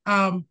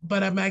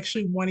 But I'm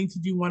actually wanting to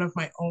do one of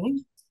my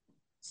own.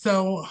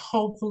 So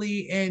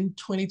hopefully in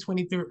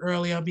 2023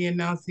 early, I'll be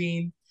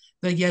announcing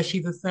the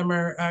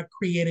YesSheASimmer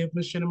Creative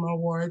Machinima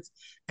Awards,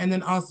 and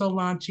then also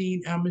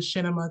launching a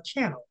Machinima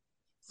channel.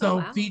 So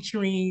wow.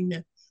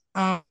 featuring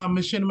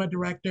Machinima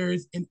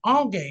directors in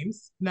all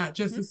games, not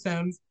just The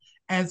Sims,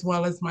 as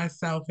well as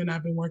myself. And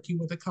I've been working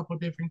with a couple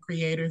different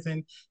creators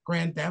in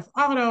Grand Theft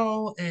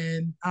Auto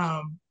and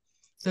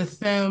The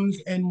Sims,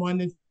 and one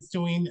that's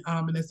doing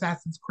an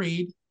Assassin's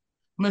Creed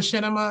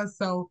Machinima.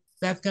 So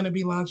that's going to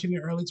be launching in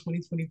early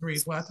 2023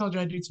 as well. I told you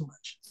I do too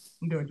much.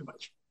 I'm doing too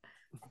much.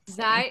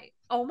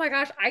 Oh my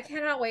gosh, I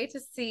cannot wait to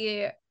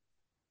see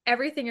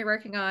everything you're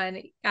working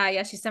on,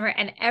 YesSheASimmer,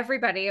 and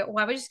everybody.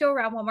 Why don't we just go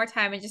around one more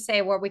time and just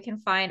say where we can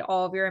find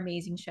all of your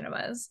amazing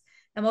Shinimas?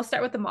 And we'll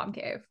start with the Mom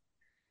Cave.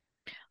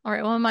 All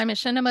right. Well, my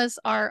Machinimas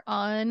are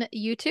on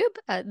YouTube,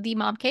 the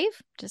Mom Cave,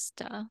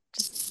 just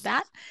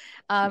that.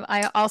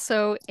 I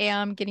also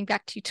am getting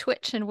back to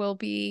Twitch and will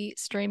be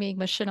streaming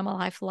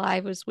Machinima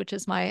Live, which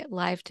is my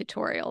live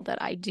tutorial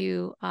that I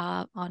do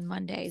on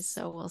Mondays.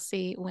 So we'll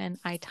see when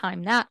I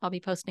time that. I'll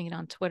be posting it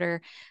on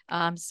Twitter.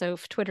 So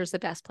Twitter's the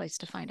best place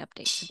to find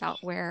updates about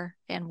where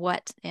and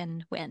what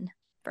and when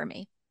for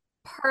me.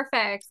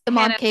 Perfect. The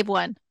Mom Cave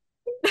one.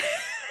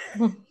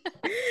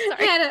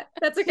 Hannah,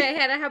 that's okay.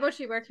 Hannah, how about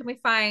you? Where can we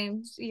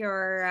find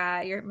your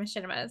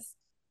Machinimas?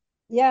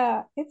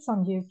 Yeah, it's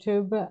on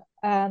YouTube.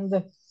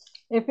 And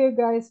if you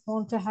guys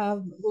want to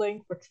have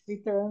link for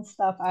Twitter and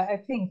stuff, I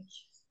think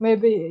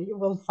maybe you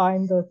will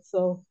find it.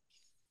 So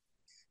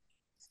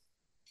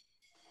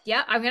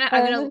yeah, I'm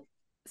gonna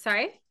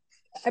sorry.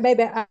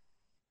 Maybe I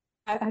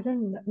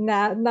don't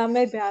know. Now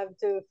maybe I have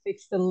to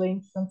fix the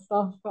links and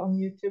stuff on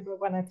YouTube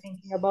when I'm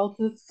thinking about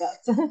it.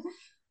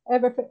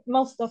 But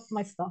most of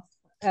my stuff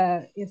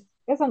is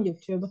on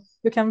YouTube.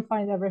 You can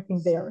find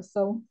everything there.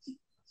 So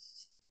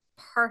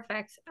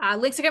perfect.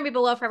 Links are gonna be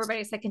below for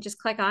everybody, so they can just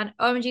click on.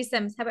 OMG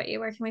Sims, how about you?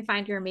 Where can we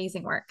find your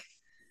amazing work?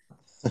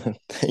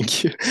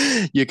 Thank you.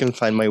 You can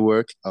find my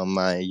work on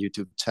my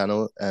YouTube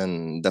channel,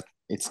 and that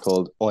it's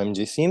called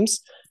OMG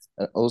Sims.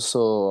 And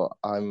also,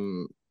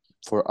 I'm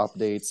for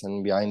updates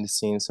and behind the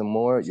scenes and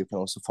more. You can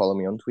also follow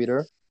me on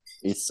Twitter.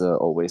 It's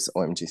always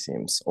OMG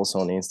Sims. Also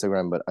on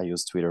Instagram, but I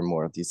use Twitter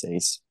more these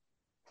days.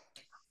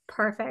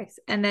 Perfect.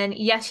 And then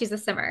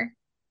YesSheASimmer.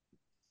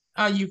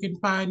 You can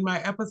find my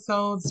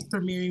episodes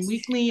premiering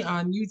weekly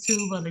on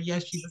YouTube under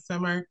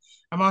YesSheASimmer.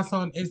 I'm also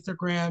on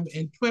Instagram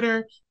and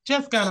Twitter.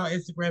 Just got on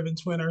Instagram and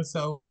Twitter,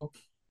 so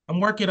I'm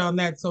working on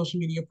that social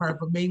media part,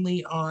 but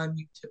mainly on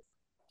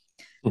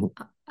YouTube.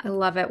 I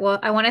love it. Well,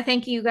 I want to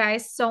thank you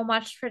guys so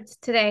much for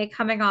today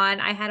coming on.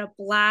 I had a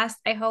blast.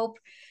 I hope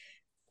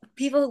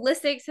people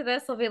listening to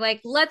this will be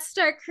like, let's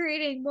start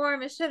creating more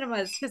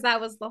Machinimas, because that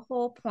was the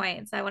whole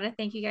point. So I want to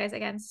thank you guys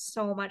again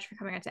so much for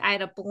coming on today. I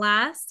had a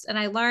blast and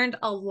I learned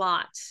a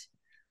lot.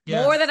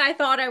 Yes. More than I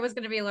thought I was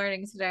going to be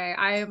learning today.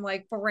 I am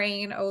like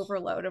brain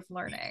overload of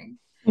learning.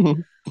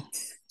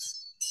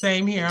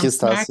 Same here. I'm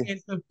smacking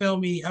to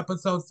filming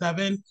episode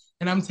 7,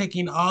 and I'm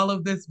taking all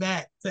of this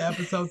back to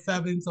episode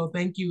 7. So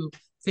thank you.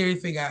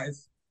 Seriously, guys.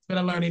 It's been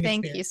a learning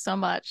experience. Thank you so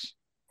much.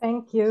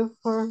 Thank you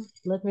for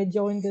letting me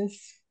join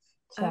this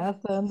chat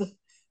and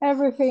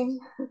everything.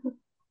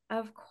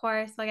 Of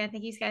course. Well, again,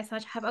 thank you guys so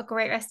much. Have a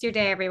great rest of your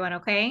day, everyone.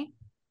 Okay.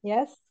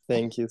 Yes.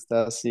 Thank you,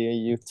 Stacy.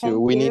 You too.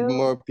 We need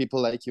more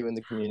people like you in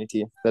the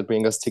community that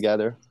bring us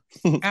together.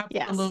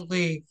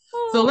 Absolutely.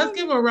 Yes. So let's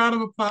give a round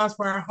of applause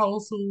for our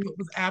host, who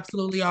was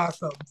absolutely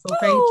awesome. So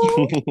thank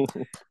you.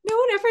 No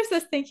one ever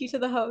says thank you to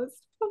the host.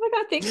 Oh my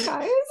God, thanks,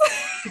 guys.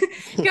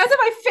 You guys are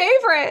my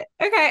favorite.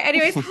 Okay,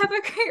 anyways, have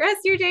a great rest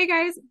of your day,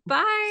 guys.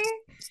 Bye.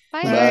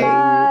 Bye. Bye.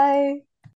 Bye.